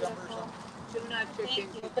Chicken you. cucumber or something? tuna Thank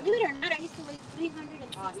chicken. you. Believe it or not, I used to weigh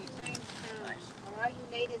 369 pounds. For all you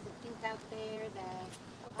ladies that think out there that,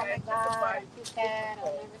 oh my God, I'm too fat,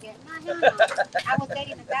 I'll never get. No, hell no. I was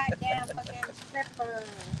dating a goddamn fucking stripper.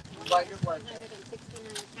 Was it worth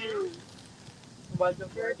 369 pounds. Was it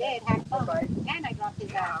Sure worth did. it? Had fun. Right. And I dropped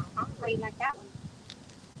his Yeah, ass. I'm hungry. How you like that one?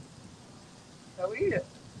 So eat it.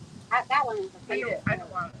 That one was a I favorite.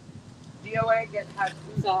 don't want it. DOA gets hot.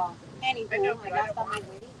 So, anywho, I know, I but I lost don't all my want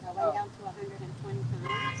weight. I went down to 120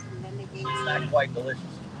 pounds. And then they gave me It's not quite delicious.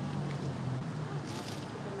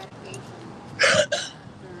 the medication. I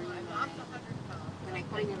lost 100 pounds. And I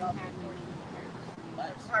finally had one.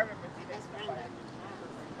 Nice. Part of it Best friend.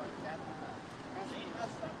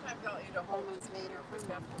 sometimes I'll eat a 4 whole months later, but so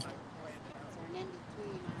that's when I weigh it down. and then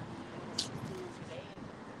between, it was 16 months.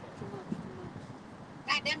 Too much.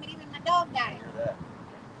 God damn it, even my dog died. Hear that?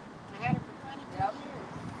 I had her for 22 years.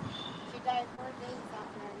 She died 4 days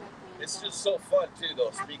after I met her. It's just so fun too,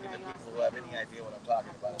 though. Speaking to people who have any idea what I'm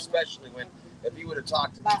talking about, especially when if you would have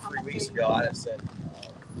talked to me 3 weeks ago, I'd have said,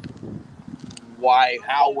 "Why?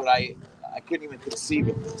 How would I? I couldn't even conceive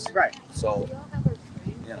of this." Right. So,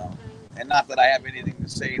 you know, and not that I have anything to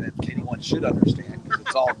say that anyone should understand, because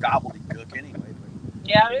it's all gobbledygook anyway.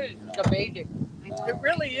 Yeah, it is. It's amazing. It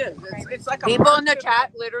really is. It's like a People in the market.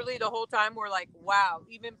 chat, literally the whole time, were like, "Wow!"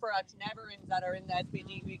 Even for us never-ins that are in the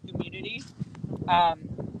SPG community,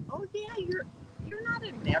 Oh yeah, you're not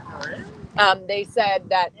a never in. they said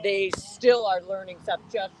that they still are learning stuff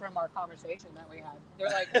just from our conversation that we had. They're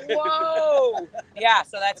like, "Whoa!" Yeah,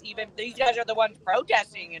 so that's even these guys are the ones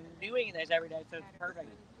protesting and doing this every day, so it's perfect.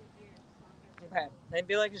 Okay, I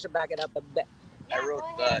feel like you should back it up a bit. I wrote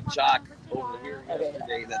chalk over here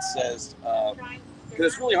yesterday that says, because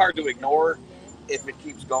it's really hard to ignore if it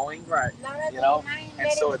keeps going, Right. you know?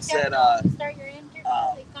 And so it said,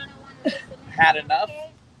 had enough,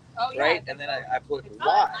 Oh, yeah. right? And then I put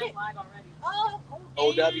why?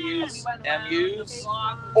 OWs, MUs,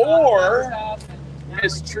 or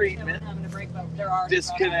mistreatment,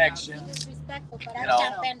 disconnection, you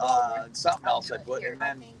know, something else I put, and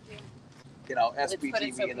then, you know,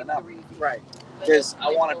 SPGB and the number. Right. Because I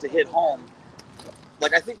wanted to hit home.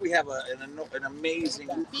 Like, I think we have an amazing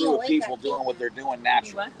crew of people doing what they're doing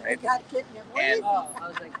naturally, right? And,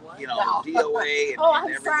 you know, DOA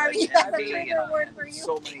and everybody, and you know, and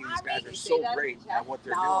so many of these guys are so great at what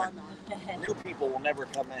they're doing. New people will never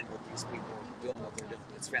come in with these people doing what they're doing.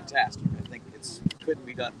 It's fantastic. I think it couldn't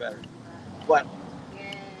be done better. But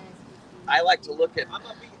I like to look at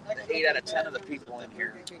the 8 out of 10 of the people in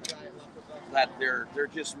here that they're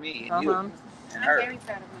just me and you and her.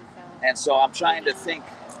 And so I'm trying to think,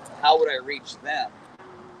 how would I reach them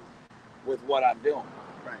with what I'm doing?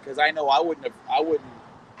 Because I know I wouldn't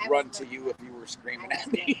run to you if you were screaming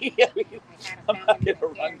at me. I mean, I'm not gonna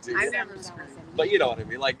run to I you. never scream. But you know what I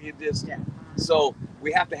mean. Like you just. So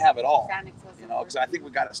we have to have it all. You know, because I think we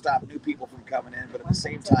got to stop new people from coming in, but at the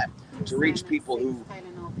same time, to reach people who,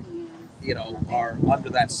 you know, are under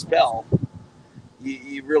that spell.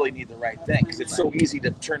 You really need the right thing, because it's so easy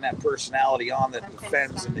to turn that personality on that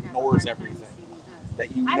defends and ignores everything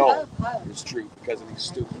that you know is true because of these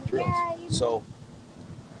stupid drills. So,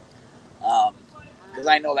 because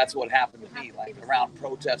I know that's what happened to me, like around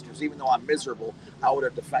protesters. Even though I'm miserable, I would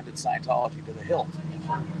have defended Scientology to the hilt.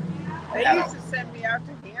 They used to send me out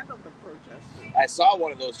to handle the protesters. I saw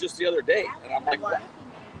one of those just the other day, and I'm like, what?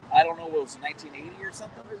 I don't know, it was 1980 or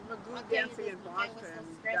something? It was Magoo dancing in Boston.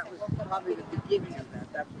 That was probably the beginning of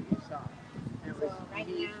that. That's what you saw. And it was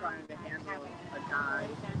me trying to handle a guy.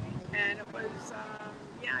 And it was, I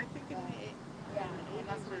think in the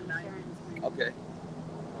 80s or 90s. Okay.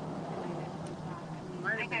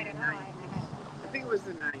 Might have been the 90s. I think it was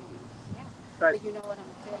the 90s. But you know what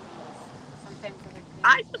I'm saying? Sometimes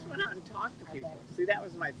I just went out and talked to people. See, that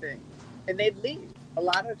was my thing. And they'd leave a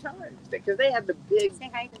lot of times because they had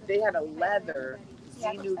they had a leather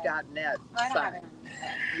zenu.net sign.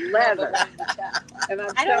 Leather. And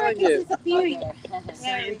I'm telling you,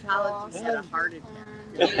 Scientology had a heart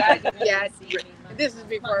attack. Yeah, this is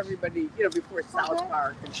before everybody, before South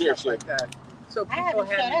Park and stuff like that. So people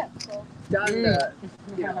hadn't done the,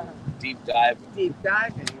 deep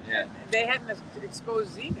diving. Yeah. They hadn't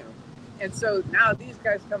exposed Xenu. And so now these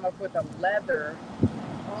guys come up with a leather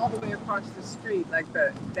all the way across the street, like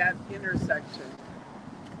that intersection,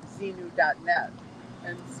 zenu.net.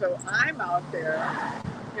 And so I'm out there,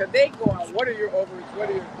 they go on, what are your overs, what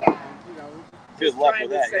are your downs, just trying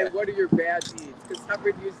to say, what are your bad deeds? Because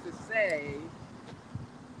Hubbard used to say,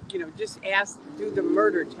 just do the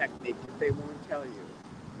murder technique if they won't tell you.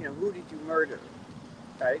 Who did you murder?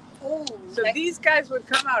 Right? Oh, so these guys would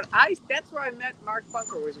come out. That's where I met Mark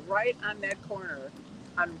Bunker, was right on that corner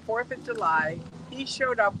on 4th of July. He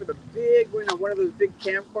showed up with a big, one of those big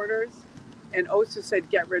camcorders, and Osa said,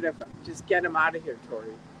 get rid of him. Just get him out of here,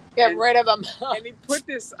 Tori. Get rid of him. And he put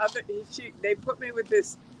this they put me with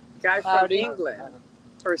this guy from England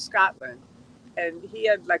or Scotland, and he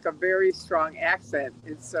had like a very strong accent.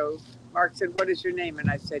 And so Mark said, what is your name?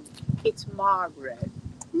 And I said, it's Margaret.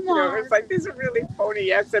 It's like this is a really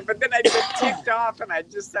phony accent, but then I get ticked off and I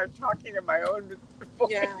just start talking in my own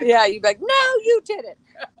voice. Yeah, you'd be like, no, you did it.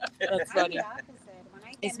 That's funny.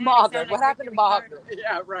 It's Margaret. What happened to Margaret?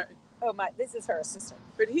 Yeah, right. Oh my, this is her assistant.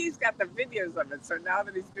 But he's got the videos of it, so now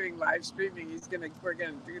that he's doing live streaming, we're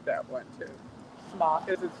gonna do that one too. Smart.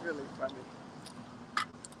 Because it's really funny.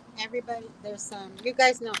 Everybody, there's some. You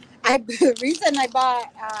guys know. Recently I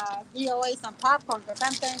bought VOA some popcorn, because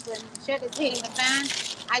sometimes when shit is hitting the fan,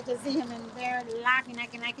 I just see him in there laughing. I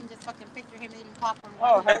can just fucking picture him eating popcorn.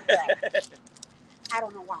 Oh, heck yeah. I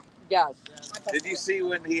don't know why. Yes. Did you see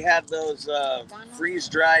when he had those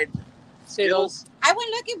freeze-dried Skittles? I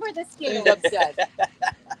went looking for the Skittles. Upset.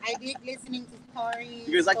 I did listening to stories.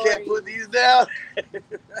 He goes, I can't put these down.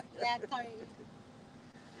 Yeah, Tori.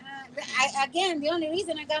 The only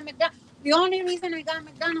reason I got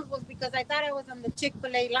McDonald's was because I thought I was on the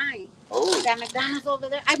Chick-fil-A line. Oh. Got McDonald's over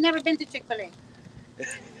there. I've never been to Chick-fil-A.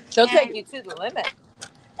 She'll take you to the limit.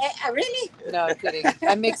 Really? No, I'm kidding.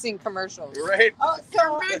 I'm mixing commercials. Right. Oh,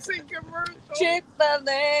 so Mixing commercials.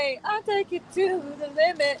 Chick-fil-A, I'll take you to the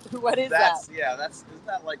limit. What is that? Yeah, isn't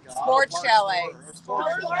that like a Sports chalet.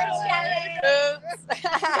 Sports chalet. Oops.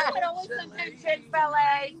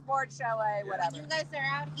 Chick-fil-A, sports chalet, whatever. you guys are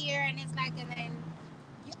out here, and it's like, and then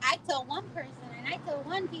I tell one person, and I tell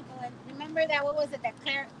one people, and remember that, what was it, that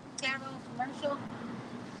Claro commercial?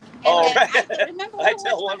 And I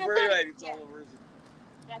tell one person, I tell one person.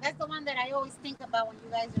 Yeah, that's the one that I always think about when you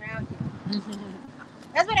guys are out here.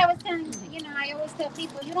 That's what I was telling you. I always tell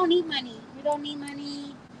people, you don't need money. You don't need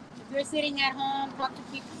money. If you're sitting at home, talk to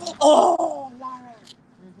people. Oh, Laura.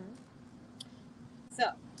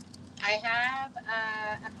 So, I have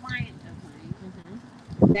a client of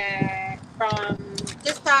mine that from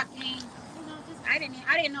just talking, I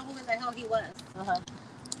didn't know who the hell he was.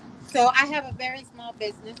 So I have a very small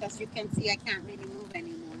business. As you can see, I can't really move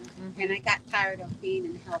anymore. And I got tired of being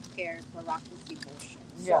in healthcare for bureaucracy bullshit.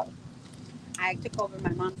 So I took over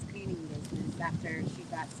my mom's cleaning business after she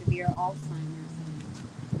got severe Alzheimer's and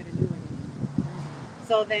couldn't do it anymore.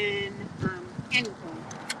 So then, anyway,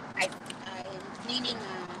 I am cleaning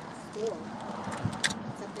a store.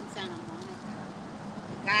 It's up in Santa Monica.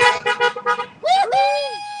 The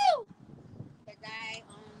guy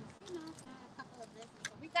owns, a couple of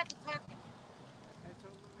businesses. We got to talking.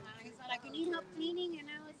 He's like, you need help cleaning? And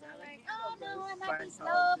I was like, oh no, I might be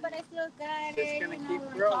slow, but I still got it. We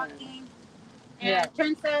were talking. And it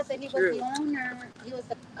turns out that he was the owner, he was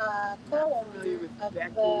the co-owner of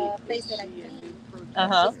the place that I cleaned.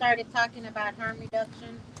 We started talking about harm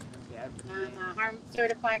reduction. I'm a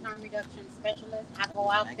certified harm reduction specialist. I go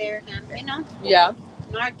out there and,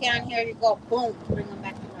 Narcan, here you go, boom, bring them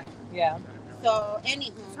back to life. Yeah. So,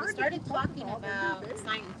 anywho, we started talking about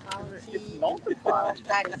Scientology.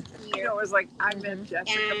 That is here. It was like I met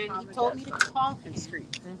Jessica. And he told me to call him.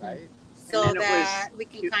 Right? So that we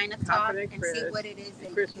can kind of talk and see what it is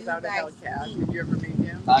that Chris you without a guys Hellcat. need. Did you ever meet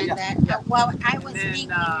him? Well, I was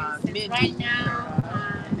thinking since right now,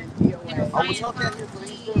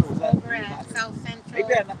 Scientology is over at South Central.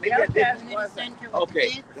 Maybe I did. Center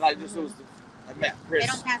Okay. I met Chris. They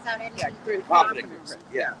don't pass out anything. Confidence.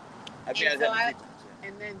 Yeah.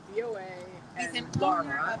 And then DOA He's and an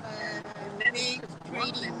owner Laura. of a And big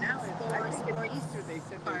trading now store. I think at Easter they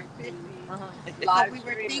said Park. there's 50 So live we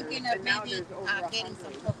were streamers, thinking of and now maybe there's over getting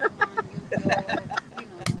some 100.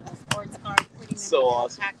 Pokemon, sports cards, putting them So in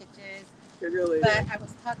awesome. packages. It really But is. I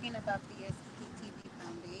was talking about the SPTV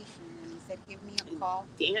Foundation, and he said, give me a call.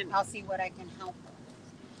 Danny. I'll see what I can help with.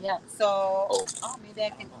 Yeah. So, maybe I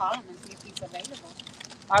can call him and see if he's available.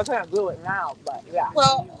 I can't do it now, but yeah.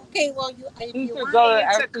 Well, okay, well, if You you should want, go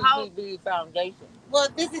it's to a cult. FPTV Foundation. well,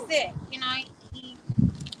 this is it.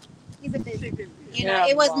 He's a business. Yeah,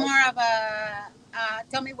 it was well. more of a,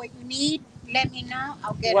 tell me what you need, let me know,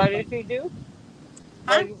 I'll get What it. did he do?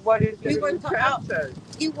 Huh? What did he We do? were talking.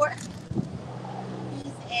 He works.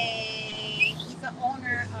 he's the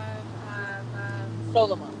owner of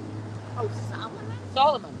Solomon. oh, Solomon?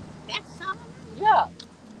 Solomon. That's Solomon? Yeah.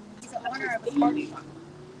 He's the owner of a sports shop.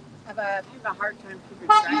 Of a I have a hard time keeping few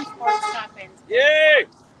track. sports shop in Yay!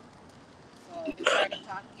 So we started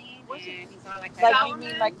talking, and he's all like, Like, you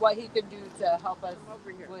mean like what he could do to help us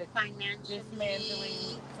Over here. with financially.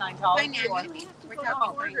 dismantling Scientology? Or Financially, we're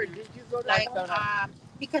talking Order, finance. did you go to Like, donut.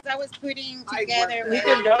 because I was putting I together. worked we with-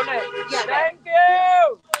 can donate. Yeah. Thank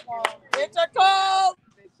you. It's a call.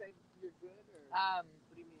 They say you're good, or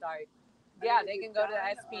Sorry. Yeah, they can go to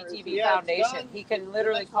SPTV Yeah, Foundation. done. He can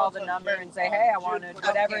literally call the number and say, "Hey, I want to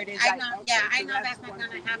whatever it is." I know. Yeah, I know that's not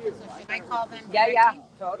gonna happen. So should I call them? Yeah, directly?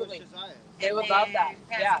 totally. Shazaya. They And would love that.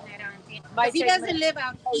 then Yeah. passing it on to him. Might 'Cause he take doesn't minutes. live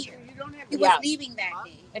out oh, so here. you don't have He to Yeah. was leaving that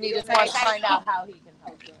day. And he just wants to find out how he can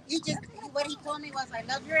help. What he told me was, I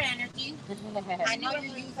love your energy. I know you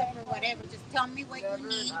use it for whatever. Just tell me what you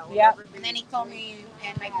need. Yeah. And then he told me,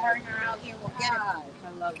 and my partner out here will get it. I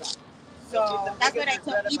love that. So that's what I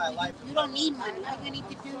told people. You don't need money. All you need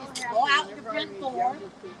to do is go out your front door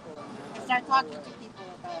and start talking to people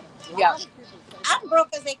about it. Yeah. I'm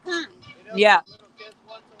broke as they come. Yeah.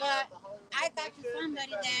 But I got you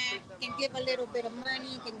somebody that can give a little bit of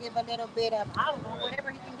money, can give a little bit of, I don't know,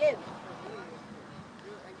 whatever he can give.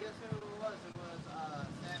 And guess who it was? It was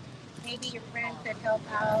Sammy. Maybe your friend could help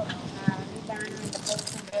out. You down in the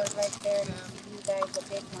Bolton Road right there. You guys a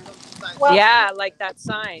big one. Well, Yeah, like that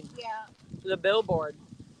sign, Yeah. the billboard.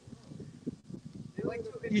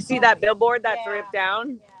 You see that billboard that's Yeah. ripped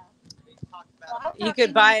down? Yeah. Well, He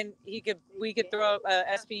could buy and we could throw a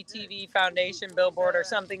SPTV Foundation billboard or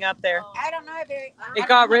something up there. I don't know if It I don't got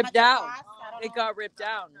know how ripped much down. costs. I don't It know. got ripped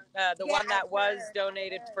down. The Yeah, one that I've was heard.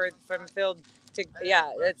 donated from Phil to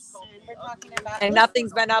it's And we're talking about and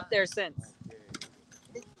nothing's been up there since.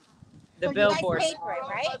 The so billboard. You guys paid for it,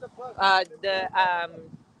 right? The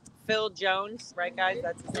Phil Jones, right guys?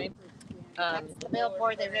 That's his name. That's the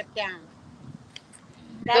billboard they ripped down.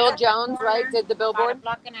 Phil That's Jones, right? Did the about a billboard?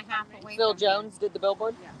 block and a half away Phil from here. Jones did the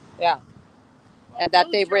billboard. Yeah. And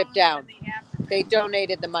that they ripped down. They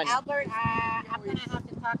donated the money. Albert, I'm gonna have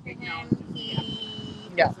to talk to him.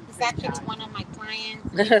 He's actually one of my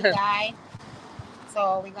clients. He's a guy.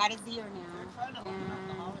 So we got his ear now.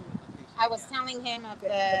 And I was telling him of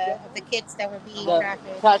the kids that were being The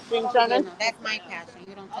trafficked. Testing You center. know, that's my passion.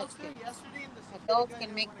 You don't touch kids. Adults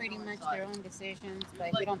can make pretty much their own decisions,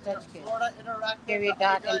 but you don't touch kids. Period,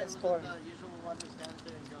 dot, end of story. The usual one who stands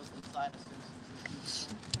there and goes inside as soon as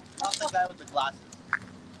not the guy with the glasses.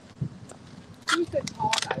 Who's the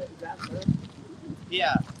tall guy? Is that her?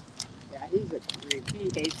 Yeah. Yeah, he's a creep. He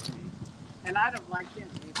hates me. And I don't like him.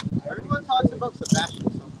 Everyone talks about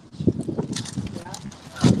Sebastian so much.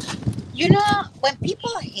 You know, when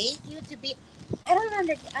people hate you to be, I don't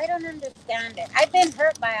understand it. I've been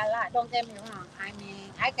hurt by a lot. Don't get me wrong. I mean,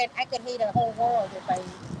 I could hate a whole world if I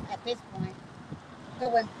at this point.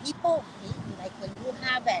 But when people hate you, like when you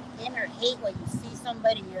have that inner hate when you see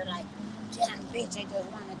somebody, you're like, damn bitch, I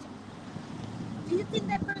just wanted to. Do you think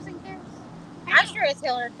that person cares? I sure as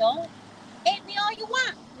hell don't. Hate me all you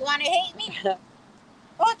want. You want to hate me?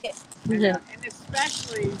 Fuck it. Yeah. And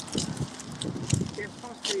especially, they're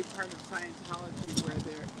supposed to be part of Scientology where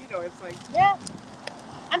they're, you know, it's like, Yeah.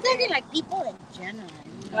 I'm talking like people in general.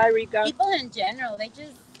 You know? Hi, Rico. People in general, they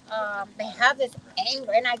just they have this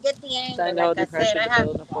anger, and I get the anger. I know like the I pressure said, to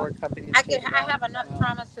build a Ford company. I have enough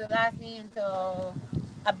traumas to last me until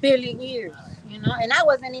 1 billion years, you know. And I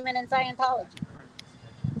wasn't even in Scientology.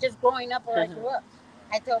 Just growing up where I grew up.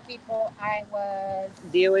 I tell people I was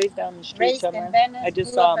DOA's down the street raised somewhere. in Venice. I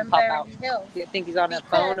just grew saw up him in pop Beverly out. Hills. Do you think he's on a Because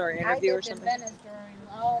phone or interview I or lived something? in Venice during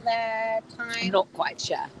all that time. I'm not quite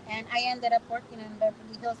sure. And I ended up working in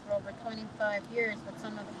Beverly Hills for over 25 years with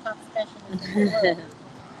some of the top specialists in the world.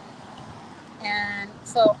 And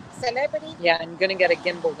so, celebrity, Yeah, I'm gonna get a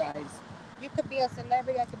gimbal, guys. you could be a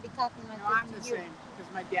celebrity. I could be talking like no, I'm the this to you. same.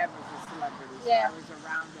 Because my dad was a celebrity. So Yeah. I was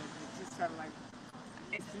around it. It's just sort of like,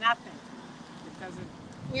 it's nothing. It doesn't.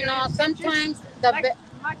 You know, It's sometimes just the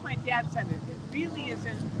like my dad said, it really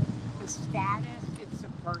isn't the status, it's the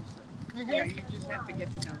person. You know, you just have to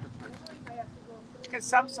get to know the person. Because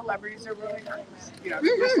some celebrities are really nice. You know,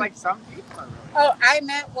 just like some people are really Oh, I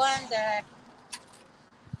met one that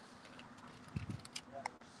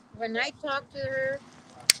when I talked to her,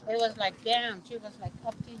 it was like, damn, she was like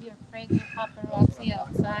up to here, pregnant, paparazzi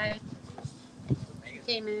outside. She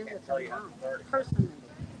came in with her mom, personally.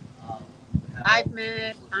 I've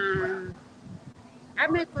met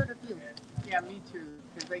quite a few. Yeah, me too.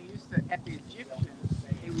 Because they used to, at the Egyptians,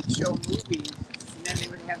 they would show movies, and then they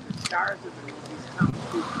would have the stars of the movies come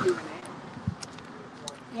to Q&A.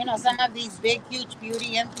 you know, some of these big, huge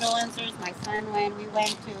beauty influencers. My son, when we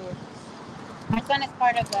went to, my son is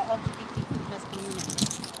part of the LGBTQ plus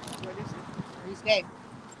community. What is it? He's gay.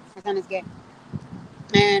 My son is gay.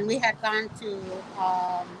 And we had gone to,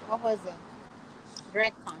 what was it?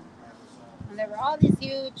 DregCon. And there were all these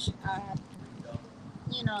huge,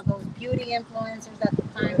 you know, those beauty influencers at the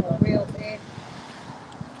time were real big.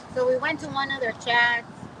 So we went to one of their chats,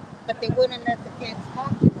 but they wouldn't let the kids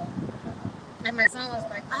talk to them. And my son was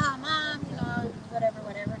like, oh, Mom, you know, whatever.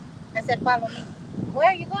 I said, follow me. Where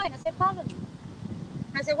are you going? I said, follow me.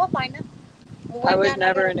 I said, we'll find them. We I went was down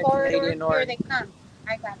never little in a corridor. Canadian Here org. they come.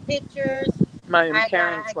 I got pictures. My I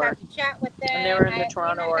parents were. got to chat with them. And they were in the I-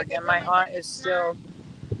 Toronto you know, org. they And my told aunt me is still...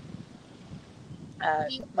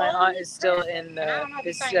 the my aunt only is still person- in and I the... don't know if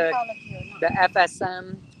It's it's the Scientology or not.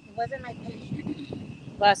 FSM. It wasn't my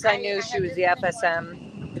patient. Last I I knew, she had was just the been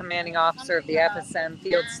FSM commanding officer of the Something about FSM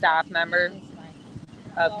field staff member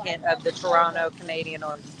of the Toronto Canadian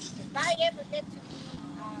org. If I ever get to be,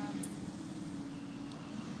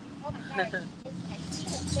 oh my God, I see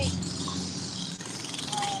his face.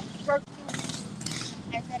 Kurt Cooney.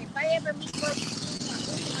 I said, if I ever meet Kurt Cooney, I'm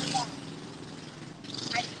losing my dad.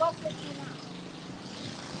 I spoke with you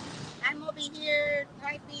now. I'm over here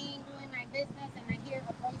typing, doing my business, and I hear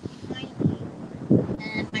a voice behind me.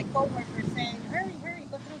 And my coworker saying, hurry,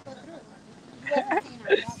 go through. He wasn't seeing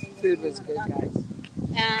our dog, he was Food seeing was our good, dog. guys.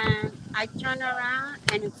 And I turn around,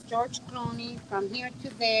 and it's George Clooney from here to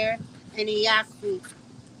there, and he asked me,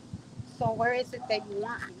 so where is it that you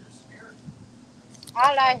want me?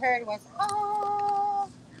 All I heard was, oh,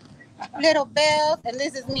 little bells, and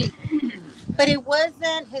this is me. But it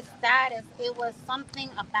wasn't his status. It was something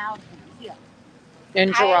about him. Yeah.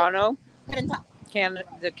 In Toronto, Couldn't talk.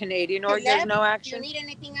 the Canadian He org, there's left. no Do you action. need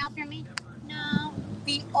anything else from me? No.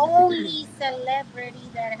 The only celebrity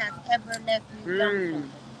that has ever left me dumbfounded.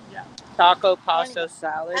 Taco pasta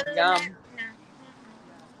salad, Other than yum. that, no.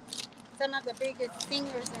 Mm-mm. Some of the biggest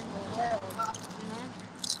singers in the world, you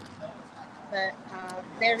know? But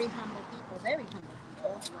very humble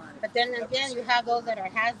people. But then again, you have those that are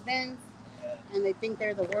has-beens, and they think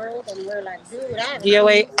they're the world, and we're like, dude, I haven't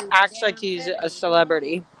DOA seen you since acts the like damn he's 70s. a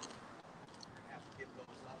celebrity.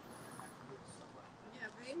 Yeah,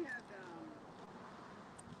 they had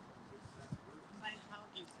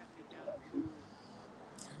Scientology set me down.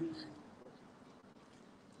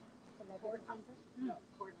 No,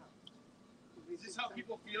 courthouse. Is this how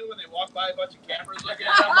people feel when they walk by a bunch of cameras looking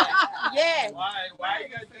at them? Like, Yes. why you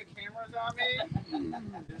guys got cameras on me?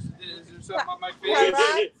 Is there something on my face?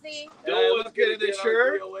 Paparazzi. Did I look good in the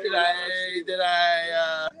shirt? Did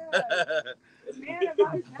I Man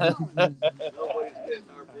about town. Nobody's getting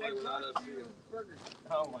our boy out of here.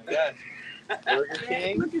 Oh my gosh. Burger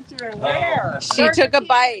King? Look at your hair. She took a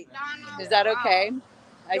bite. No. Is that okay?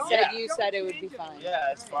 I Don't- said Yeah. you don't said it would change be fine.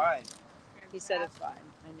 Yeah, it's fine. He said it's fine.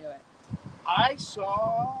 I knew it. I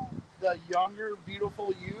saw the younger,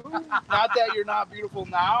 beautiful you. Not that you're not beautiful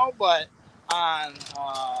now, but on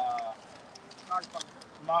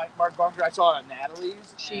Mark Bunker, I saw it on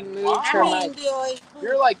Natalie's. She and moved wow, her mic.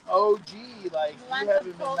 You're like OG, like you want haven't the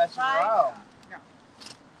been close messing by? around. No.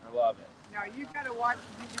 I love it. Now you gotta watch.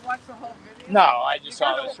 Did you watch the whole video? No, I just You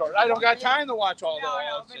saw gotta- the short. I don't got time to watch all No,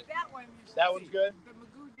 those. but that one. You should That one's see. good? The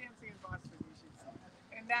Magoo dancing in Boston. You should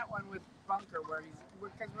see. And that one with Bunker, where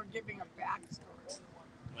because we're giving a backstory.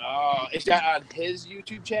 Oh, is that on his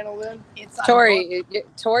YouTube channel then? It's on Tori,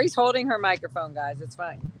 Tori's holding her microphone, guys. It's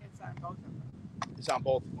fine. It's on both of them. It's on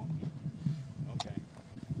both of them. Okay.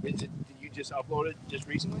 Did you just upload it just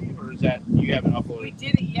recently, or is that you haven't We uploaded?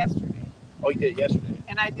 did it yesterday, Oh, you did it yesterday.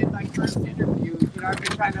 and I did my first interview. You know, I've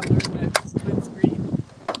been trying to learn the split screen,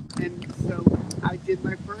 and so I did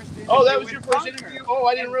my first interview. Oh, that was with your first Bunker. interview? Oh,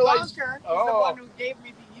 I didn't And realize. Bunker is the Oh. one who gave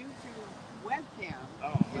me the YouTube webcam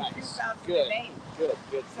Oh, in nice. 2008. Good.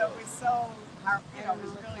 So it was so, you know, it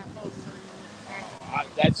was really close.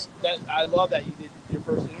 I love that you did your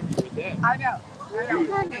first interview with them. I know. It was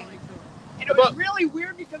really cool. And it was really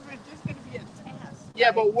weird because it was just going to be a test.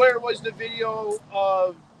 Yeah, but where was the video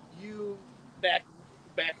of you back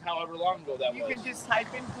however long ago that You was? can just type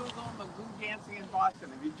in Google Magoo dancing in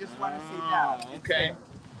Boston if you just want to see that. Okay.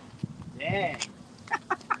 Dang.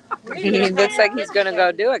 He looks like he's gonna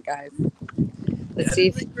go do it, guys. Let's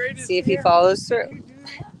see if he follows through.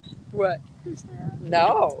 What?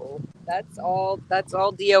 No, that's all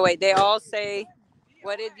DOA. They all say.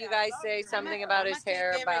 What did you guys say? Something about his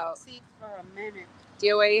hair about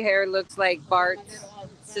DOA hair looks like Bart's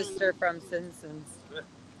sister from Simpsons.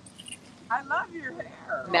 I love your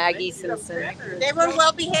hair. Maggie Thank you. Simpson. They were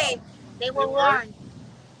well behaved. They were warned.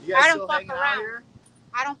 You I guys don't still fuck hanging out around. here?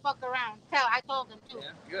 I don't fuck around. I told them too.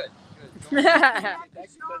 Yeah, good. Show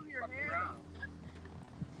them your hair.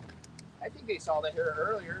 I think they saw the hair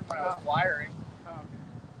earlier when I was wiring. Oh.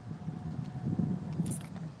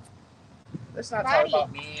 Let's not Righty. talk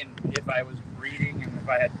about me and if I was breeding and if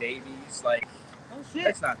I had babies. Like, Oh shit.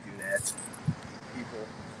 let's not do that. People,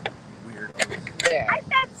 weirdos. Yeah. I'm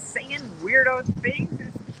not saying weirdo things.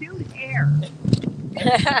 It's cute hair.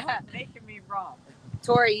 Making me wrong.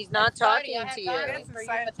 Tori, he's not talking Sorry, I to had you. gardens for you,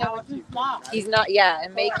 but they were too small. He's not, yeah,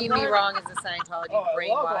 and making me wrong is a Scientology Oh, I love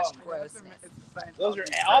brainwash them. grossness. Those are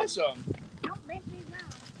awesome. Don't make me mad.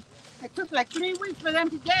 It took like 3 weeks for them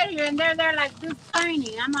to get here, and they're like this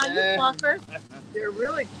tiny. I'm like, you fuckers. They're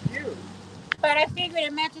really cute. But I figured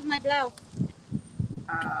it matches my blouse.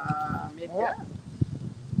 Maybe. Yeah.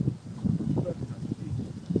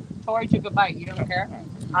 Tori took a bite. You don't care?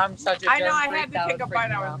 I'm such a I know germ I freak, had to that take a would bite. freak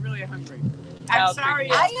me I was out. really hungry. That I'm would freak sorry. me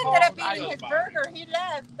it's out. I ended up cold. eating his burger. He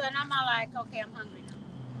left, and I'm all like, okay, I'm hungry now.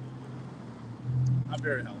 I'm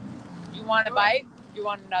very healthy. You want a bite? You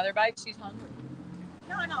want another bite? She's hungry.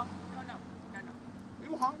 No.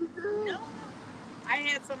 You hungry, girl? No. I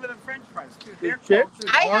had some of the French fries too. The They're chips cold. and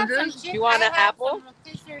I have some oranges? chicken. You want an apple? Some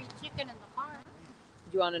rotisserie chicken in the car.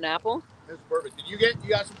 Do you want an apple? That's perfect. Did you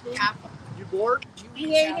got some food? Apple. You bored?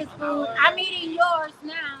 He ate his food. I'm eating yours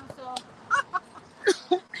now,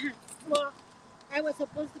 so. Well, I was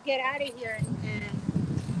supposed to get out of here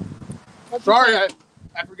and Sorry,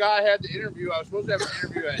 I forgot I had the interview. I was supposed to have an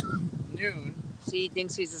interview at noon. She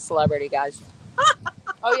thinks he's a celebrity, guys.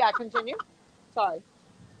 Oh, yeah, continue. Sorry.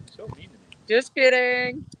 So mean to me. Just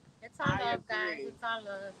kidding. It's all I love, guys. agree. It's all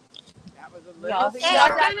love. That was a No, little. he Yeah.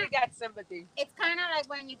 doesn't get sympathy. It's kind of like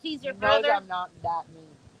when you tease your He knows brother. I'm not that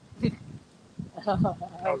mean.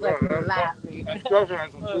 Oh, Like, laughing. That's Joker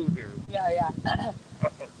has some food here. Yeah.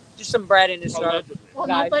 Just some bread in his throat. Allegedly. Well,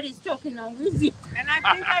 Guys. nobody's joking on you. And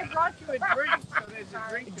I think I brought you a drink. So there's a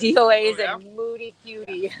drink. DOA is Oh, yeah? a moody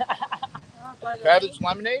cutie. Cabbage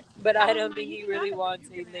lemonade? But I don't think he really wants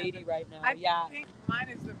a lady right now. I Yeah, think mine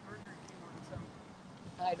is the Burger King one.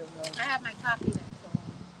 So I don't know. I have my coffee there.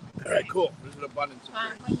 So. All right, cool. There's an abundance of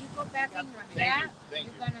drink. When you go back in your chat, Thank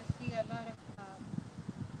you're you. going to see a lot of.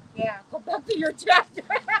 Go back to your chapter.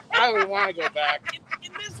 I would want to go back.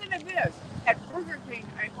 and listen to this. At Burger King,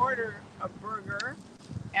 I order a burger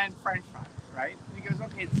and French fries, right? And he goes,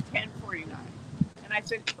 okay, it's $10.49. And I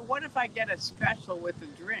said, what if I get a special with a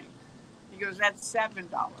drink? He goes, that's $7.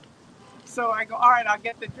 So I go, all right, I'll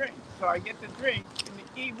get the drink. So I get the drink, and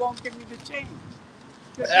he won't give me the change.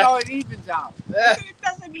 So it evens out. It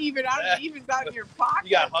doesn't even out. It evens out in your pocket.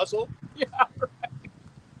 You got hustle? Yeah, right.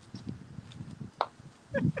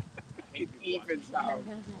 It evens out.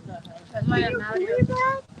 That's why Do I'm you out agree here. with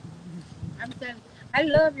that? I'm saying, I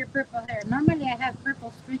love your purple hair. Normally I have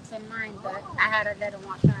purple streaks in mine, but I had to let it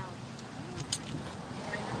wash out.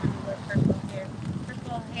 I don't wear purple hair.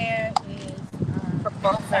 Purple hair is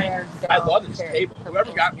Purple hair. I love this table.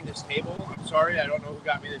 Whoever got me this table, I'm sorry, I don't know who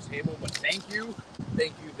got me this table, but thank you.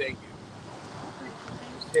 Thank you, thank you.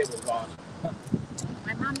 This table is awesome.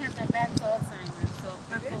 my mom has a bad Alzheimer's, so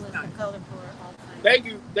purple is the color for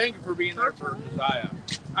Alzheimer's. Thank you for being there for Josiah.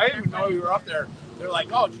 I didn't even know you were up there. They're like,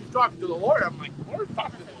 oh, she's talking to the lawyer. I'm like, Laura's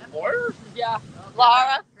talking to the lawyer? Yeah.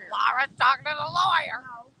 Laura's talking to the lawyer.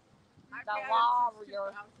 I've The had it law since review.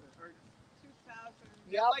 2000.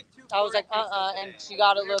 Yep. I was like, and she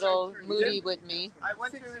got a little moody with me. I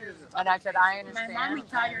went to And I said, I understand. My mom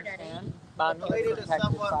retired I at understand. But I'm here Related to to protect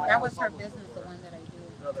someone- your file. That was her business, the one that I do.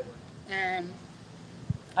 another one. And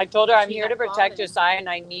I told her I'm She here to had protect fallen. Josiah and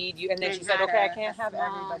I need you. And then she and said, had okay, I a can't have small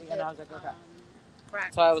everybody. And I was hip, like, okay.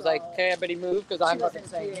 crack, So I was like, so okay, everybody move because I'm she fucking wasn't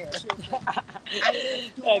staying here. she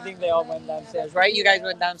was- I think they all went downstairs, right? You guys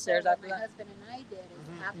went downstairs after My that? husband and I did it.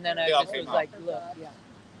 Mhm. And then I They all just came was out. like, look, yeah.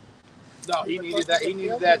 No, he needed that. He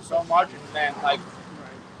needed that so much. And then, like,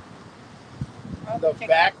 the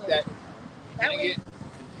fact that he That didn't was get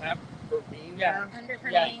contempt for being Yeah. there, under her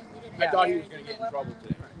Yeah. name. We didn't I have thought he her, was going to you get know in trouble what?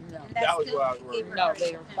 today. No. And That was still what I was gave worried her No, her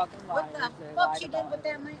they were contempt. fucking What the liars. They fuck lied she did about with it.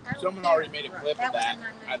 that money? I don't Someone care. already made a clip That of was that my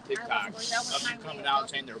on money. TikTok That was of my him coming way out of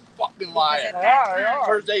saying they're fucking Because lying. at that time,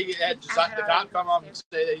 First they had I the had cop already come up and say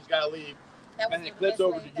that he's got to leave. that was and it the clips best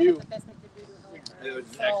over way- to that you. was the best thing to do to help her. It was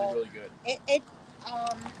So, actually really good.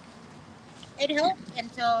 it helped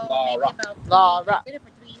until Laura. maybe about Laura. I did it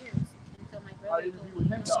for 3 years until my I brother didn't told agree me, with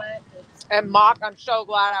you him, know though. what? It's And Mock, I'm so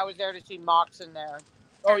glad I was there to see Mock's in there.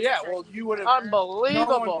 Oh yeah, well you would have.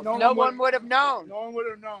 Unbelievable. No one No one would have known. No one would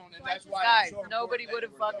have known, and that's why. Guys, it's so nobody important would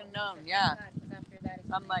have that you were fucking known. Thank Yeah. God, 'cause after that,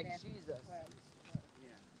 it's I'm been like, bad. Jesus.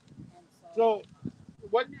 And So,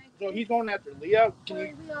 what? So he's going after Leah.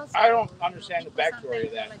 I don't understand the backstory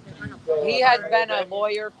of that. He has been a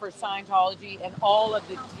lawyer for Scientology and all of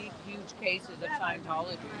the deep, huge cases of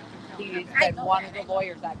Scientology. He's been one of the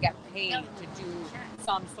lawyers that get paid to do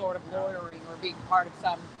some sort of lawyering or being part of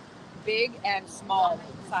some big and small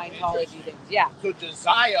Scientology things. Yeah. So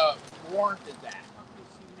Josiah warranted that.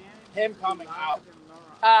 Him coming out.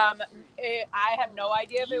 I have no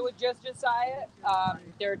idea if it was just Josiah.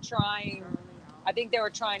 They're trying. I think they were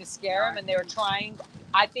trying to scare him, and they were trying.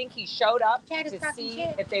 I think he showed up to see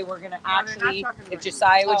if they were going to actually, if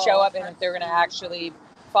Josiah would show up, and if they're going to actually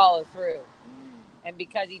follow through. And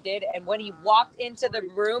because he did, and when he walked into the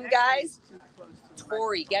room, guys,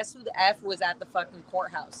 Tori, guess who the F was at the fucking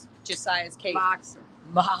courthouse? Josiah's case.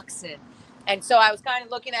 Moxon. And so I was kind of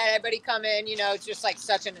looking at everybody come in, you know, it's just like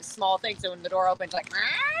such a small thing. So when the door opens, like,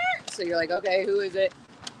 so you're like, okay, who is it?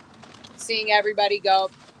 Seeing everybody go.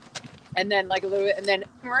 And then like a little bit, and then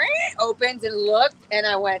opens and looked, and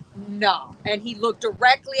I went, no. And he looked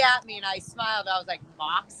directly at me, and I smiled. I was like,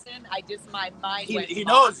 Moxon? My mind went, He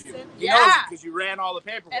knows you. He knows you because you ran all the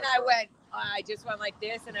paperwork. And I just went like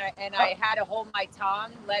this, and I had to hold my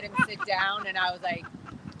tongue, let him sit down, and I was like,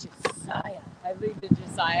 Josiah. I leaned to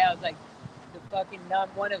Josiah. I was like, the fucking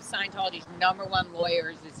one of Scientology's #1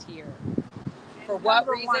 lawyers is here. For what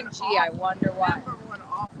reason? Gee, I wonder why.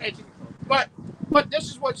 But this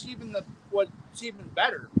is what's even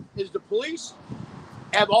better is the police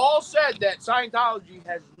have all said that Scientology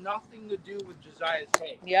has nothing to do with Josiah's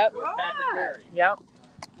case. Yep. With Patrick Perry. Yep.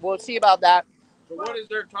 We'll see about that. So what is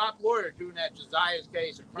their top lawyer doing at Josiah's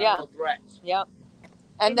case of criminal threats? Yep.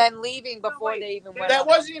 And then leaving before they even went. That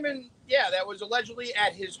wasn't even. Yeah, that was allegedly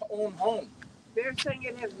at his own home. They're saying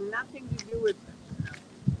it has nothing to do with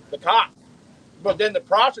the cop. But then the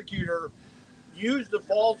prosecutor used the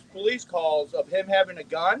false police calls of him having a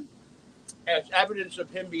gun as evidence of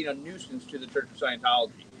him being a nuisance to the Church of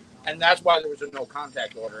Scientology. And that's why there was a no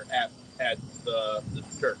contact order at the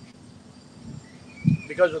church.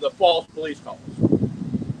 Because of the false police calls.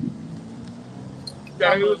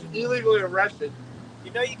 Yeah, he was illegally arrested.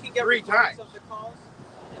 You know you can get 3 recordings times. of the calls?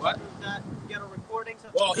 What? That you get a recordings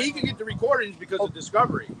of Well, he can get the recordings because of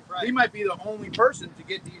Discovery. Right. He might be the only person to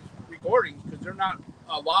get these recordings because they're not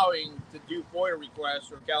allowing to do FOIA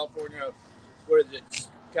requests or California, what is it?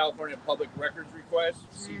 California Public Records Request,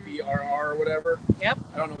 CPRR or whatever. Yep.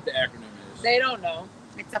 I don't know what the acronym is. They don't know.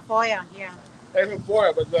 It's a FOIA, yeah. It's a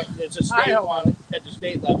FOIA, but it's a state one at the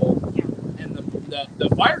state level. Yeah. And the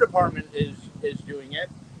fire department is doing it.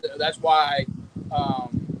 That's why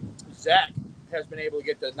Zach has been able to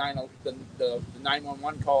get the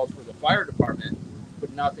 911 calls for the fire department,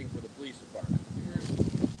 but nothing for the police department.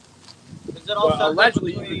 Well,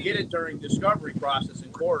 allegedly, you could get it during discovery process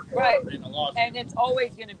in court or in a lawsuit. And it's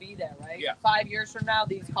always going to be there, right? Yeah. 5 years from now,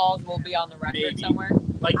 these calls will be on the record somewhere.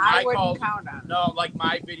 Like I my wouldn't calls, count on it. no, like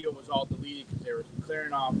my video was all deleted because they were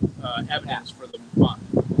clearing off evidence for the month.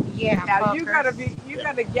 Yeah. Now you fuckers.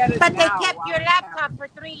 gotta get it. But they now kept while your it's laptop happening. for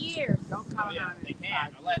 3 years. Don't count on They it.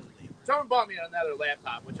 can, allegedly. Someone bought me another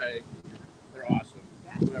laptop, which they're awesome.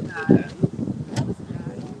 Whoever did that.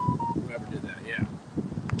 Whoever did that, yeah.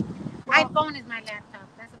 My phone is my laptop.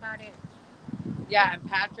 That's about it. Yeah, and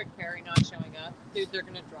Patrick Perry not showing up. Dude, they're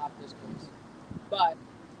going to drop this case. But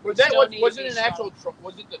Was that still need was to it be an actual? strong.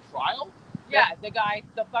 Was it the trial? Yeah, the guy,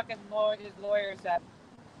 the fucking his lawyer said,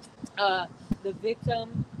 the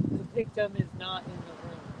victim is not in the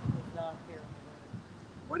room. He's not here in the room.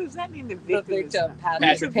 What does that mean? The The victim. victim, Patrick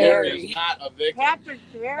Patrick Perry Perry. is not a victim. Patrick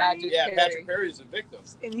Perry. Patrick Yeah, Perry. Patrick Perry is a victim.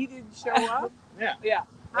 And he didn't show up. Yeah. Yeah.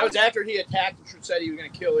 That was after he attacked and said he was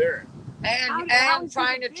going to kill Aaron. And How is he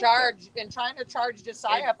trying the to victim? charge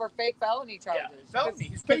Josiah for fake felony charges. Yeah, felony.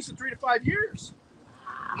 He's facing 3 to 5 years.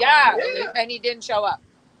 Yeah, Yeah. and he didn't show up.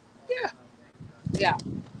 Yeah. Yeah.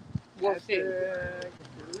 We'll see. Patrick,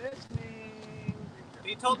 if you're listening.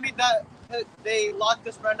 He told me that they locked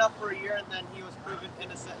his friend up for a year and then he was proven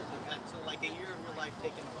innocent. And so like a year of your life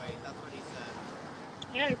taken away. That's what he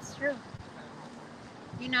said. Yeah, it's true.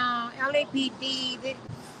 You know, LAPD, they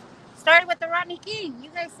started with the Rodney King.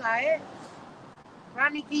 You guys saw it.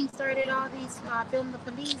 Rodney King started all these film the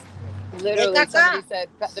police. Literally, got somebody said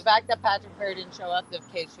the fact that Patrick Perry didn't show up, the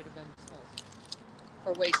case should have been dismissed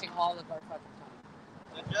for wasting all of our fucking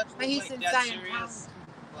time. The judge But he's was like in dead Scientology. serious.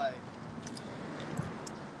 Like,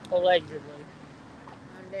 Allegedly.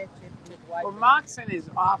 Well, Moxon is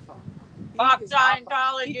awful. Fuck He's awful.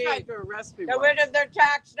 Scientology. He tried to arrest me Get once. rid of their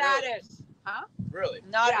tax status. Really?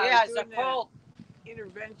 Not Yeah, yes, doing a that. cult.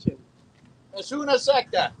 Intervention. Es una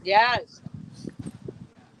secta. Yes.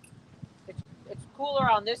 It's cooler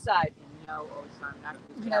on this side. know, oh, so I'm not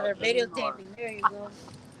going to Another tell anymore. videotaping. There you go.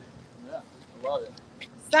 Yeah, I love it.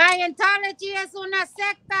 Scientology es una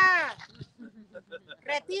secta.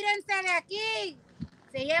 Retírense de aquí.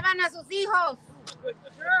 Se llevan a sus hijos. Good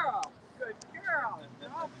girl. Good girl.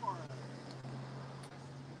 Go for it.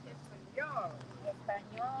 Español.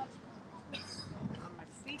 Español.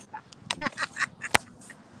 Mamacita.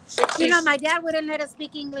 You know, my dad wouldn't let us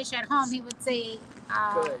speak English at home. He would say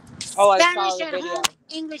Good. Oh, I saw Spanish the at video. home,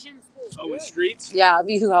 English in school. Oh, with streets? Yeah,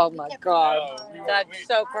 oh my god. Oh, That's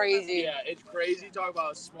so crazy. Yeah, it's crazy. Talk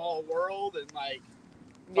about a small world and like.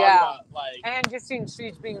 Yeah. About, like. And just seeing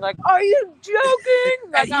streets being like, "Are you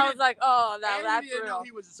joking?" Like I was like, "Oh, no, And that's we didn't know real."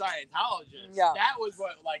 he was a Scientologist. Yeah. That was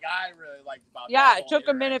what like I really liked about. Yeah, that it took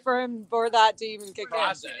a minute for him for that to even kick in.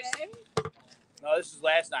 process. No, this is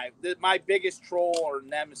last night. My biggest troll or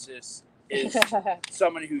nemesis is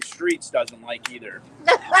somebody who streets doesn't like either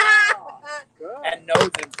and knows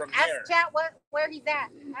him from Ask here. Chat where he's at.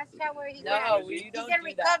 Ask Chat where he's at. No, you He's don't in do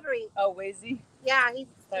recovery. that. Oh, is he? Yeah, he's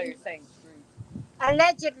I thought you were saying streets.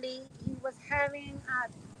 allegedly he was having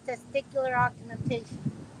testicular augmentation.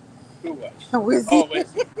 Who was? Wizzy. Oh, wait.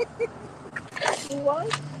 Who was?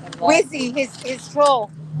 Wizzy, his troll.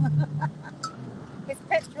 His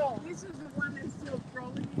pet troll. This is the one that's still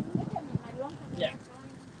trolling you? Yeah.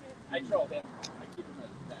 I troll him. I keep him as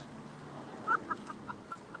a pet.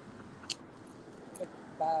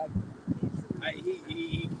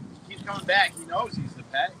 He keeps coming back. He knows he's the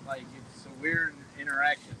pet. Like it's a weird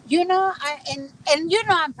interaction. You know, and you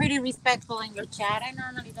know I'm pretty respectful in your chat. I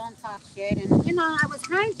normally don't talk shit, and you know I was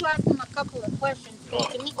trying to ask him a couple of questions.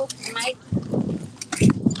 To me, Mike,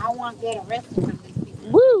 I want to get arrested from these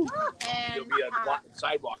people. Woo! And You'll be a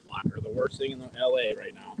sidewalk blocker, the worst thing in LA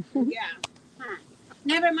right now. Yeah.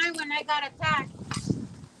 never mind when I got attacked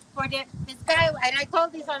for this guy, and I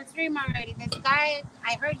told this on stream already. This guy,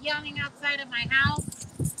 I heard yelling outside of my house,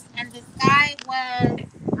 and this guy was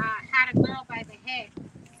had a girl by the head,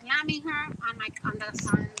 slamming her on my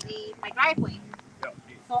driveway. Yep.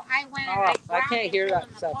 So I went. Oh, and I can't hear that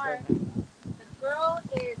stuff apart. right now. The girl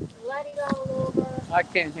is bloody all over. I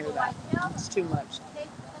can't hear So that. I tell It's her, too much. take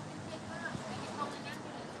her up. Maybe call an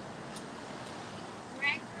ambulance.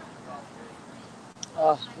 Drag her.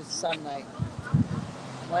 Oh, it's sunlight.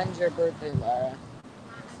 When's your birthday, Laura?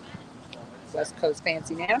 West Coast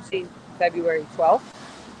Fancy Nancy, February 12th.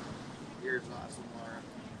 Here's awesome,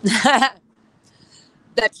 Laura.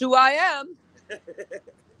 That's who I am.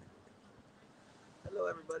 Hello,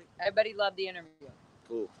 everybody. Everybody loved the interview.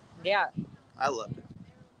 Cool. Yeah. I loved it.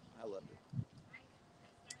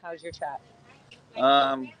 How's your chat?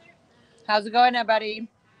 Um, How's it going, everybody?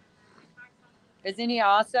 Isn't he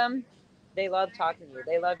awesome? They love talking to you.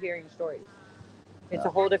 They love hearing stories. It's a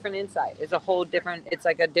whole different insight. It's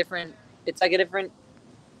like a different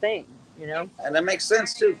thing, you know? and that makes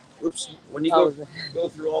sense too. Oops. When you go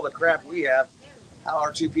through all the crap we have, how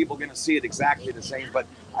are two people going to see it exactly the same? But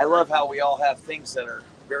I love how we all have things that are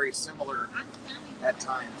very similar at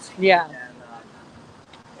times. Yeah. And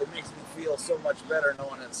it makes me feel so much better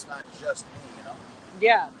knowing it's not just me, you know?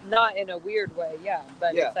 Yeah, not in a weird way, yeah.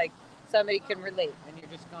 But Yeah. it's like somebody can relate and you're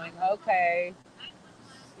just going, okay.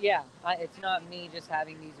 Yeah, it's not me just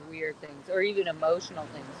having these weird things or even emotional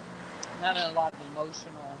things. I'm having a lot of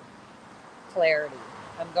emotional clarity.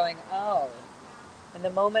 I'm going, oh. And the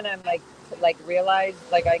moment I'm like realize,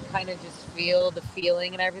 like I kind of just feel the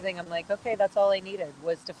feeling and everything, I'm like, okay, that's all I needed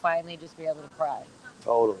was to finally just be able to cry.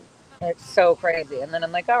 Totally. It's so crazy. And then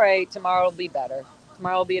I'm like, all right, tomorrow will be better.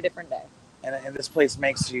 Tomorrow will be a different day. And this place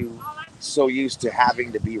makes you so used to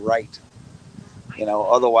having to be right. You know,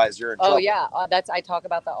 otherwise you're in trouble. Oh yeah, I talk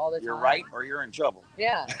about that all the time. You're right or you're in trouble.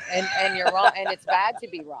 Yeah, and you're wrong, and it's bad to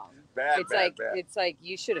be wrong. Bad. It's like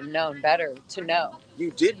you should have known better to know.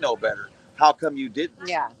 You did know better. How come you didn't?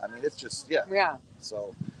 Yeah. I mean, it's just yeah. Yeah.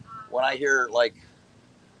 So when I hear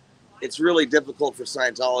it's really difficult for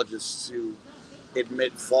Scientologists to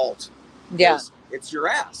admit fault. Yeah. It's your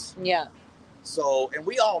ass. Yeah. So, and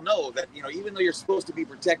we all know that, you know, even though you're supposed to be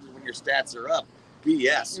protected when your stats are up,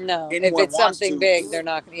 BS. No, Anyone if it's wants something to, big, they're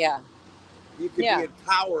not going to, yeah. You could be in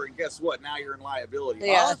power, and guess what? Now you're in liability.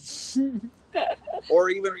 Yeah. Huh? Or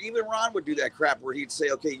even Ron would do that crap where he'd say,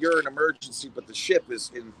 okay, you're an emergency, but the ship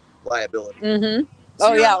is in liability. Mm-hmm. So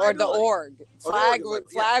Oh, yeah, or the liability. org. Flag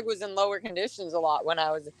Flag was in lower conditions a lot when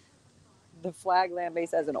I was, the flag land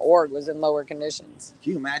base as an org was in lower conditions.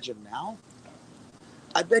 Can you imagine now?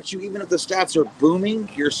 I bet you even if the stats are booming,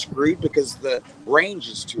 you're screwed because the range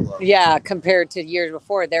is too low. Yeah, compared to years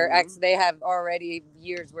before. They have already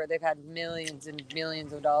years where they've had millions and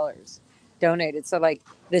millions of dollars donated. So like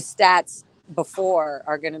the stats before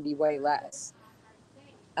are going to be way less.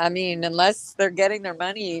 I mean, unless they're getting their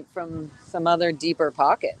money from some other deeper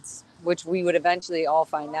pockets, which we would eventually all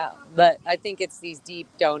find out. But I think it's these deep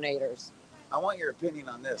donators. I want your opinion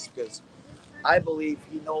on this because I believe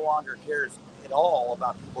he no longer cares at all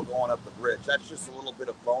about people going up the bridge. That's just a little bit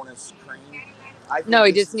of bonus cream. I think No,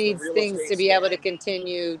 he this just is the needs real things estate to be able to scam.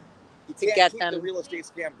 continue You to can't get keep them. the real estate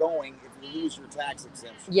scam going if you lose your tax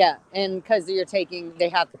exemption. Yeah, and because they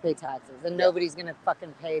have to pay taxes, and Yeah. nobody's gonna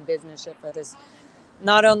fucking pay business shit for this.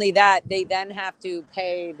 Not only that, they then have to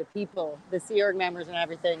pay the people, the Sea Org members and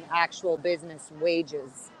everything, actual business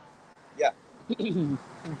wages. Yeah.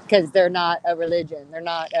 Because they're not a religion. They're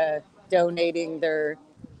not donating their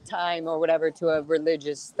time or whatever to a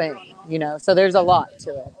religious thing, you know? So there's a lot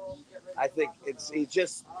to it. I think he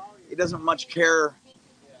doesn't much care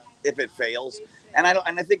if it fails, and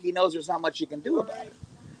I think he knows there's not much you can do about it.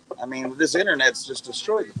 I mean, this internet's just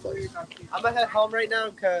destroyed the place. I'm gonna head home right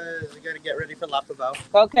now because we gotta get ready for Lapabao.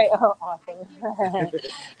 Okay, oh, awesome.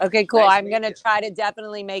 Okay, cool. Nice I'm going to try to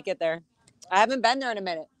definitely make it there. I haven't been there in a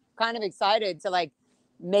minute. Kind of excited to like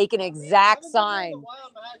make an exact sign.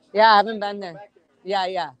 Yeah, I haven't been there.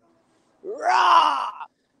 Yeah. Rah!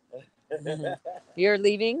 You're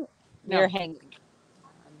leaving? No. You're hanging.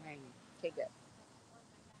 I'm hanging. Take it.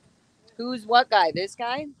 Who's what guy? This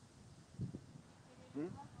guy?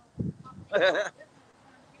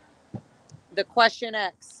 The question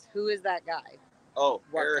X. Who is that guy? Oh,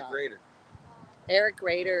 What Eric guy? Rader. Eric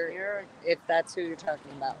Rader, if that's who you're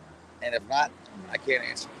talking about. And if not, I can't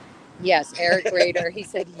answer. Yes, Eric Rader. He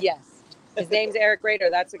said yes. His name's Eric Rader.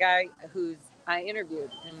 That's the guy who's I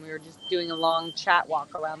interviewed, and we were just doing a long chat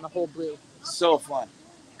walk around the whole blue. So fun.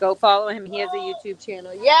 Go follow him. He has a YouTube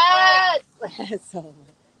channel. Yes!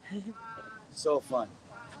 So fun.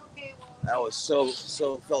 That was so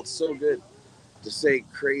felt so good to say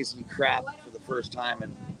crazy crap for the first time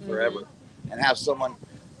in forever, and have someone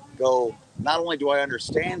go, not only do I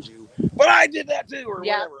understand you, but I did that too, or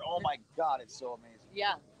whatever. Oh my God, it's so amazing.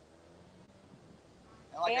 Yeah.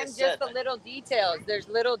 And, like and I just said, the little details. There's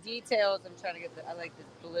little details. I'm trying to get I like this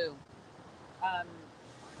blue.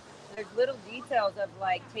 There's little details of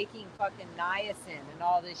like taking fucking niacin and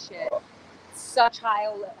all this shit. Such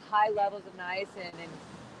high levels of niacin and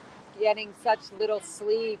getting such little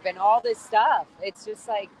sleep and all this stuff. It's just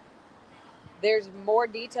like there's more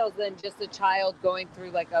details than just a child going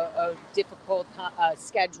through like a difficult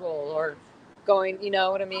schedule or going, you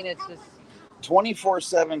know what I mean? It's just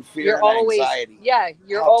 24/7 fear you're and always, anxiety. yeah,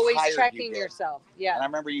 you're How always tired checking you get. yourself. Yeah. And I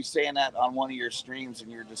remember you saying that on one of your streams,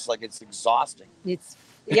 and you're just like, it's exhausting. It's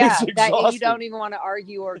yeah, It's that you exhausting. don't even want to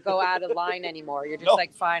argue or go out of line anymore. You're just No.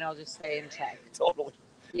 like, fine, I'll just stay and check. Totally.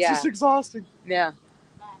 Yeah. It's just exhausting. Yeah.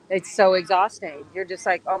 It's so exhausting. You're just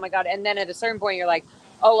like, oh my God. And then at a certain point, you're like,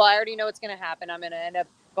 oh, well, I already know what's going to happen. I'm going to end up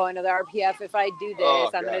going to the RPF if I do this.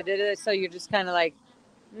 Oh, I'm going to God. do this. So you're just kind of like,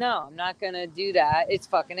 no, I'm not going to do that. It's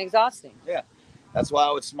fucking exhausting. Yeah. That's why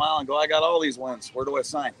I would smile and go, I got all these wins. Where do I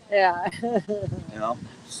sign? Yeah. You know,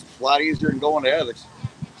 it's a lot easier than going to others.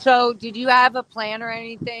 So did you have a plan or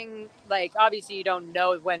anything? Like, obviously you don't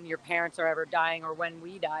know when your parents are ever dying or when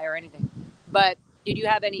we die or anything, but did you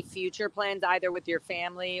have any future plans either with your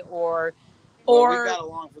family or Well, we got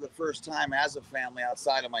along for the first time as a family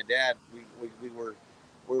outside of my dad. We were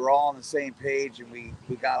all on the same page, and we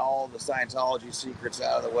got all the Scientology secrets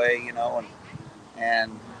out of the way, you know,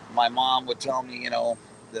 and my mom would tell me, you know,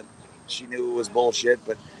 that she knew it was bullshit,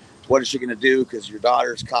 but what is she going to do? Because your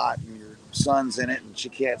daughter's caught and your son's in it, and she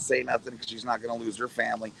can't say nothing because she's not going to lose her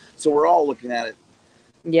family. So we're all looking at it.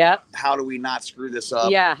 Yeah. How do we not screw this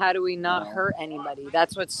up? Yeah. How do we not hurt anybody?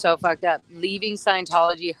 That's what's so fucked up. Leaving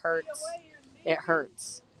Scientology hurts. It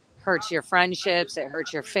hurts. Hurts your friendships. It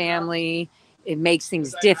hurts your family. It makes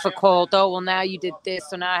things difficult. Oh, well, now you did this,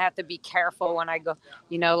 so now I have to be careful when I go,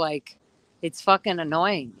 you know, like, it's fucking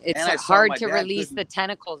annoying. It's hard to release the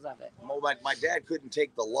tentacles of it. Well, my dad couldn't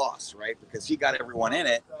take the loss, right? Because he got everyone in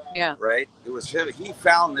it. Yeah. Right? It was him. He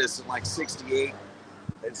found this in like 68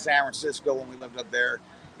 in San Francisco when we lived up there,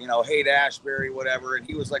 you know, Haight-Ashbury, whatever. And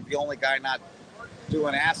he was like the only guy not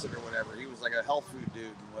doing acid or whatever. He was like a health food dude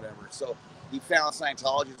and whatever. So he found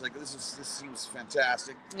Scientology. He was like, this seems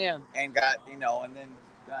fantastic. Yeah. And got, you know, and then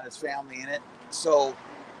got his family in it. So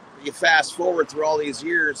you fast forward through all these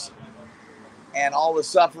years and all the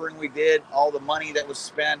suffering we did, all the money that was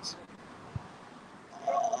spent,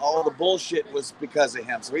 all the bullshit was because of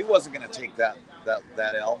him. So he wasn't going to take that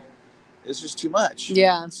L. It's just too much.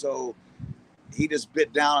 Yeah. So he just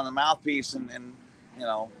bit down on the mouthpiece and you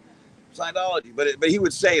know, Scientology. But he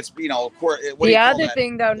would say it's, you know, of course. The other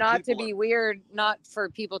thing, though, not to be weird, not for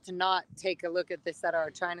people to not take a look at this that are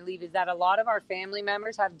trying to leave, is that a lot of our family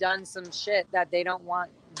members have done some shit that they don't want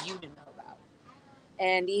you to know about.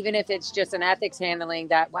 And even if it's just an ethics handling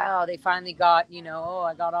that, wow, they finally got, oh,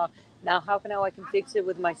 I got off. Now how can I can fix it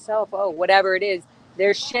with myself? Oh, whatever it is.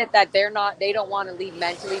 There's shit that they don't want to leave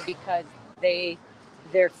mentally because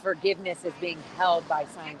their forgiveness is being held by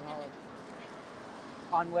Scientology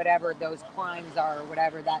on whatever those crimes are or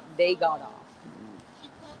whatever that they got off.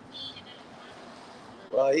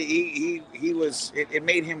 Well, he was, it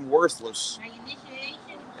made him worthless.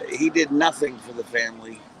 He did nothing for the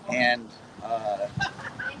family, and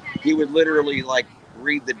he would literally like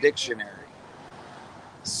read the dictionary.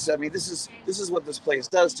 So, I mean, this is what this place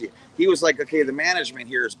does to you. He was like, okay, the management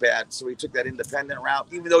here is bad, so he took that independent route,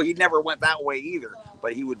 even though he never went that way either.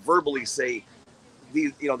 But he would verbally say,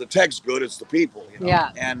 the tech's good, it's the people.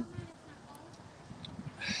 Yeah. And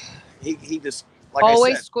he just, like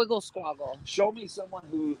always I said, squiggle squoggle. Show me someone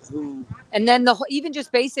who and then even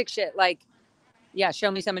just basic shit like, yeah,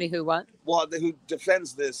 show me somebody who what? Well, who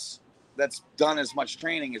defends this, that's done as much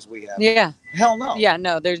training as we have. Yeah. Hell no. Yeah,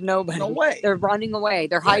 no, there's nobody. No way. They're running away.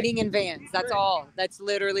 They're hiding in vans. That's all. That's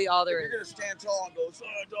literally all there is. You're going to stand tall and go,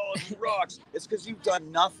 Scientology rocks. It's because you've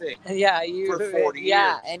done nothing for 40 years.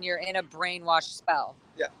 Yeah, and you're in a brainwash spell.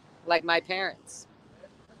 Yeah. Like my parents.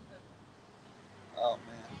 Oh,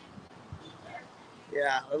 man.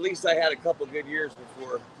 Yeah, at least I had a couple good years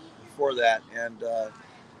before that. And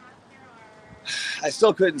I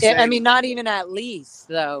still couldn't say. I mean, not even at least,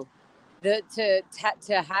 though. To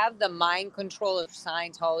have the mind control of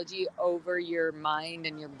Scientology over your mind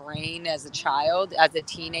and your brain as a child, as a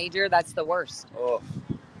teenager, that's the worst. Oh.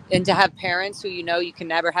 And to have parents who you can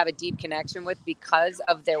never have a deep connection with because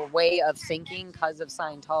of their way of thinking, because of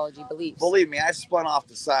Scientology beliefs. Believe me, I spun off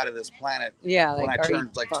the side of this planet when I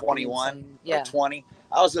turned like 21 or 20.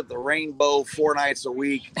 I was at the Rainbow 4 nights a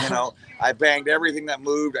week. I banged everything that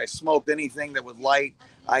moved. I smoked anything that would light.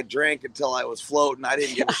 I drank until I was floating. I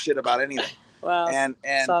didn't give a shit about anything. Wow. And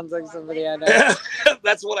sounds like somebody I know.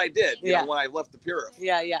 That's what I did. Yeah. When I left the Purif.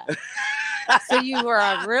 Yeah. So you were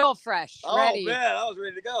real fresh, ready. Oh man, I was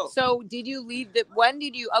ready to go. So did you leave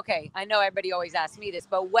okay, I know everybody always asks me this,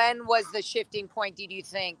 but when was the shifting point, did you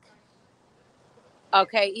think,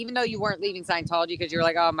 okay, even though you weren't leaving Scientology because you're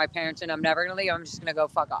like, oh, my parents and I'm never going to leave, I'm just going to go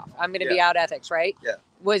fuck off. I'm going to be out ethics, right? Yeah.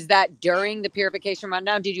 Was that during the purification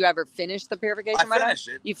rundown? Did you ever finish the purification rundown? I finished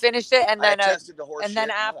it. You finished it, and then I tested the horse and then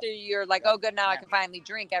shit after you're like, oh, good, now I can finally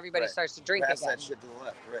drink. Everybody starts to drink Pass again. that shit to the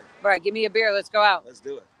left, right? Right, give me a beer. Let's go out. Let's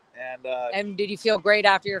do it. And did you feel great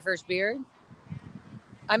after your first beer?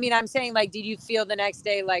 I mean, I'm saying, like, did you feel the next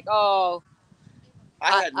day like, oh?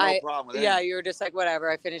 I had no problem with it. Yeah, you were just like,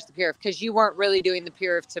 whatever, I finished the purif, because you weren't really doing the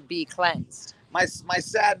purif to be cleansed. My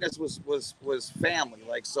sadness was family,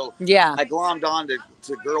 like, so. Yeah. I glommed on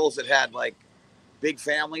to girls that had like big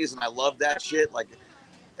families, and I loved that shit. Like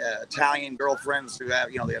Italian girlfriends who have,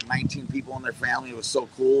 they had 19 people in their family. It was so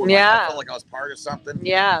cool. And I felt like I was part of something.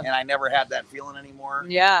 Yeah. And I never had that feeling anymore.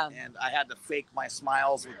 Yeah. And I had to fake my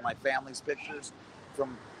smiles with my family's pictures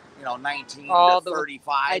from 19 to 35.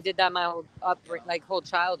 I did that my whole whole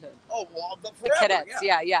childhood. Oh, well, the forever, cadets.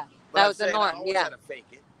 Yeah. That was the norm. I had to fake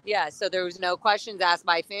it. Yeah, so there was no questions asked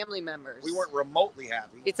by family members. We weren't remotely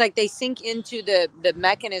happy. It's like they sink into the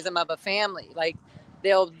mechanism of a family. Like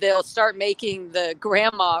they'll start making the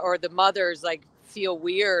grandma or the mothers like feel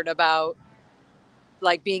weird about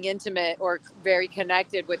like being intimate or very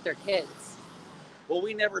connected with their kids. Well,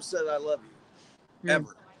 we never said I love you,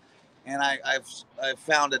 ever. And I've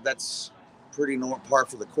found that that's pretty par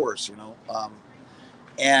for the course,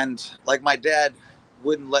 and like my dad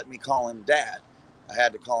wouldn't let me call him dad. I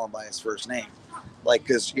had to call him by his first name, like,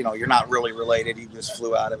 because you're not really related. He just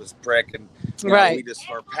flew out of his prick, and we just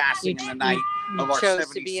are passing in the night of our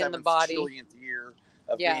 77th trillionth year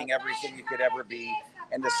of being everything you could ever be,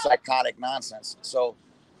 and this psychotic nonsense. So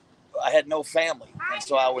I had no family, and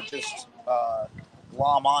so I would just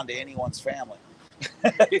glom on to anyone's family.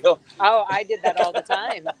 Oh, I did that all the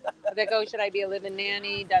time. Like, oh, should I be a living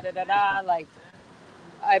nanny? Like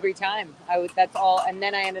every time that's all. And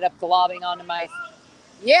then I ended up globbing onto my,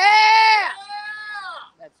 that's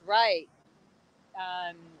right.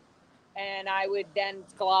 And I would then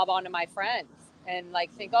glob onto my friends and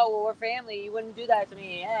like think, oh, well, we're family. You wouldn't do that to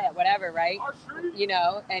me. Yeah, whatever. Right.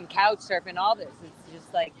 And couch surfing, all this. It's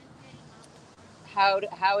just like, how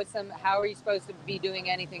are you supposed to be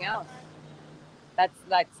doing anything else?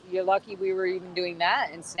 That's you're lucky we were even doing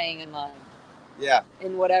that and staying in line. Yeah.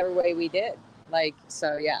 In whatever way we did. Like,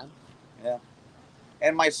 so yeah. Yeah.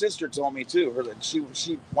 And my sister told me too, that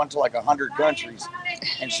she went to like 100 countries,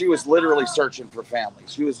 and she was literally searching for family.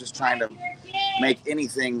 She was just trying to make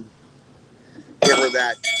anything give her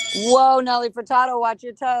that. Whoa, Nelly Furtado, watch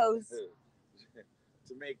your toes.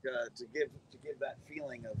 to make to give that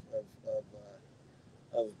feeling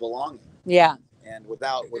of belonging. Yeah. And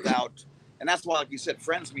without, and that's why, like you said,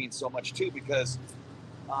 friends mean so much too, because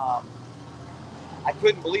I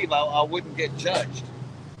couldn't believe I wouldn't get judged.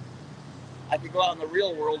 I could go out in the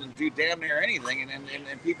real world and do damn near anything,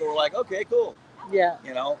 and people were like, okay, cool. Yeah.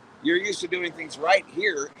 You know, you're used to doing things right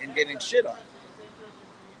here and getting shit on.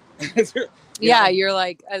 Yeah, you're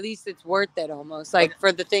like, at least it's worth it almost. Like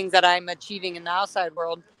for the things that I'm achieving in the outside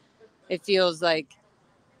world, it feels like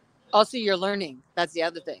also you're learning. That's the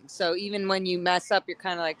other thing. So even when you mess up, you're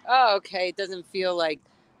kind of like, oh, okay, it doesn't feel like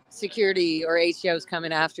security or HO's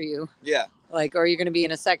coming after you. Yeah. Like, or you're going to be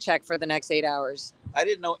in a sec check for the next 8 hours. I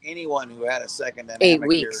didn't know anyone who had a second dynamic 8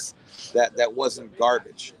 weeks here that wasn't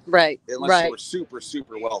garbage. Right. Unless you were super,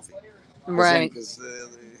 super wealthy. Right. Because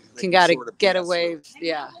can gotta get away.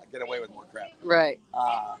 Yeah. Get away with more crap. Right.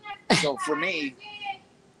 So for me,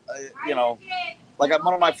 you know, like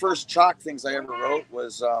one of my first chalk things I ever wrote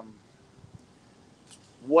was,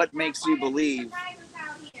 what makes you believe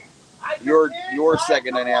your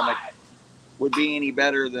second dynamic would be any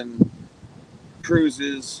better than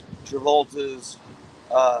Cruz's, Travolta's,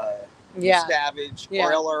 Savage,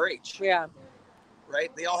 or LRH? Yeah.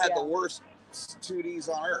 Right? They all had the worst 2Ds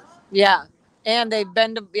on earth. Yeah. And they've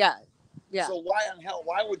been to, yeah. So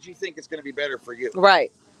why would you think it's going to be better for you?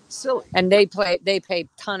 Right. Silly. And they pay a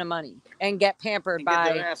ton of money and get pampered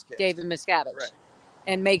by David Miscavige. Right.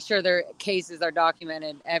 And make sure their cases are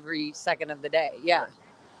documented every second of the day. Yeah. Right.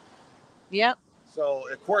 Yep. So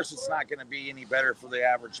of course it's not going to be any better for the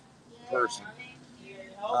average person.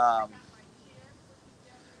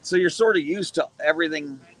 So you're sort of used to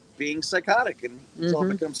everything being psychotic, and so it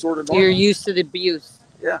becomes sort of normal. You're used to the abuse.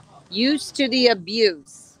 Yeah. Used to the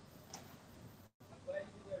abuse.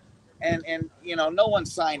 And you know, no one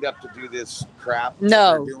signed up to do this crap no.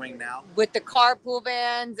 that they're doing now. With the carpool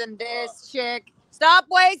vans and this chick. Stop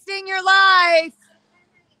wasting your life.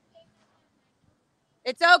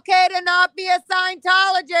 It's okay to not be a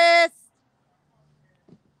Scientologist.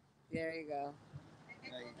 There you go.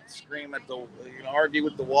 Scream at argue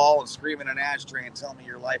with the wall and scream in an ashtray and tell me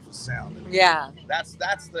your life is sound. Yeah. That's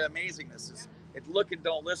the amazingness. Is it look and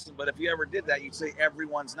don't listen, but if you ever did that, you'd say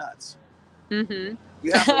everyone's nuts. Mm-hmm.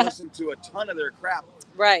 You have to listen to a ton of their crap,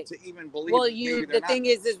 right, to even believe. Well, the thing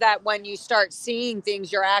is that when you start seeing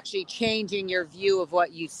things, you're actually changing your view of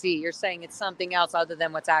what you see. You're saying it's something else other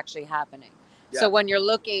than what's actually happening. Yeah. So when you're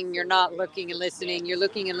looking, you're not looking and listening. You're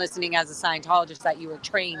looking and listening as a Scientologist that you were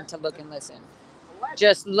trained to look and listen.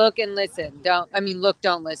 Just look and listen. Don't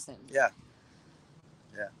listen. Yeah.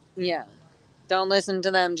 Yeah. Yeah. Don't listen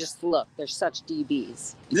to them. Just look. They're such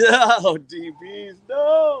DBs. No, DBs.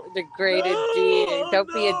 No. Degraded D. Don't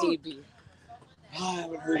be a DB. Oh, I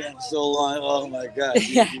haven't heard that in so long. Oh, my God.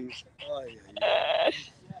 DBs. Oh,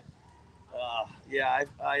 yeah.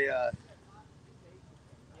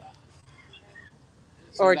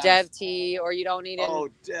 Or Dev T, or you don't need to. Oh,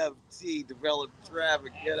 Dev T, develop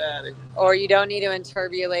traffic, get out of here. Or you don't need to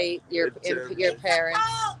interpolate your parents.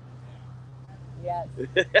 Yes.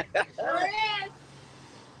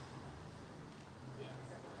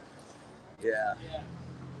 Yeah.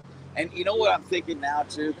 And you know what I'm thinking now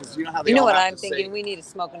too, because you know how they. You know what I'm thinking? We need to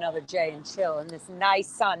smoke another J and chill in this nice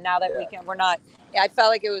sun. Now that we can, we're not. I felt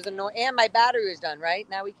like it was annoying, and my battery was done. Right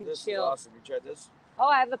now we can this chill. Is awesome. You tried this? Oh,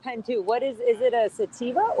 I have a pen too. What is it a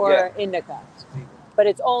sativa or indica? Sativa. But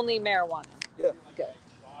it's only marijuana. Yeah. Good.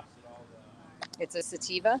 It's a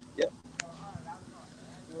sativa? Yep.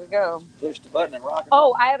 Here we go. Push the button and rock it.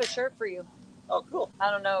 Oh, I have a shirt for you. Oh, cool. I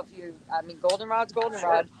don't know if goldenrod's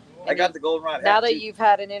goldenrod. I got the goldenrod. Now that you've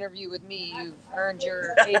had an interview with me, you've earned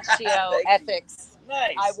your HTO ethics.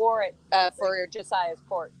 Nice. I wore it for Josiah's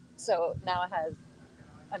court. So now it has,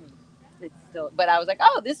 it's still, but I was like,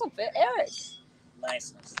 oh, this will fit Eric.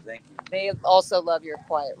 Niceness. Thank you. They also love your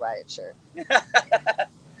Quiet Riot shirt.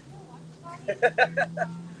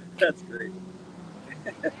 That's great.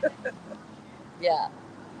 Yeah.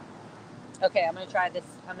 Okay, I'm going to try this.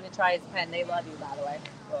 I'm going to try his pen. They love you, by the way.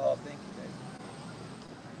 Oh, thank you, guys.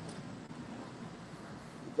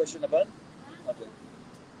 You pushing the button? Okay.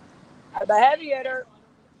 I'm a heavy hitter.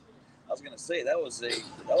 I was going to say, that was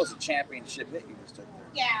a championship hit you just took there.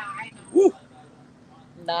 Yeah, I know. Woo!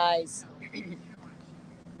 Nice.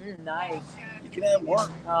 Nice. You can have more.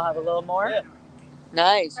 I'll have a little more? Yeah.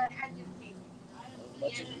 Nice. As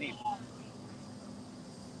much as you need.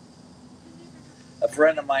 A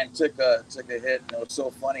friend of mine took a hit, and it was so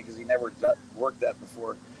funny because he never worked that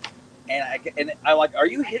before. And I'm like, "Are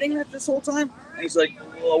you hitting that this whole time?" And he's like,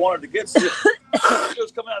 "Well, I wanted to get some." It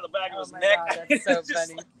was coming out of the back of his neck. God, that's so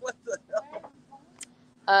funny. Like, what the hell?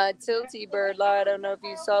 Tilty Bird Law. I don't know if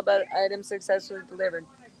you saw, but item successfully delivered.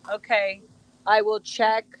 Okay, I will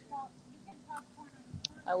check.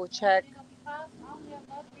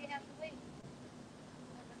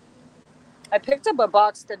 I picked up a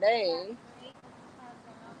box today.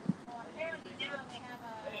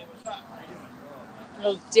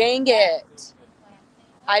 Oh, dang it.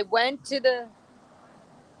 I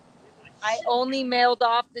only mailed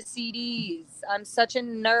off the CDs. I'm such a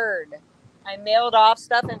nerd. I mailed off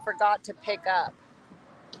stuff and forgot to pick up.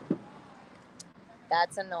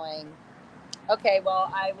 That's annoying. Okay, well,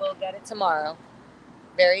 I will get it tomorrow.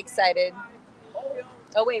 Very excited.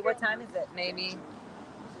 Oh, wait, what time is it? Maybe.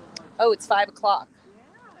 Oh, it's 5 o'clock.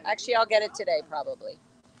 Actually, I'll get it today, probably.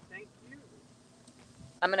 Thank you.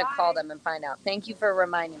 I'm going to call them and find out. Thank you for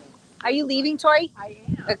reminding me. Are you leaving, Tori? I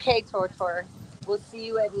am. Okay, Tor. We'll see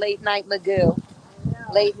you at Late Night Magoo.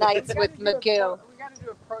 Late Nights with Magoo. We got to do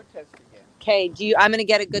a protest again. Okay, I'm going to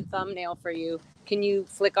get a good thumbnail for you. Can you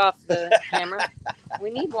flick off the camera? We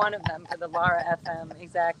need one of them for the Laura FM.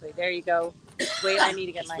 Exactly. There you go. Wait, I need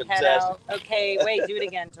to get my head out. Okay, wait, do it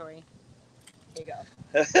again, Tori. Here you go.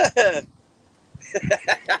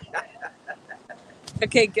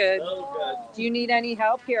 Okay, good. Oh, God. Do you need any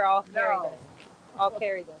help? Here, I'll carry this. I'll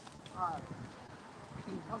carry this.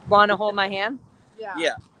 Want to hold my hand? Yeah.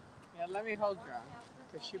 Yeah. Yeah, let me hold you.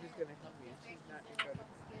 Because she was going to help me. And she's not good.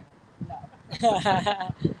 No.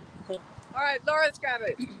 All right, Laura's got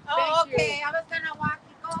it. Oh, Thank okay. you. I was gonna walk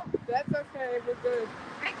you go. That's okay. We're good.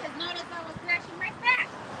 I just noticed I was scratching my back.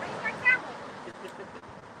 Where's my towel?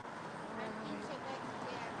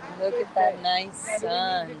 Look at that nice Do we need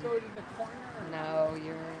sun. to go to the corner? No,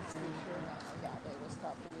 you're. Yeah, they will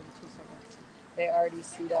stop for you in 2 seconds. They already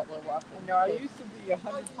see that we're walking. No, I used to be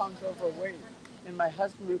 100 pounds overweight. And my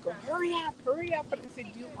husband would go, hurry up. And I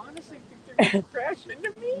said, do you honestly think they're going to crash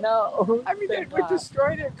into me? No. I mean, they would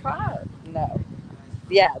destroy their car. No.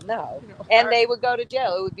 Yeah, no. And they would go to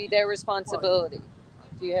jail. It would be their responsibility.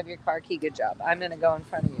 Do you have your car key? Good job. I'm going to go in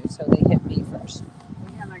front of you, so they hit me first.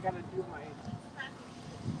 Yeah, and I got to do my...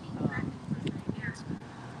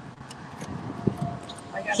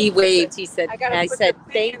 He waved. He said, I I put said, the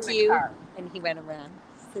thing thank in the you. car. And he went around.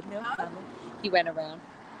 I said, no problem. He went around.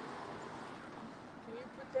 Can you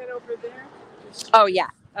put that over there? Oh, yeah.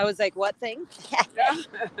 I was like, what thing? Yeah.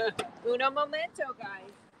 Uno momento,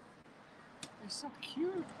 guys. They're so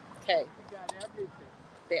cute. Okay, We got everything.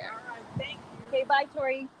 there. All right, thank you. Okay, bye,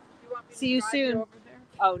 Tori. You want me to See you drive soon. over there?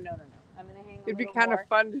 Oh, no. I'm going to hang It'd be kind of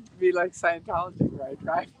fun to be like Scientology, right?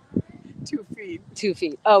 Drive 2 feet. 2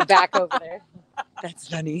 feet. Oh, back over there. That's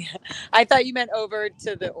funny. I thought you meant over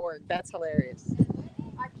to the org. That's hilarious.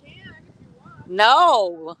 I can if you want.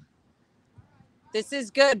 No. This is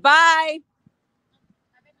good. Bye.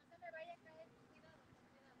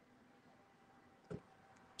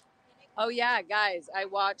 Oh, yeah, guys. I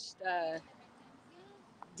watched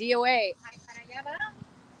DOA.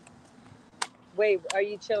 Wait, are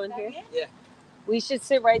you chilling here? Yeah. We should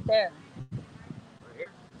sit right there. Right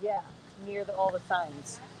here? Yeah, near all the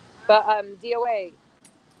signs. But DOA,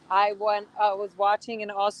 I was watching,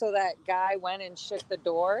 and also that guy went and shook the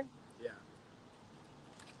door. Yeah.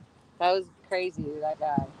 That was crazy, that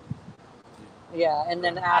guy. Yeah, and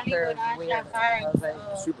then after it was weird. I was like,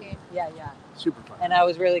 Super. yeah. Super fun. And I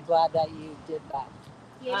was really glad that you did that.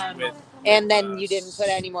 And then you didn't put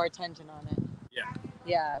any more attention on it. Yeah.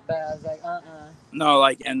 Yeah, but I was like, No,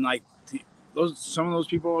 some of those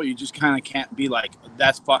people, you just kind of can't be like,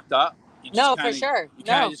 that's fucked up. You just No, kinda, for sure. You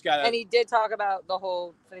kind of just gotta. And he did talk about the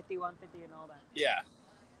whole 5150 and all that. Yeah.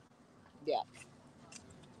 Yeah.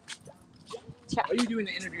 Are you doing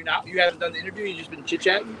the interview now? You haven't done the interview. You just been chit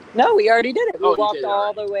chatting. No, we already did it. We Oh, you walked did it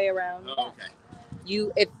all already. the way around. Oh, okay.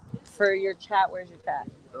 If for your chat, where's your chat?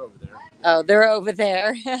 They're over there. Oh, they're over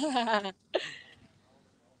there.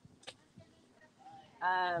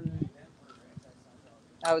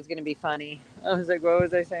 I was gonna be funny. I was like, what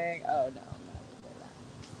was I saying? Oh no, I'm not gonna say that.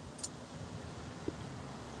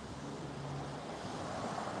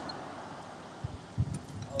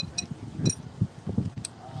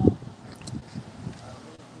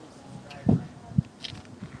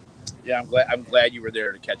 Yeah, I'm glad you were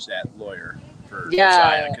there to catch that lawyer for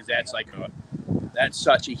Yeah. because that's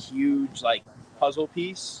such a huge puzzle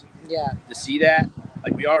piece. Yeah. To see that,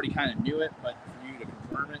 we already kind of knew it, but for you to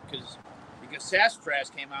confirm it, because Sassafras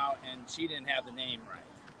came out and she didn't have the name right.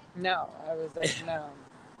 No, I was like, no.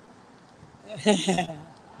 It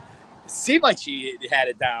seemed like she had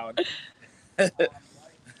it down.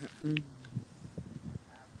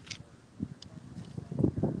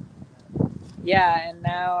 Yeah, and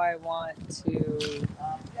now I want to.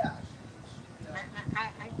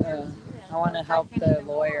 I want to help the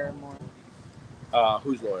lawyer more.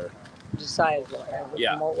 Whose lawyer? Josiah's lawyer.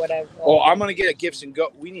 Yeah. More, whatever. Well, I'm gonna get a gifts and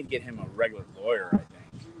go. We need to get him a regular lawyer, I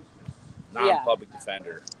think. Non-public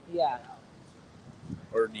defender. Yeah.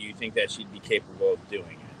 Or do you think that she'd be capable of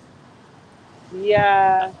doing it?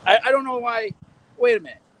 Yeah. I don't know why. Wait a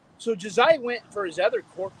minute. So Josiah went for his other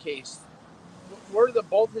court case. Were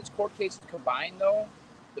both his court cases combined though?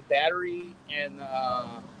 The battery and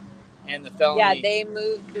the felony. Yeah, they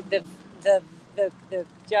moved the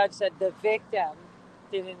judge said the victim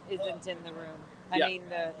isn't in the room. I mean,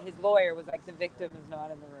 his lawyer was like, the victim is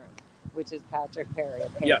not in the room, which is Patrick Perry.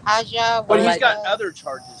 Apparently. Yeah. Aja, But he's got other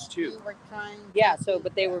charges too. Yeah,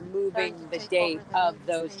 but they were moving the date of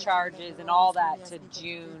those charges and all that to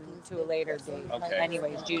June, to a later date. Okay.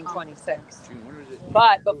 Anyways, June 26th. When is it?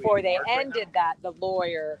 But before they ended that, the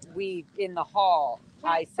lawyer, in the hall,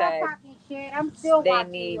 I said they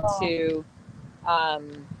need to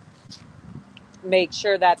make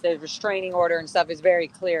sure that the restraining order and stuff is very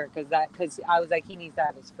clear, because I was like, he needs to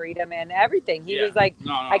have his freedom and everything. He was like,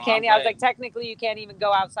 I can't. I was like, technically, you can't even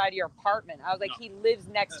go outside of your apartment. I was like, he lives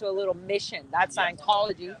next to a little mission. That's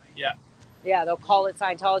Scientology. Yeah. Yeah, they'll call it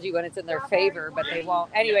Scientology when it's in their favor, but they won't.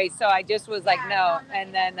 Anyway, so I just was like, no.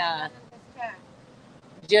 And then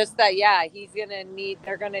just that,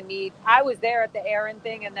 they're going to need, I was there at the Aaron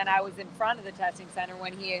thing, and then I was in front of the testing center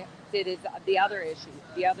when he did the other issue,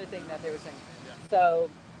 the other thing that they were saying. So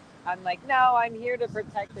I'm like, no, I'm here to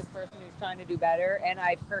protect this person who's trying to do better. And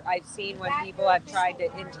I've seen when people have tried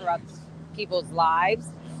to interrupt people's lives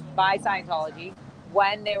by Scientology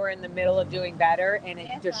when they were in the middle of doing better, and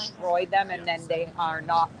it destroyed them, and then they are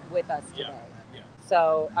not with us today. Yeah.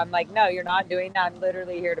 So I'm like, no, you're not doing that. I'm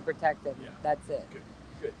literally here to protect them. Yeah. That's it.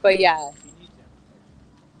 Good. But yeah.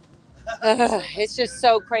 It's just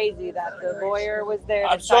so crazy that the lawyer was there,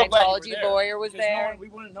 the Scientology lawyer was there. We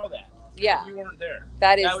wouldn't know that. Yeah. You weren't there.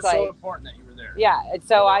 That was like, so important that you were there. Yeah. And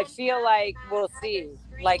so I feel like we'll see.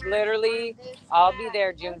 Like, literally, I'll be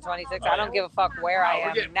there June 26th. I don't give a fuck where I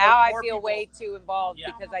am. Now I feel way too involved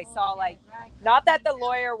because I saw, like, not that the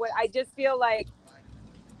lawyer would, I just feel like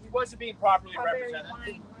he wasn't being properly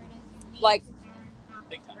represented. Like,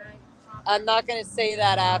 I'm not going to say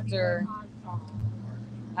that after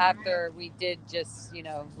we did just,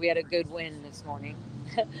 we had a good win this morning.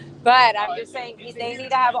 But I'm just saying they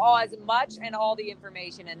need to have as much and all the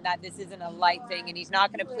information, and that this isn't a light thing, and he's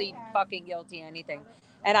not going to plead fucking guilty to anything.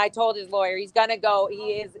 And I told his lawyer he's going to go.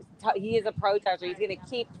 He is a protester. He's going to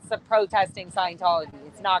keep protesting Scientology.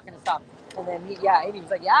 It's not going to stop. And then he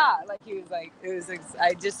was like, yeah, like he was like,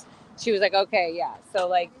 she was like, okay, yeah. So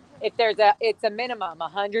like, if it's a minimum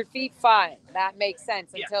 100 feet, fine. That makes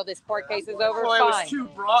sense until this court case is over. Well, fine. It was too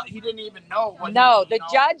broad. He didn't even know. The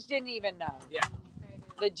judge didn't even know. Yeah.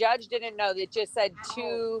 The judge didn't know. It just said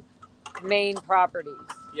 2 main properties.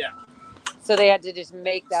 Yeah. So they had to just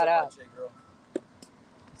make that up.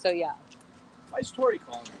 So yeah. Why is Tori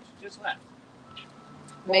calling me? She just left.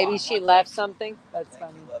 Maybe she left something. That's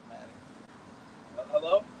funny.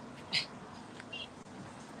 Hello?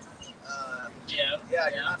 Yeah,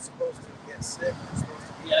 you're not supposed to get sick. You're supposed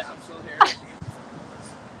to be. Yes, I'm still here.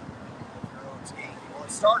 Well,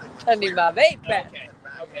 it started. I need my vape back.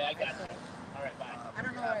 Okay, I got it. All right, bye. I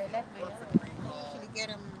don't know where I left my other one. I usually get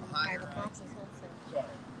them by the boxes also. Sorry.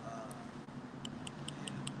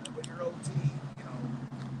 But your OT, you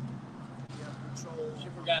have control. She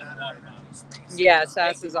forgot about it. Yeah,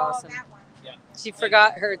 Sass is awesome. Yeah. She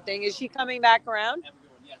forgot her thing. Is she coming back around? Have a good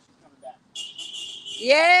one. Yeah, she's coming back.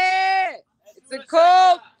 Yeah! It's a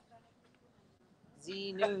cult!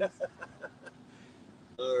 Z News.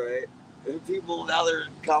 All right. And people now they're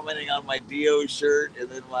commenting on my Dio shirt and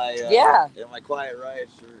then my and my Quiet Riot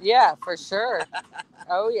shirt. Yeah, for sure.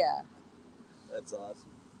 Oh yeah. That's awesome.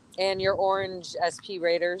 And your orange SP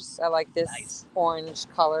Raiders. I like this orange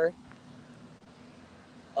color.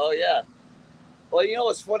 Oh yeah. Well,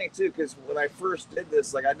 it's funny too, because when I first did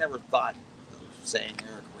this, like I never thought of saying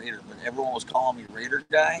Eric Raider, but everyone was calling me Raider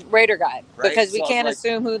Guy. Raider Guy. Right? Because we So can't like,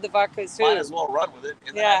 assume who the fuck is who. Might as well run with it.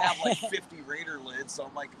 And then I have like 50 Raider lids, so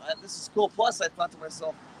I'm like, this is cool. Plus, I thought to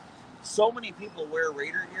myself, so many people wear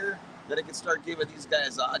Raider gear that I could start giving these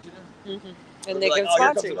guys oxygen. Mm-hmm. And they like, can here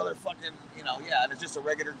sponsor comes you. another fucking, and it's just a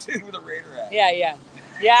regular dude with a Raider hat. Yeah,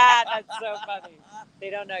 that's so funny. They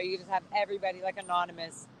don't know. You just have everybody like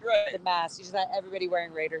anonymous. Right. The mask. You just have everybody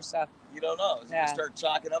wearing Raider stuff. You don't know. So you start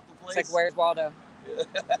chalking up the place. It's like, where's Waldo?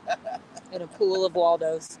 In a pool of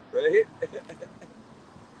Waldos. Right?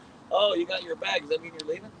 Oh, you got your bag. Does that mean you're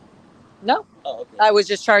leaving? No. Oh, okay. I was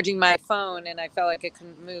just charging my phone, and I felt like it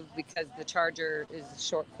couldn't move because the charger is a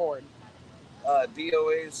short cord.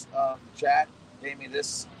 DOA's chat. gave me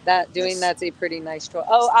this. That's a pretty nice toy.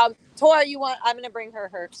 Oh, Tor, I'm gonna bring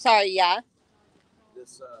her. Sorry, yeah.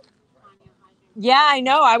 This. Yeah, I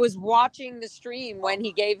know. I was watching the stream when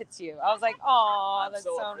he gave it to you. I was like, oh, that's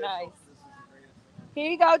so nice. Here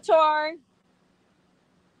you go, Tor.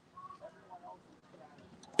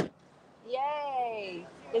 Yay.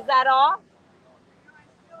 Is that all?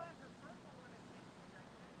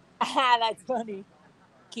 That's funny.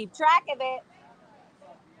 Keep track of it.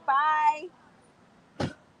 Bye.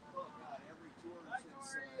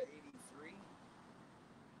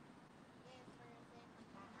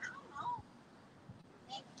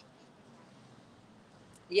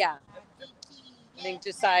 Yeah. I think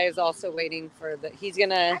Josiah is also waiting for he's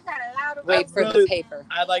going to wait for the paper.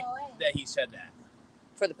 I like that he said that.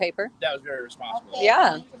 For the paper? That was very responsible.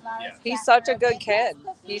 Yeah. He's such a good kid.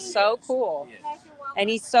 He's so cool. And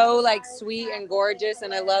he's so like sweet and gorgeous,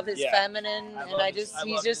 and I love his feminine, and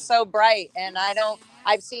he's just so bright. And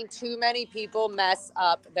I've seen too many people mess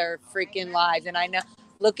up their freaking lives, and I know,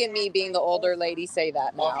 look at me being the older lady say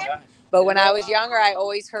that now. But when I was younger, I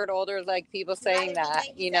always heard older like people saying that,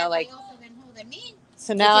 like.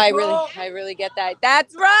 So now I really get that.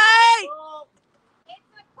 That's right.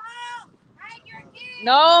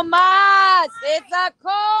 No mas, it's a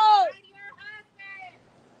cult.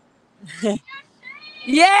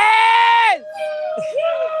 Yes!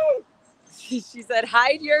 She said,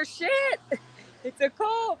 hide your shit. It's a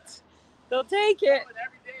cult. They'll take it.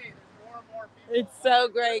 It's so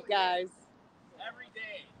great, guys. Every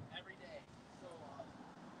day. So,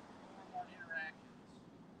 more interactions.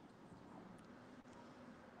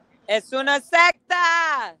 Es una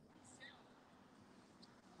secta.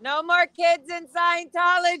 No more kids in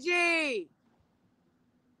Scientology.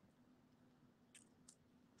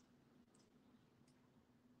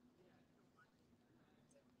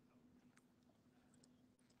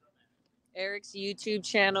 Eric's YouTube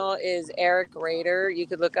channel is Eric Rader. You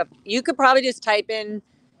could probably just type in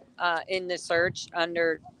the search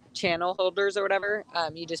under channel holders or whatever.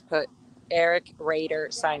 You just put Eric Rader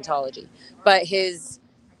Scientology. But his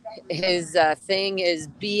thing is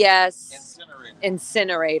BS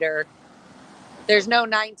Incinerator. There's no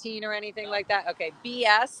 19 or anything like that. Okay,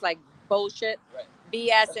 BS, like bullshit. Right.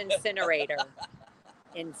 BS Incinerator.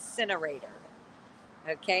 Incinerator.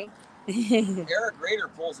 Okay? Eric Rader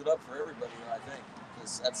pulls it up for everybody, I think.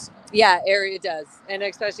 That's yeah, Area does. And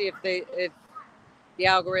especially if the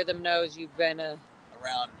algorithm knows you've been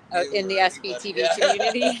around in the SBTV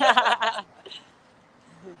community.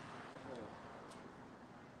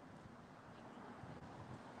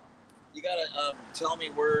 You gotta tell me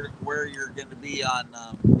where you're going to be on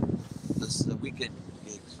this weekend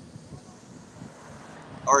gigs.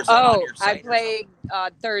 Or is that on your site? I played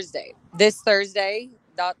Thursday. This Thursday,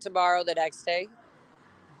 not tomorrow, the next day.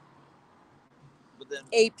 But then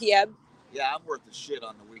 8 p.m. Yeah, I'm worth the shit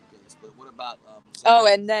on the weekdays. But what about?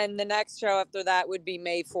 And then the next show after that would be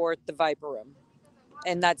May 4th, the Viper Room,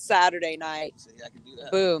 and that's Saturday night. See, I can do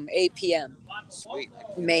that. Boom, 8 p.m. Sweet.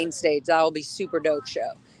 Main stage. That will be super dope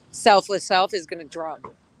show. Selfless Self is gonna drum.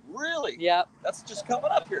 Really? Yep. That's just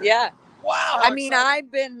coming up here. Yeah. Wow. I mean,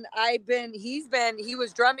 he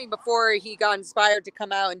was drumming before he got inspired to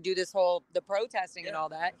come out and do the protesting and all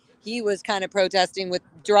that. He was kind of protesting with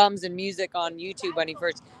drums and music on YouTube when he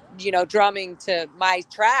first, drumming to my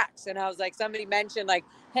tracks. And I was like, somebody mentioned like,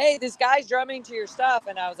 hey, this guy's drumming to your stuff.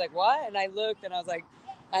 And I was like, what? And I looked and I was like,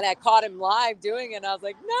 and I caught him live doing it. And I was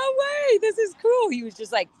like, no way, this is cool. He was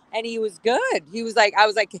just like, and he was good. He was like, I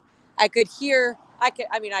was like, I can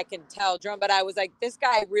tell drum, but I was like, this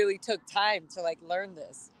guy really took time to like learn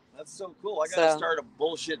this. That's so cool. I got to start a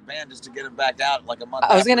bullshit band just to get him back out like a month.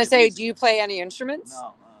 I was going to say, do you play any instruments?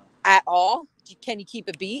 No. At all? Can you keep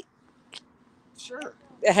a beat? Sure.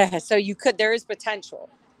 So you could, there is potential.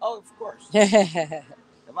 Oh, of course.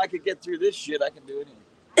 If I could get through this shit, I can do anything.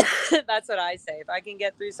 That's what I say. If I can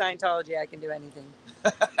get through Scientology, I can do anything.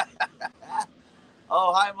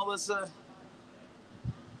 Oh, hi, Melissa.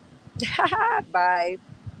 Bye.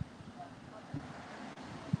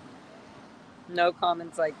 No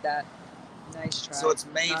comments like that. Nice try. So it's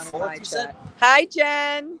May 4th, you said? Hi,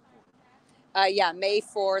 Jen. Yeah, May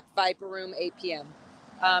 4th, Viper Room, 8 p.m.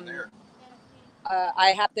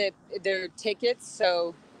 I have there are tickets,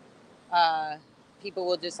 so people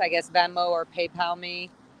will just, I guess, Venmo or PayPal me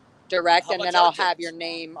direct, and then I'll have your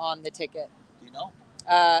name on the ticket. Do you know?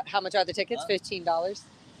 How much are the tickets? $15.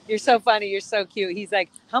 You're so funny. You're so cute. He's like,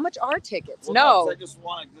 how much are tickets? Well, no. I just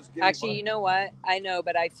want to give Actually, you know what? I know,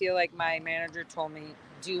 but I feel like my manager told me,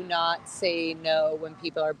 do not say no when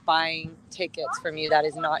people are buying tickets from you. That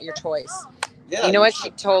is not your choice. Yeah, you know what she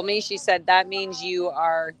told me? She said, that means you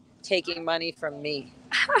are taking money from me.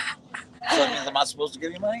 So that means I'm not supposed to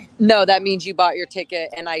give you money? No, that means you bought your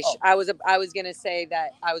ticket, and I Oh. was gonna say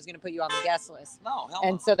that I was gonna put you on the guest list. No, hell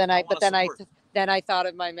And no. so then support. then I thought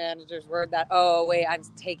of my manager's word that, oh wait, I'm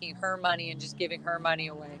taking her money and just giving her money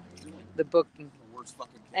away. The booking. Worst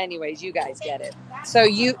fucking Anyways, you guys get it. So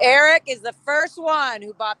Eric is the first one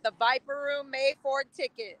who bought the Viper Room May 4th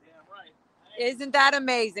ticket. Yeah, right. Isn't that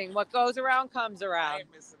amazing? What goes around comes around. I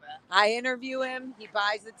ain't missing that. I interview him. He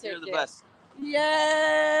buys the ticket. You're the best.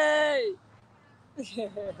 Yay!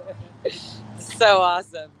 So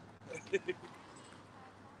awesome.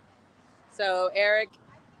 So Eric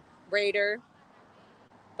Rader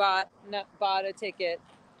bought a ticket,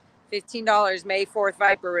 $15, May 4th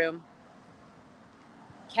Viper Room,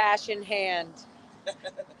 cash in hand.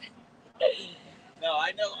 No,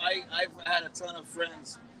 I know. I've had a ton of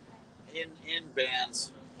friends in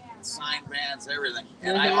bands, signed bands, everything,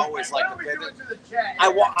 and I always like to pay them.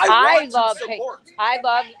 I love support. I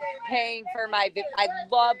love paying for I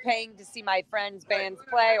love paying to see my friends' bands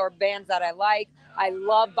play or bands that I like. I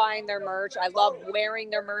love buying their merch. I love wearing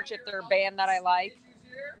their merch if they're a band that I like.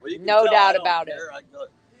 Well, no doubt about it.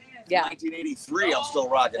 Yeah. 1983, I'm still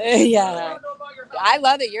rocking. Yeah. I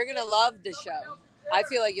love it. You're gonna love the show. I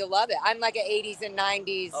feel like you'll love it. I'm like an 80s and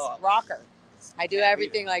 90s rocker. I do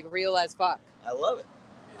everything like real as fuck. I love it.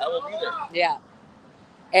 I will be there. Yeah.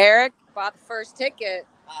 Eric bought the first ticket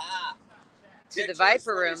to the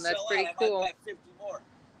Viper Room. That's pretty cool. 50 more.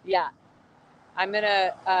 Yeah. I'm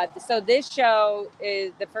gonna. So the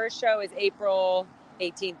first show is April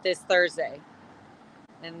 18th, this Thursday,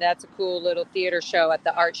 and that's a cool little theater show at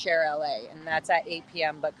the Art Share LA, and that's at 8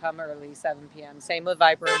 p.m. But come early, 7 p.m. Same with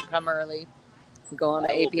Viper Room. Come early. Go on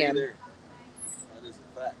at 8 p.m. That is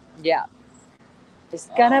a fact. Yeah. It's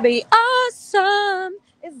gonna be awesome.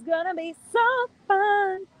 It's gonna be so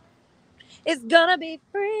fun. It's gonna be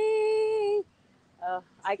free.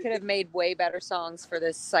 I could have made way better songs for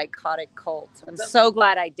this psychotic cult. I'm so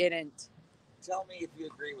glad I didn't. Tell me if you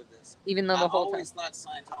agree with this. Even though the whole time. I always thought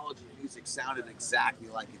Scientology music sounded exactly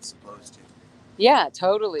like it's supposed to. Yeah,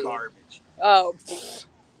 totally. Garbage. Oh. Just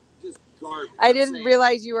garbage. I didn't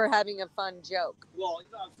realize you were having a fun joke. Well,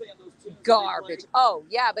 I'm saying those two. Garbage. Oh,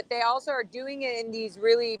 yeah, but they also are doing it in these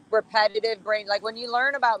really repetitive brain. Like when you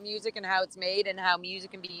learn about music and how it's made and how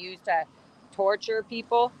music can be used to torture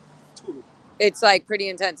people, it's like pretty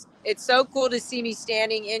intense. It's so cool to see me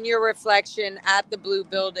standing in your reflection at the blue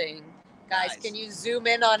building. Guys, nice. Can you zoom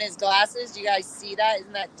in on his glasses? Do you guys see that?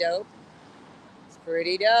 Isn't that dope? It's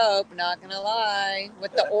pretty dope, not gonna lie.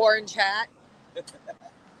 With the orange hat.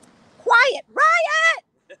 Quiet, riot!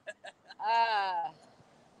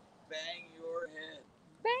 Bang your head.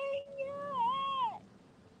 Bang your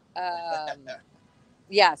head.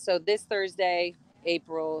 Yeah, so this Thursday,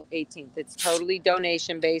 April 18th. It's totally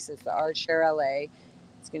donation based. It's the Art Share LA.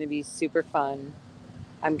 It's going to be super fun.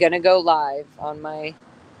 I'm going to go live on my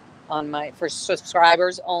for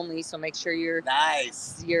subscribers only, so make sure your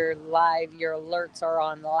alerts are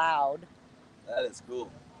on loud. That is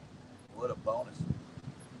cool. What a bonus.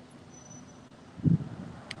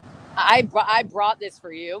 I brought this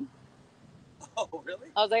for you. Oh, really?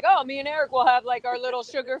 I was like, oh, me and Eric will have like our little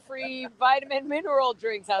sugar-free vitamin mineral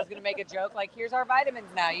drinks. I was going to make a joke like, here's our vitamins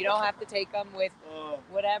now. You don't have to take them with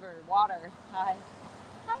whatever, water. Hi.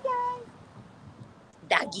 Hi, guys.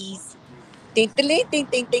 Doggies. Ding, ding, ding,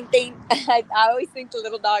 ding, ding, ding. I always think the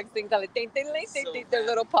little dogs think that like, ding, ding, ding, ding, ding, their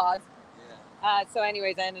little paws. Yeah. So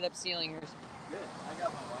anyways, I ended up stealing yours. Good. I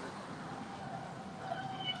got my water.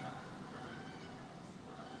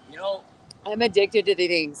 You know, I'm addicted to the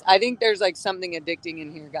things. I think there's like something addicting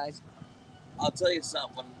in here, guys. I'll tell you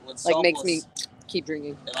something. When like makes me keep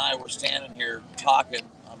drinking. And I were standing here talking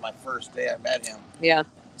on my first day I met him. Yeah.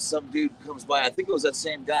 Some dude comes by. I think it was that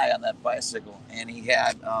same guy on that bicycle, and he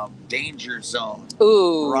had Danger Zone.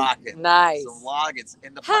 Ooh, rocket. Nice. Some logins.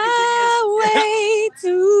 And the funny Highway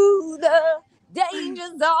to the danger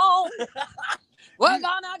zone. We're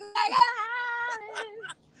gonna get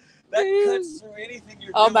that cuts through anything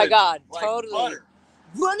you're doing. Oh my God, like totally. Butter.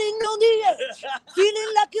 Running on the edge,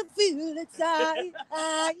 feeling like you feel inside.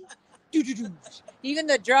 Even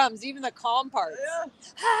the drums, even the calm parts. Yeah.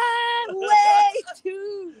 Highway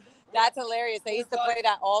to. That's hilarious. They used to play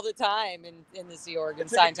that all the time in the Sea Org and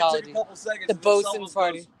Scientology. It took a couple seconds, the bosun's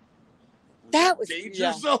party. That was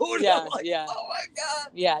Danger Zone. Yeah, like, yeah. Oh my God.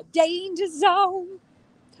 Yeah, Danger Zone.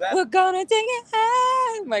 We're gonna take it.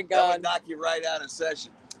 Oh my God. That would knock you right out of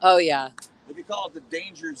session. Oh yeah. If you call it the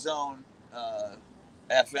Danger Zone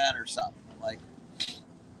FN or something like,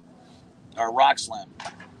 or Rock Slam.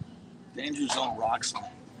 Danger Zone Rock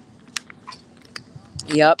Slam.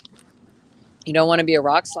 Yep. You don't want to be a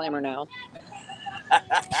rock slammer now.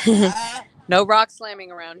 No rock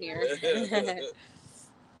slamming around here.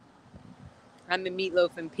 I'm a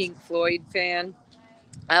Meatloaf and Pink Floyd fan.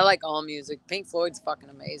 I like all music. Pink Floyd's fucking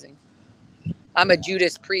amazing. I'm a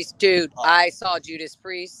Judas Priest dude. I saw Judas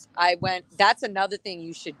Priest. I went. That's another thing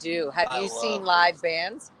you should do. Have you seen live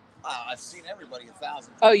bands? I've seen everybody 1,000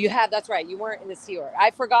 times. Oh, you have? That's right. You weren't in the Sea Org.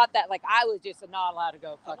 I forgot that. Like, I was just not allowed to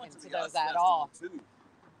go fucking to those at all.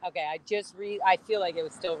 Okay, I feel like it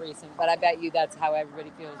was still recent, but I bet you that's how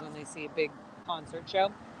everybody feels when they see a big concert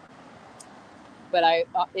show. But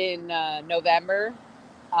in November,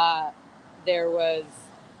 there was.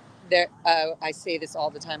 I say this all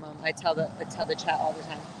the time. I tell the chat all the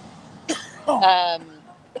time.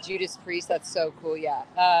 Judas Priest, that's so cool. Yeah.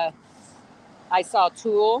 I saw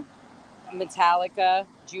Tool, Metallica,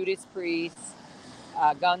 Judas Priest,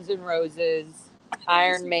 Guns N' Roses,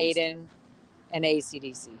 Iron Maiden, and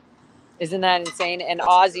AC/DC. Isn't that insane? And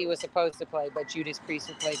Ozzy was supposed to play, but Judas Priest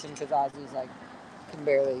replaced him because Ozzy's like can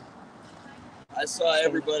barely. I saw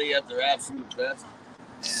everybody at their absolute best.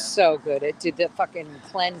 So good. It did fucking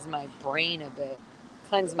cleanse my brain a bit,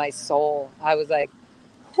 cleanse my soul. I was like,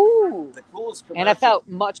 whoo. The coolest commercial. And I felt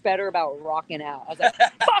much better about rocking out. I was like,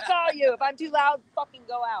 fuck all you. If I'm too loud, fucking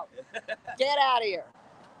go out. Get out of here.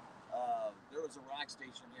 There was a rock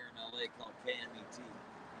station here in LA called KMET.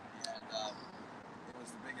 And it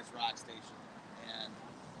was the biggest rock station. And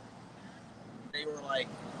they were like,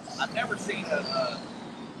 I've never seen an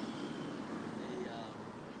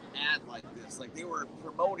ad like this. Like they were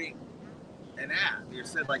promoting an ad. They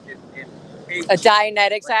said like in a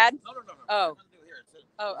Dianetics ad? No.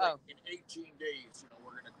 Oh. In 18 days,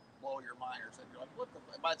 we're gonna blow your mind or something. You're like, what the?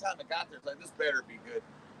 By the time it got there, it's like this better be good.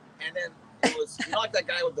 And then it was like that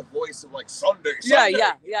guy with the voice of like Sunday. Yeah.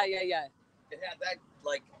 It had that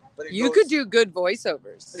like. But it could do good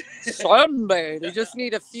voiceovers. Sunday. You just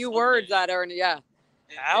need a few words that are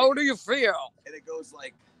How do you feel? And it goes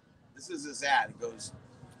like, this is his ad. It goes,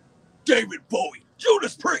 David Bowie,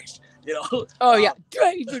 Judas Priest. Oh yeah,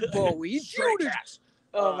 David Bowie, Judas.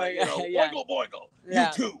 Oh my god, yeah. Boingo, yeah.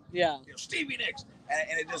 U2, yeah. Stevie Nicks,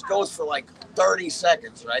 and it just goes for like 30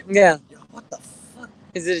 seconds, right? Yeah. What the fuck?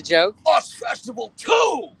 Is it a joke? Us Festival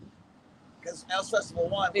 2, because Us Festival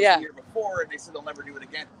 1 was the year before, and they said they'll never do it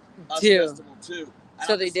again. Us Festival 2. And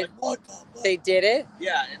so they did. Like, what the fuck? They did it?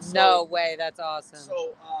 Yeah. And so, no way. That's awesome.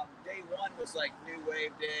 So day 1 was like New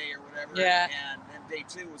Wave Day or whatever. Yeah. And then day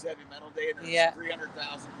 2 was Heavy Metal Day, and there was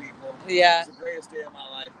 300,000 people. Yeah. It was the greatest day of my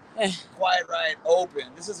life. Quiet Riot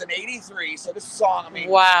opened. This is in '83, so this song, I mean,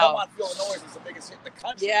 wow. Come On Feel the Noise is the biggest hit in the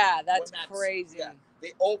country. Yeah, that's crazy. Yeah,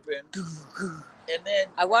 they opened, and then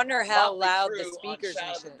I wonder how loud the speakers on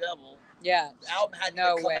and shit. The Devil. Yeah. The album hadn't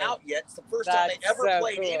even come out yet. It's the first time they ever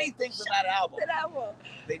played anything from that album.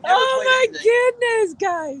 They never played anything. Goodness,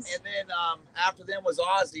 guys. And then after them was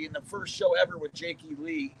Ozzy, and the first show ever with Jakey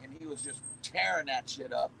Lee, and he was just tearing that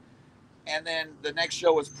shit up. And then the next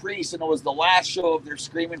show was Priest, and it was the last show of their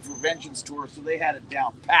Screaming for Vengeance tour, so they had it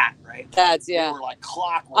down pat, right? They were like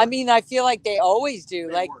clockwork. I mean, I feel like they always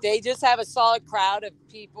do. They just have a solid crowd of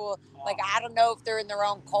people. Like, I don't know if they're in their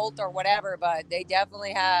own cult or whatever, but they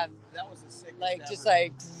definitely have. That was a sick. Just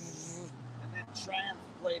like. And then Triumph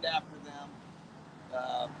played after them,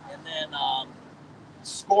 and then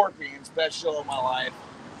Scorpions, best show of my life.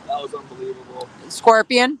 That was unbelievable.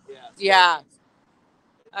 Scorpion. Yeah.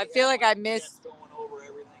 I feel like I missed. Going over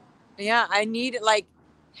everything. Yeah, I need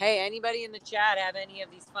hey, anybody in the chat have any of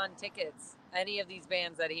these fun tickets? Any of these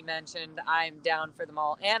bands that he mentioned? I'm down for them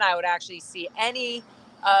all, and I would actually see any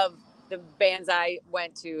of the bands I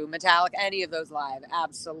went to, Metallica, any of those live,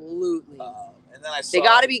 absolutely. And then I saw they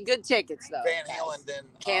got to be good tickets though. Van Halen, then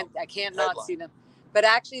I can't not see them. But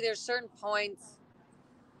actually, there's certain points.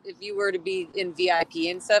 If you were to be in VIP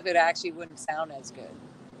and stuff, it actually wouldn't sound as good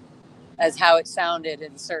as how it sounded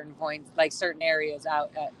in certain points, like certain areas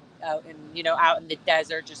out in out in the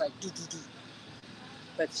desert, just like.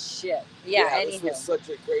 But shit, this was such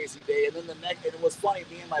a crazy day. And then and it was funny.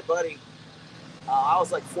 Me and my buddy, I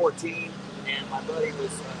was like 14, and my buddy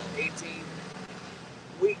was 18.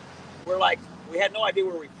 We had no idea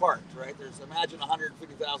where we parked. Right? Imagine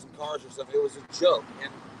 150,000 cars or something. It was a joke,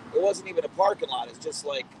 and it wasn't even a parking lot. It's just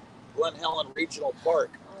like Glen Helen Regional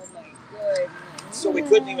Park. Oh my goodness. So we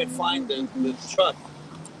couldn't even find the truck.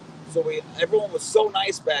 So everyone was so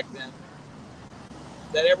nice back then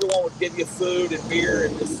that everyone would give you food and beer,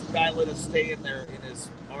 and this guy let us stay in his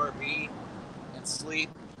RV and sleep.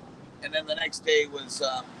 And then the next day was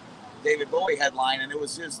David Bowie headline, and it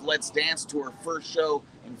was his Let's Dance tour, first show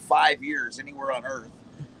in 5 years anywhere on Earth.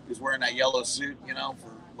 He was wearing that yellow suit,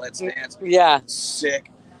 for Let's Dance. Yeah.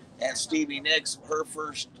 Sick. and Stevie Nicks, her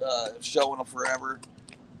first show in forever,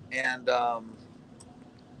 and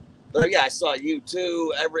but yeah, I saw you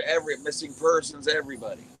too. Every missing persons,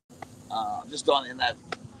 everybody, just on in that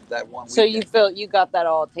one weekend. So you felt you got that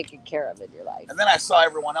all taken care of in your life. And then I saw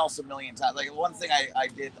everyone else a million times. Like one thing I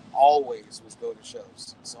did always was go to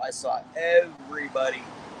shows. So I saw everybody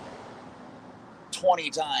 20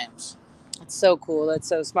 times. It's so cool. That's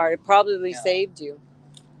so smart. It probably saved you.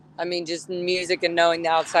 I mean, just music and knowing the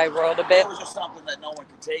outside world a bit. It was just something that no one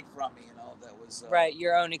could take from me, that was... right,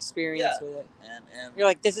 your own experience with it. And you're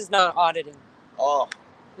like, this is not auditing. Oh.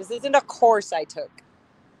 This isn't a course I took.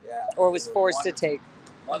 Yeah. Or was forced to take.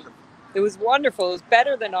 Wonderful. It was wonderful. It was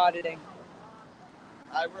better than auditing.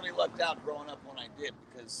 I really lucked out growing up when I did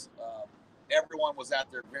because everyone was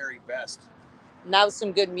at their very best. And that was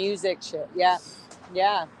some good music shit. Yeah.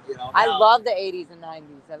 Yeah. I love the 80s and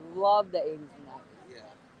 90s. I love the 80s and 90s. Yeah.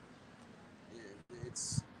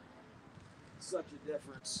 It's such a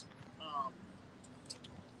difference.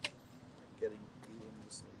 Getting you into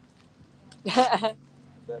sleep.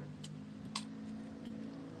 Better.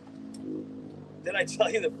 Did I tell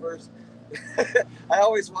you the first? I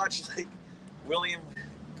always watch William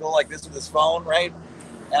go like this with his phone, right?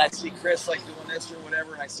 And I see Chris doing this or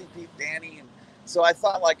whatever, and I see Danny, and so I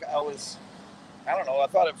thought I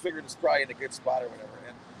thought I figured it's probably in a good spot or whatever.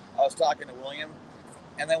 And I was talking to William,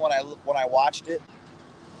 and then when I watched it,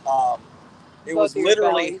 it was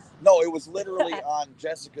literally on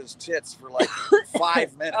Jessica's tits for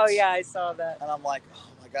 5 minutes. Oh yeah, I saw that. And I'm like, oh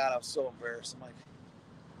my God, I'm so embarrassed. I'm like,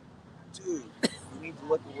 dude, you need to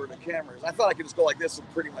look at where the camera is. I thought I could just go like this and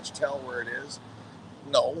pretty much tell where it is.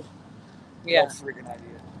 No. Yeah. No freaking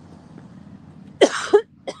idea.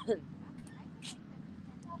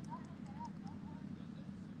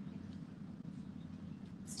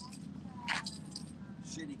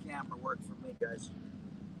 Shitty camera worked for me, guys.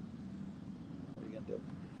 What are you gonna do?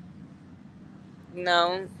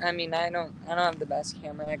 No, I mean I don't have the best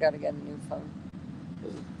camera. I gotta get a new phone.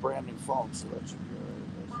 This is a brand new phone, so that should be alright.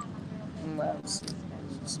 Well, so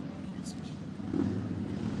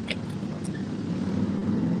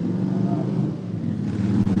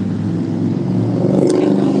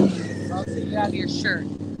you have your shirt.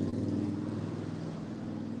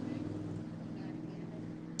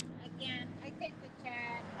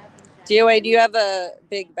 DOA, do you have a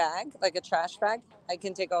big bag, like a trash bag? I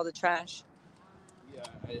can take all the trash. Yeah,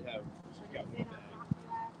 I have. Got one bag.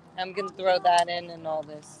 I'm gonna throw that in and all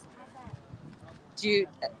this. Do you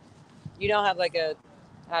don't have a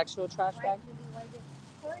actual trash bag?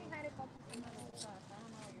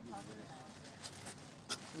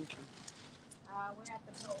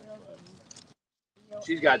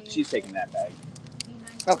 She's taking that bag.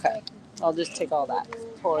 Okay, I'll just take all that.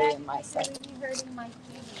 Tori and my stuff. They're hurting my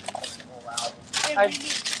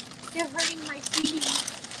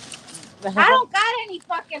feelings. I don't got any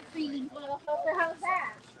fucking feelings, motherfucker. How's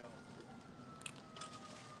that?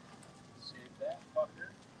 Save that fucker.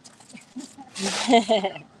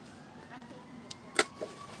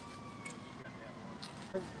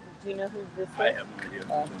 Do you know who this is? I have no idea.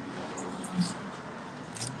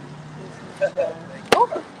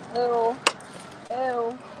 Oh,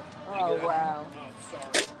 ew. Oh, wow.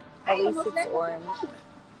 At least it's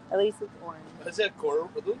orange. Is that quarter? Are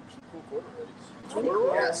those cool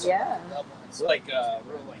corduroys? Yes. Yeah. It's like real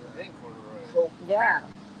thin corduroy. Yeah.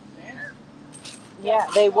 Yeah,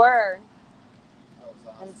 they were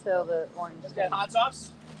until the orange. Is that hot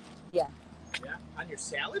sauce? Yeah. Yeah. On your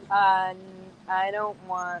salad? I don't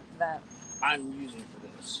want that. I'm using for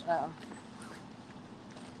this. Oh.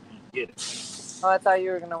 Get it. Oh, I thought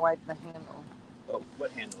you were gonna wipe the handle Oh,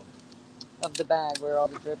 what handle? of the bag where all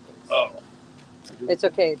the drip is. Oh. It's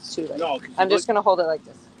okay. It's too late. No, I'm just gonna hold it like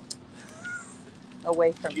this,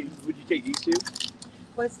 away from you. Would you take these two?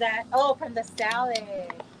 What's that? Oh, from the salad.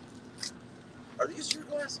 Are these your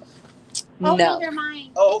glasses? Oh, No. these are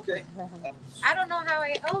mine. Oh, okay. I don't know how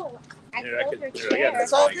I closed your Here, chair.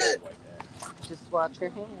 That's all good. Just watch your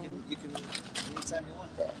hand. You can anytime you want.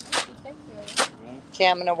 Thank you. Okay,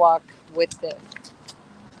 I'm gonna walk with it.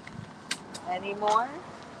 Any more?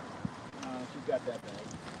 She's got that bag.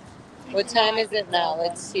 What time is it now?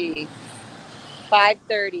 Let's see.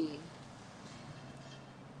 5:30.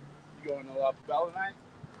 You going to La Bella tonight?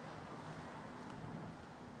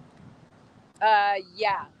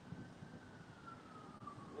 Yeah.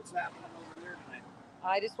 What's happening over there tonight?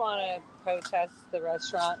 I just want to protest the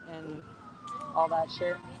restaurant and all that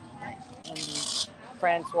shit. And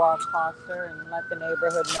Francois Foster and let the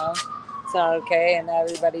neighborhood know it's not okay. And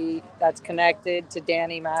everybody that's connected to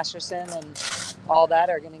Danny Masterson and all that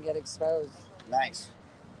are going to get exposed. Nice.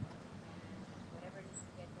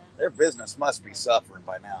 Their business must be suffering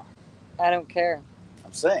by now. I don't care.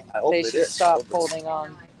 I'm saying, I hope They it should is. stop holding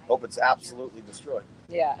on. Hope it's absolutely destroyed.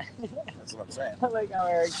 Yeah. That's what I'm saying. I like how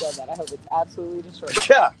Eric said that. I hope it's absolutely destroyed.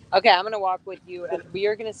 Yeah. Okay, I'm gonna walk with you, and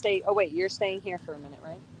you're gonna stay. Oh wait, you're staying here for a minute,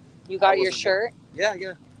 right? You got your shirt. Yeah,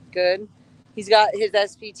 yeah. Good. He's got his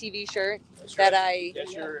SPTV shirt that I.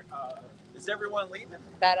 Yes, you're. Is everyone leaving?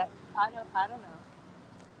 That I don't know.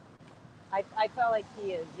 I felt like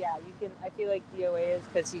he is. Yeah, you can. I feel like DOA is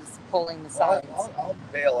because he's pulling the signs. I'll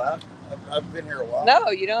bail out. I've been here a while.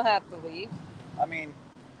 No, you don't have to leave. I mean,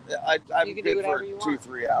 I'm You can do good for whatever you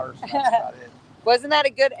 2-3 hours. That's about it. Wasn't that a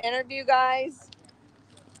good interview, guys?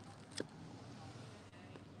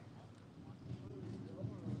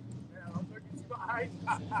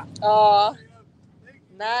 Oh,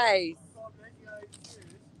 nice.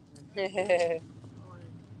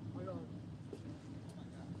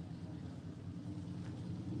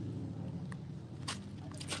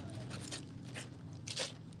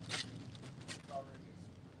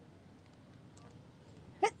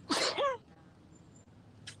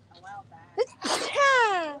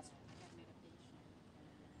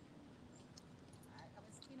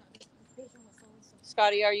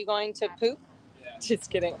 Scotty, are you going to poop? Yeah. Just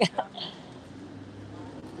kidding.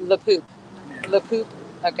 Le poop. Le poop.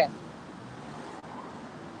 Okay.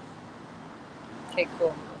 Okay,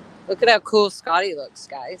 cool. Look at how cool Scotty looks,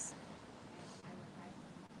 guys.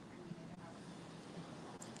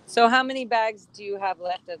 So how many bags do you have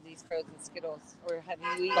left of these frozen Skittles? Or have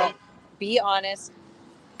you eaten? Be honest.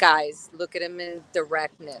 Guys, look at him in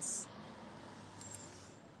directness.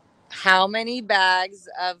 How many bags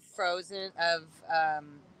of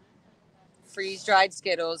freeze-dried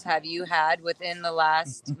Skittles have you had within the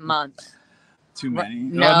last month? Too many.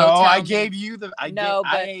 No, I tell me. gave you the.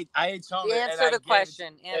 I ate some. Answer the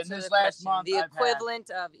question. Answer this the last question. month, The I've equivalent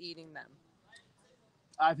of eating them.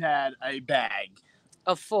 I've had a bag,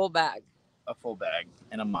 A full bag. a full bag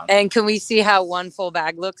in a month. And can we see how one full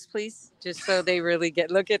bag looks, please? Just so they really get.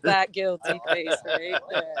 Look at that guilty face right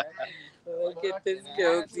there. Look at this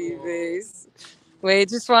guilty face. Wait,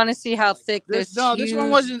 just want to see how thick this. This one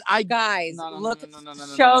wasn't. Guys, No, look. no,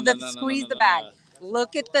 Show no, the no, no, squeeze no, the no, bag. no.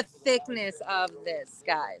 Look at the thickness of this,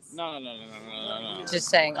 guys. No. Just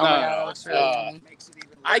saying. Oh my god, that looks really yummy.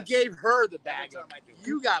 I gave her the bag.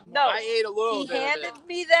 You got more. No, I ate a little He bit. handed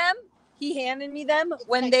me them. He handed me them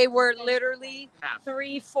when they were literally Half.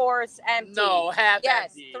 3/4 empty. No, half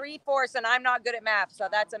Yes, empty. 3/4, and I'm not good at math, so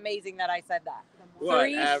that's amazing that I said that.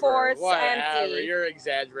 Whatever, 3/4 empty. You're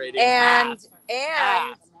exaggerating. And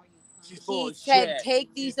Half. She's full he of said, shit.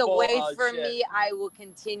 "Take these She's full away of from shit. me. I will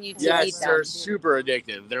continue to eat Yes, them." they're super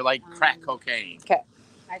addictive. They're like crack cocaine. Okay.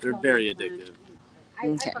 They're very addictive.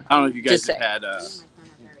 Okay. I don't know if you guys Just have had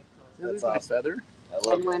That's a feather. I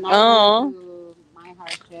love And it. when Oh. I went to my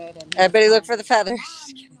heart shed and Everybody look for the feathers.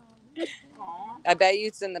 I bet you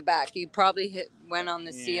it's in the back. You probably went on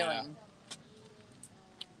the Yeah. ceiling.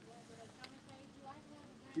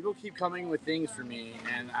 People keep coming with things for me,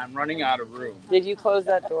 and I'm running out of room. Did you close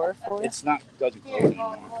that door for it? It's not doesn't close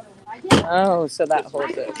anymore. Oh, so that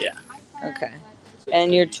holds it. Yeah. Okay.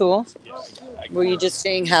 And your tool? Yes. Were you just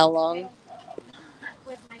saying how long?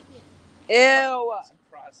 Ew.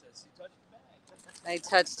 I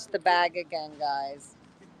touched the bag again, guys.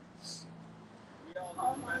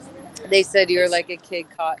 They said you're like a kid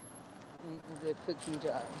caught in the cookie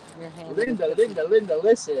jar. Your hand. Linda,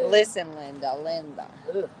 listen. Listen, Linda.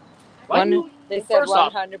 Ugh. Why do you, They said first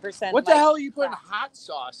off, 100%. what the hell are you putting hot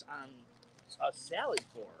sauce on a salad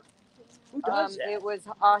for? Who does that? It was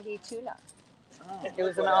ahi tuna. Oh. It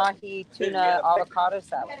was an ahi tuna avocado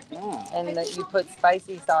salad, Oh. and that you put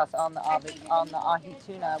spicy sauce on the ahi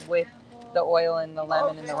tuna with the oil and the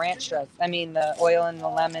lemon and the ranch dress. I mean, the oil and the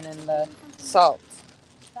lemon and the salt,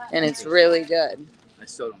 and it's really good. I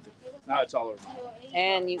still don't think. Now it's all over my head.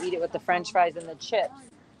 And you eat it with the French fries and the chips,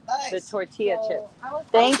 the Nice. tortilla chips.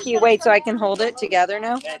 Thank you. Wait, so I can hold it together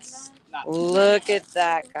now? That's not. Look at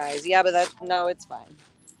that, guys. Yeah, but no, it's fine.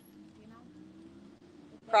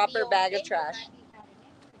 Proper bag of trash.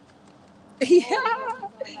 Yeah.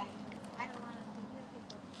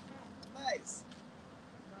 Nice.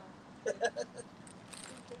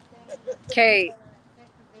 Okay.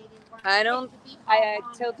 I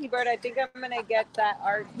tell T-Bird, I think I'm going to get that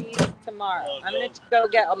art piece tomorrow. I'm going to go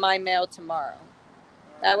get my mail tomorrow.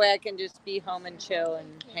 That way I can just be home and chill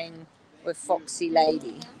and hang with Foxy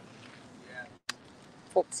Lady.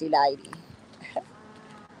 Foxy Lady.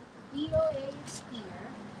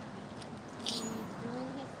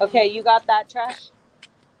 Okay, you got that trash?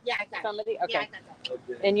 Yeah, I got it. Somebody? Okay. Yeah, I got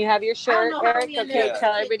that. And you have your shirt, know how Eric? we Okay, ended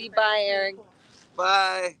tell everybody bye, Eric.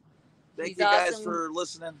 Bye. Thank He's you guys awesome. for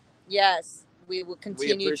listening. Yes, we will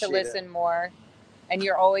continue to appreciate listen more. And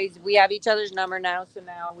we have each other's number now, so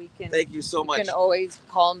now we can. Thank you so much. You can always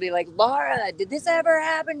call and be like, Laura, did this ever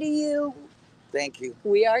happen to you? Thank you.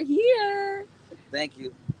 We are here. Thank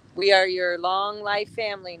you. We are your long life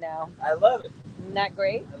family now. I love it. Isn't that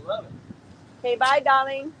great? I love it. Okay, bye,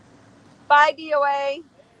 darling. Bye, DOA.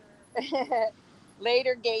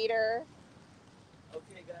 Later, Gator.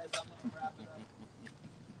 Okay, guys, I'm going to wrap it up.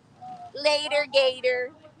 Later,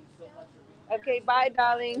 Gator. Okay, bye,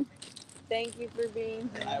 darling. Thank you for being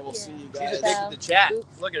here. I will see you She's guys. addicted to chat.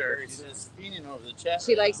 Oops. Look at her. She's just feeding over the chat.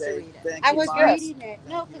 She likes to read it. Thank I you, was Mom. reading it.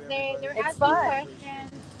 No, because they're It's asking fun.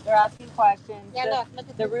 questions. They're asking questions. Yeah, look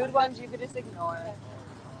at The this rude one. ones you could just ignore.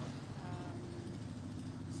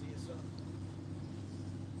 See you soon.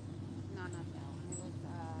 No, not that one. It was,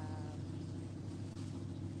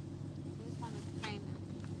 this one is kind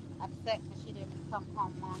of upset because she didn't come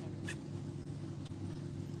home on it.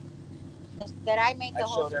 Did I make I the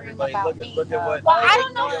whole showed stream everybody. about Look me? at what. Well, I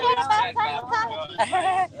don't know Yeah. shit about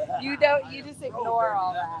Scientology. You just ignore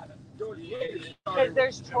all that. Because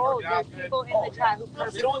there's trolls, there's people in the chat who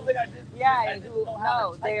The only thing I did. yeah, who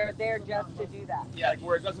no, they're there just to do that. Yeah, like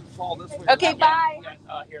where it doesn't fall this way. Okay, bye.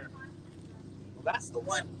 Here. Well, that's the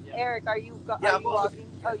one. Eric, are you Yeah, are you walking?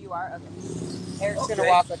 Oh, you are. Okay. Eric's Okay. gonna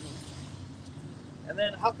walk with me. And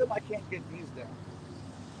then how come I can't get these down?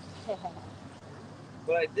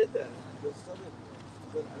 But I did that. But still didn't-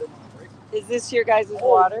 but I didn't want to break it. Is this your guys'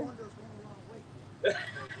 water?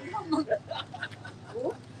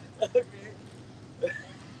 Okay.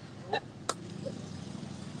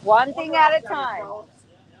 One thing at a time.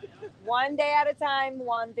 One day at a time,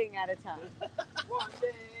 one thing at a time. One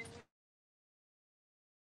day.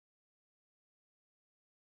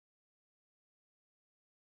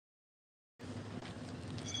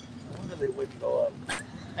 I wonder they wouldn't go up.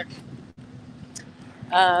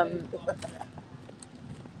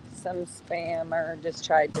 Some spammer just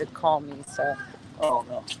tried to call me, so. Oh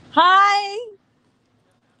no. Hi!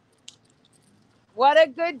 What a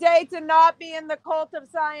good day to not be in the cult of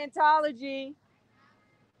Scientology.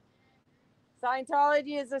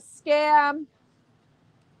 Scientology is a scam.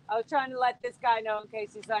 I was trying to let this guy know in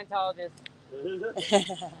case he's Scientologist.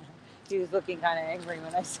 He was looking kind of angry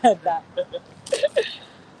when I said that.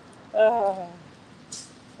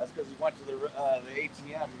 That's because he went to the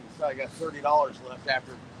ATM and he said I got $30 left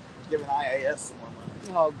after giving IAS some more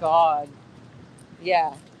money. Oh, God.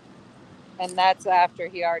 Yeah. And that's after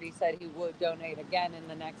he already said he would donate again in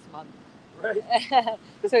the next month. Right.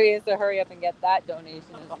 So he has to hurry up and get that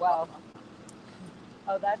donation as well.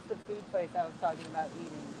 Oh, that's the food place I was talking about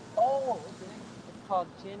eating. Oh, okay. It's called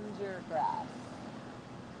Ginger Grass.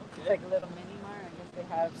 It's like a little mini mart. I guess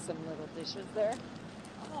they have some little dishes there.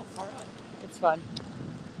 Oh, far out. It's fun.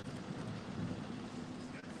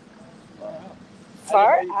 Far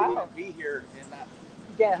Far out. I didn't know you could out. even be here and not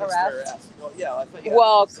Get kiss their harassed. ass. Well, yeah, I thought you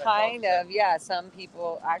Well, had to say kind something. of. Yeah, some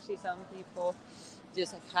people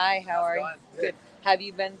just like, hi, how are you? Good. Have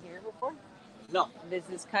you been here before? No. This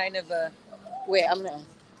is kind of a. Wait,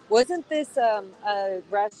 wasn't this a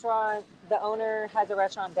restaurant? The owner has a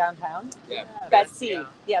restaurant downtown. Yeah. Betsy.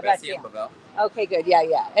 Yeah, Betsy. and Lavelle. Okay, good. Yeah,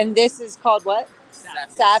 yeah. And this is called what?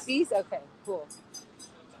 Safi's. Okay, cool.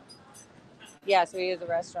 Yeah, so he has a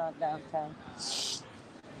restaurant downtown.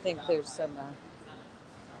 I think there's some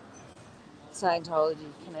Scientology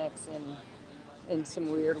connects in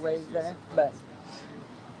some weird ways there, but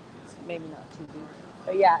maybe not too deep.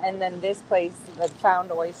 But yeah, and then this place, the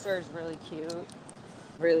Found Oyster, is really cute.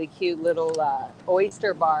 Really cute little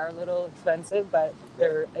oyster bar, a little expensive, but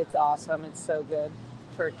it's awesome. It's so good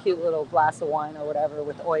for a cute little glass of wine or whatever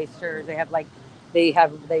with oysters.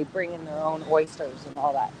 They bring in their own oysters and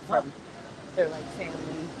all that from their like family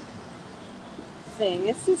thing.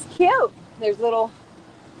 It's just cute. There's little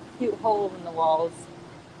cute holes in the walls,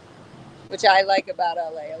 which I like about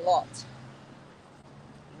LA a lot.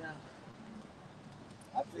 Yeah.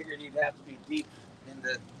 I figured you'd have to be deep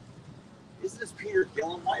into. Is this Peter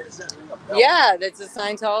Gillum? Why does that ring a bell? Yeah, that's a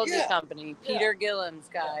Scientology Yeah. company. Peter Gillum's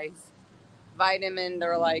guys. Vitamin.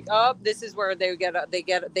 They're like, oh, this is where they get all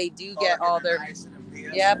their niacin and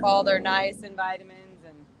BS. Yep, all their niacin vitamins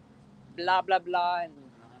and blah blah blah, and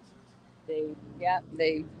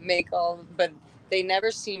they make all, but they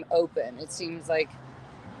never seem open. It seems like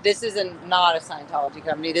this isn't not a Scientology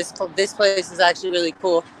company. This place is actually really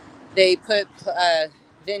cool. They put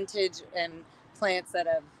vintage and plants that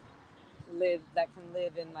can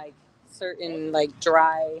live in like certain like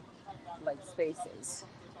dry like spaces.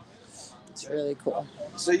 It's really cool.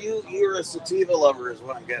 So you're a sativa lover, is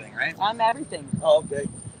what I'm getting, right? I'm everything. Oh, okay.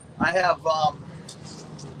 I have.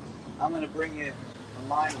 I'm gonna bring you a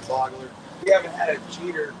mind boggler. We haven't had a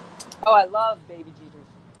cheater. Oh, I love baby cheaters.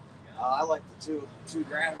 I like the two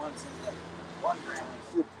grand ones and the 1 gram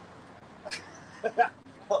ones.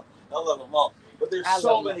 I love them all. But there's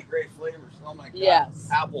so many great flavors. Oh my god. Yes.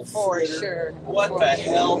 Apple for fritter. sure. What for the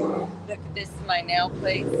sure. hell? Look, this is my nail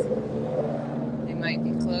place. They might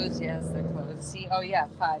be closed. Yes, they're closed. See, oh yeah,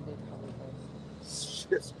 5 days probably closed.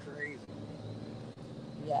 It's crazy.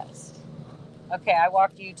 Yes. Okay, I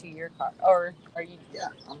walked you to your car. Or are you? Yeah,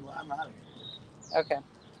 I'm out of here. Okay.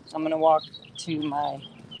 I'm going to walk to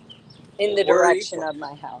in the Where are you direction from? of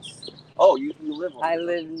my house. Oh, you live over I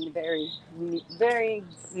there. live very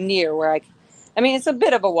near where I mean, it's a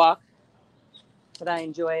bit of a walk, but I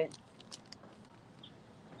enjoy it.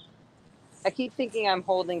 I keep thinking I'm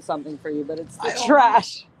holding something for you, but it's the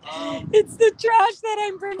trash. It's the trash that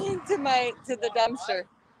I'm bringing to the dumpster.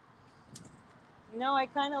 No, I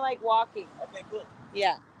kind of like walking. Okay, cool.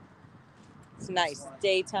 Yeah. It's nice.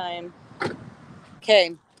 Daytime.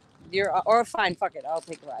 Okay. Or fine, fuck it. I'll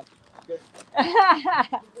take a ride. Okay.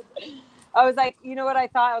 I was like, you know what I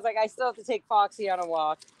thought? I was like, I still have to take Foxy on a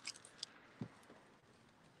walk.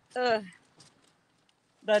 Ugh.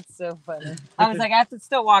 That's so funny. I was like, I have to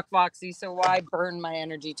still walk Foxy, so why burn my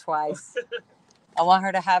energy twice? I want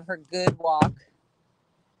her to have her good walk.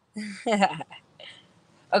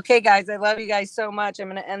 Okay, guys, I love you guys so much. I'm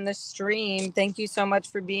going to end the stream. Thank you so much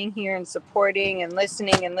for being here and supporting and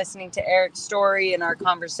listening to Eric's story and our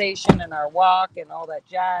conversation and our walk and all that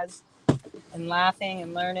jazz, and laughing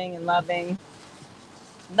and learning and loving.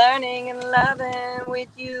 Learning and loving with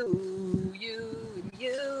you, you, and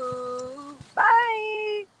you.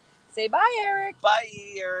 Bye. Say bye, Eric. Bye,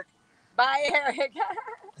 Eric. Bye, Eric.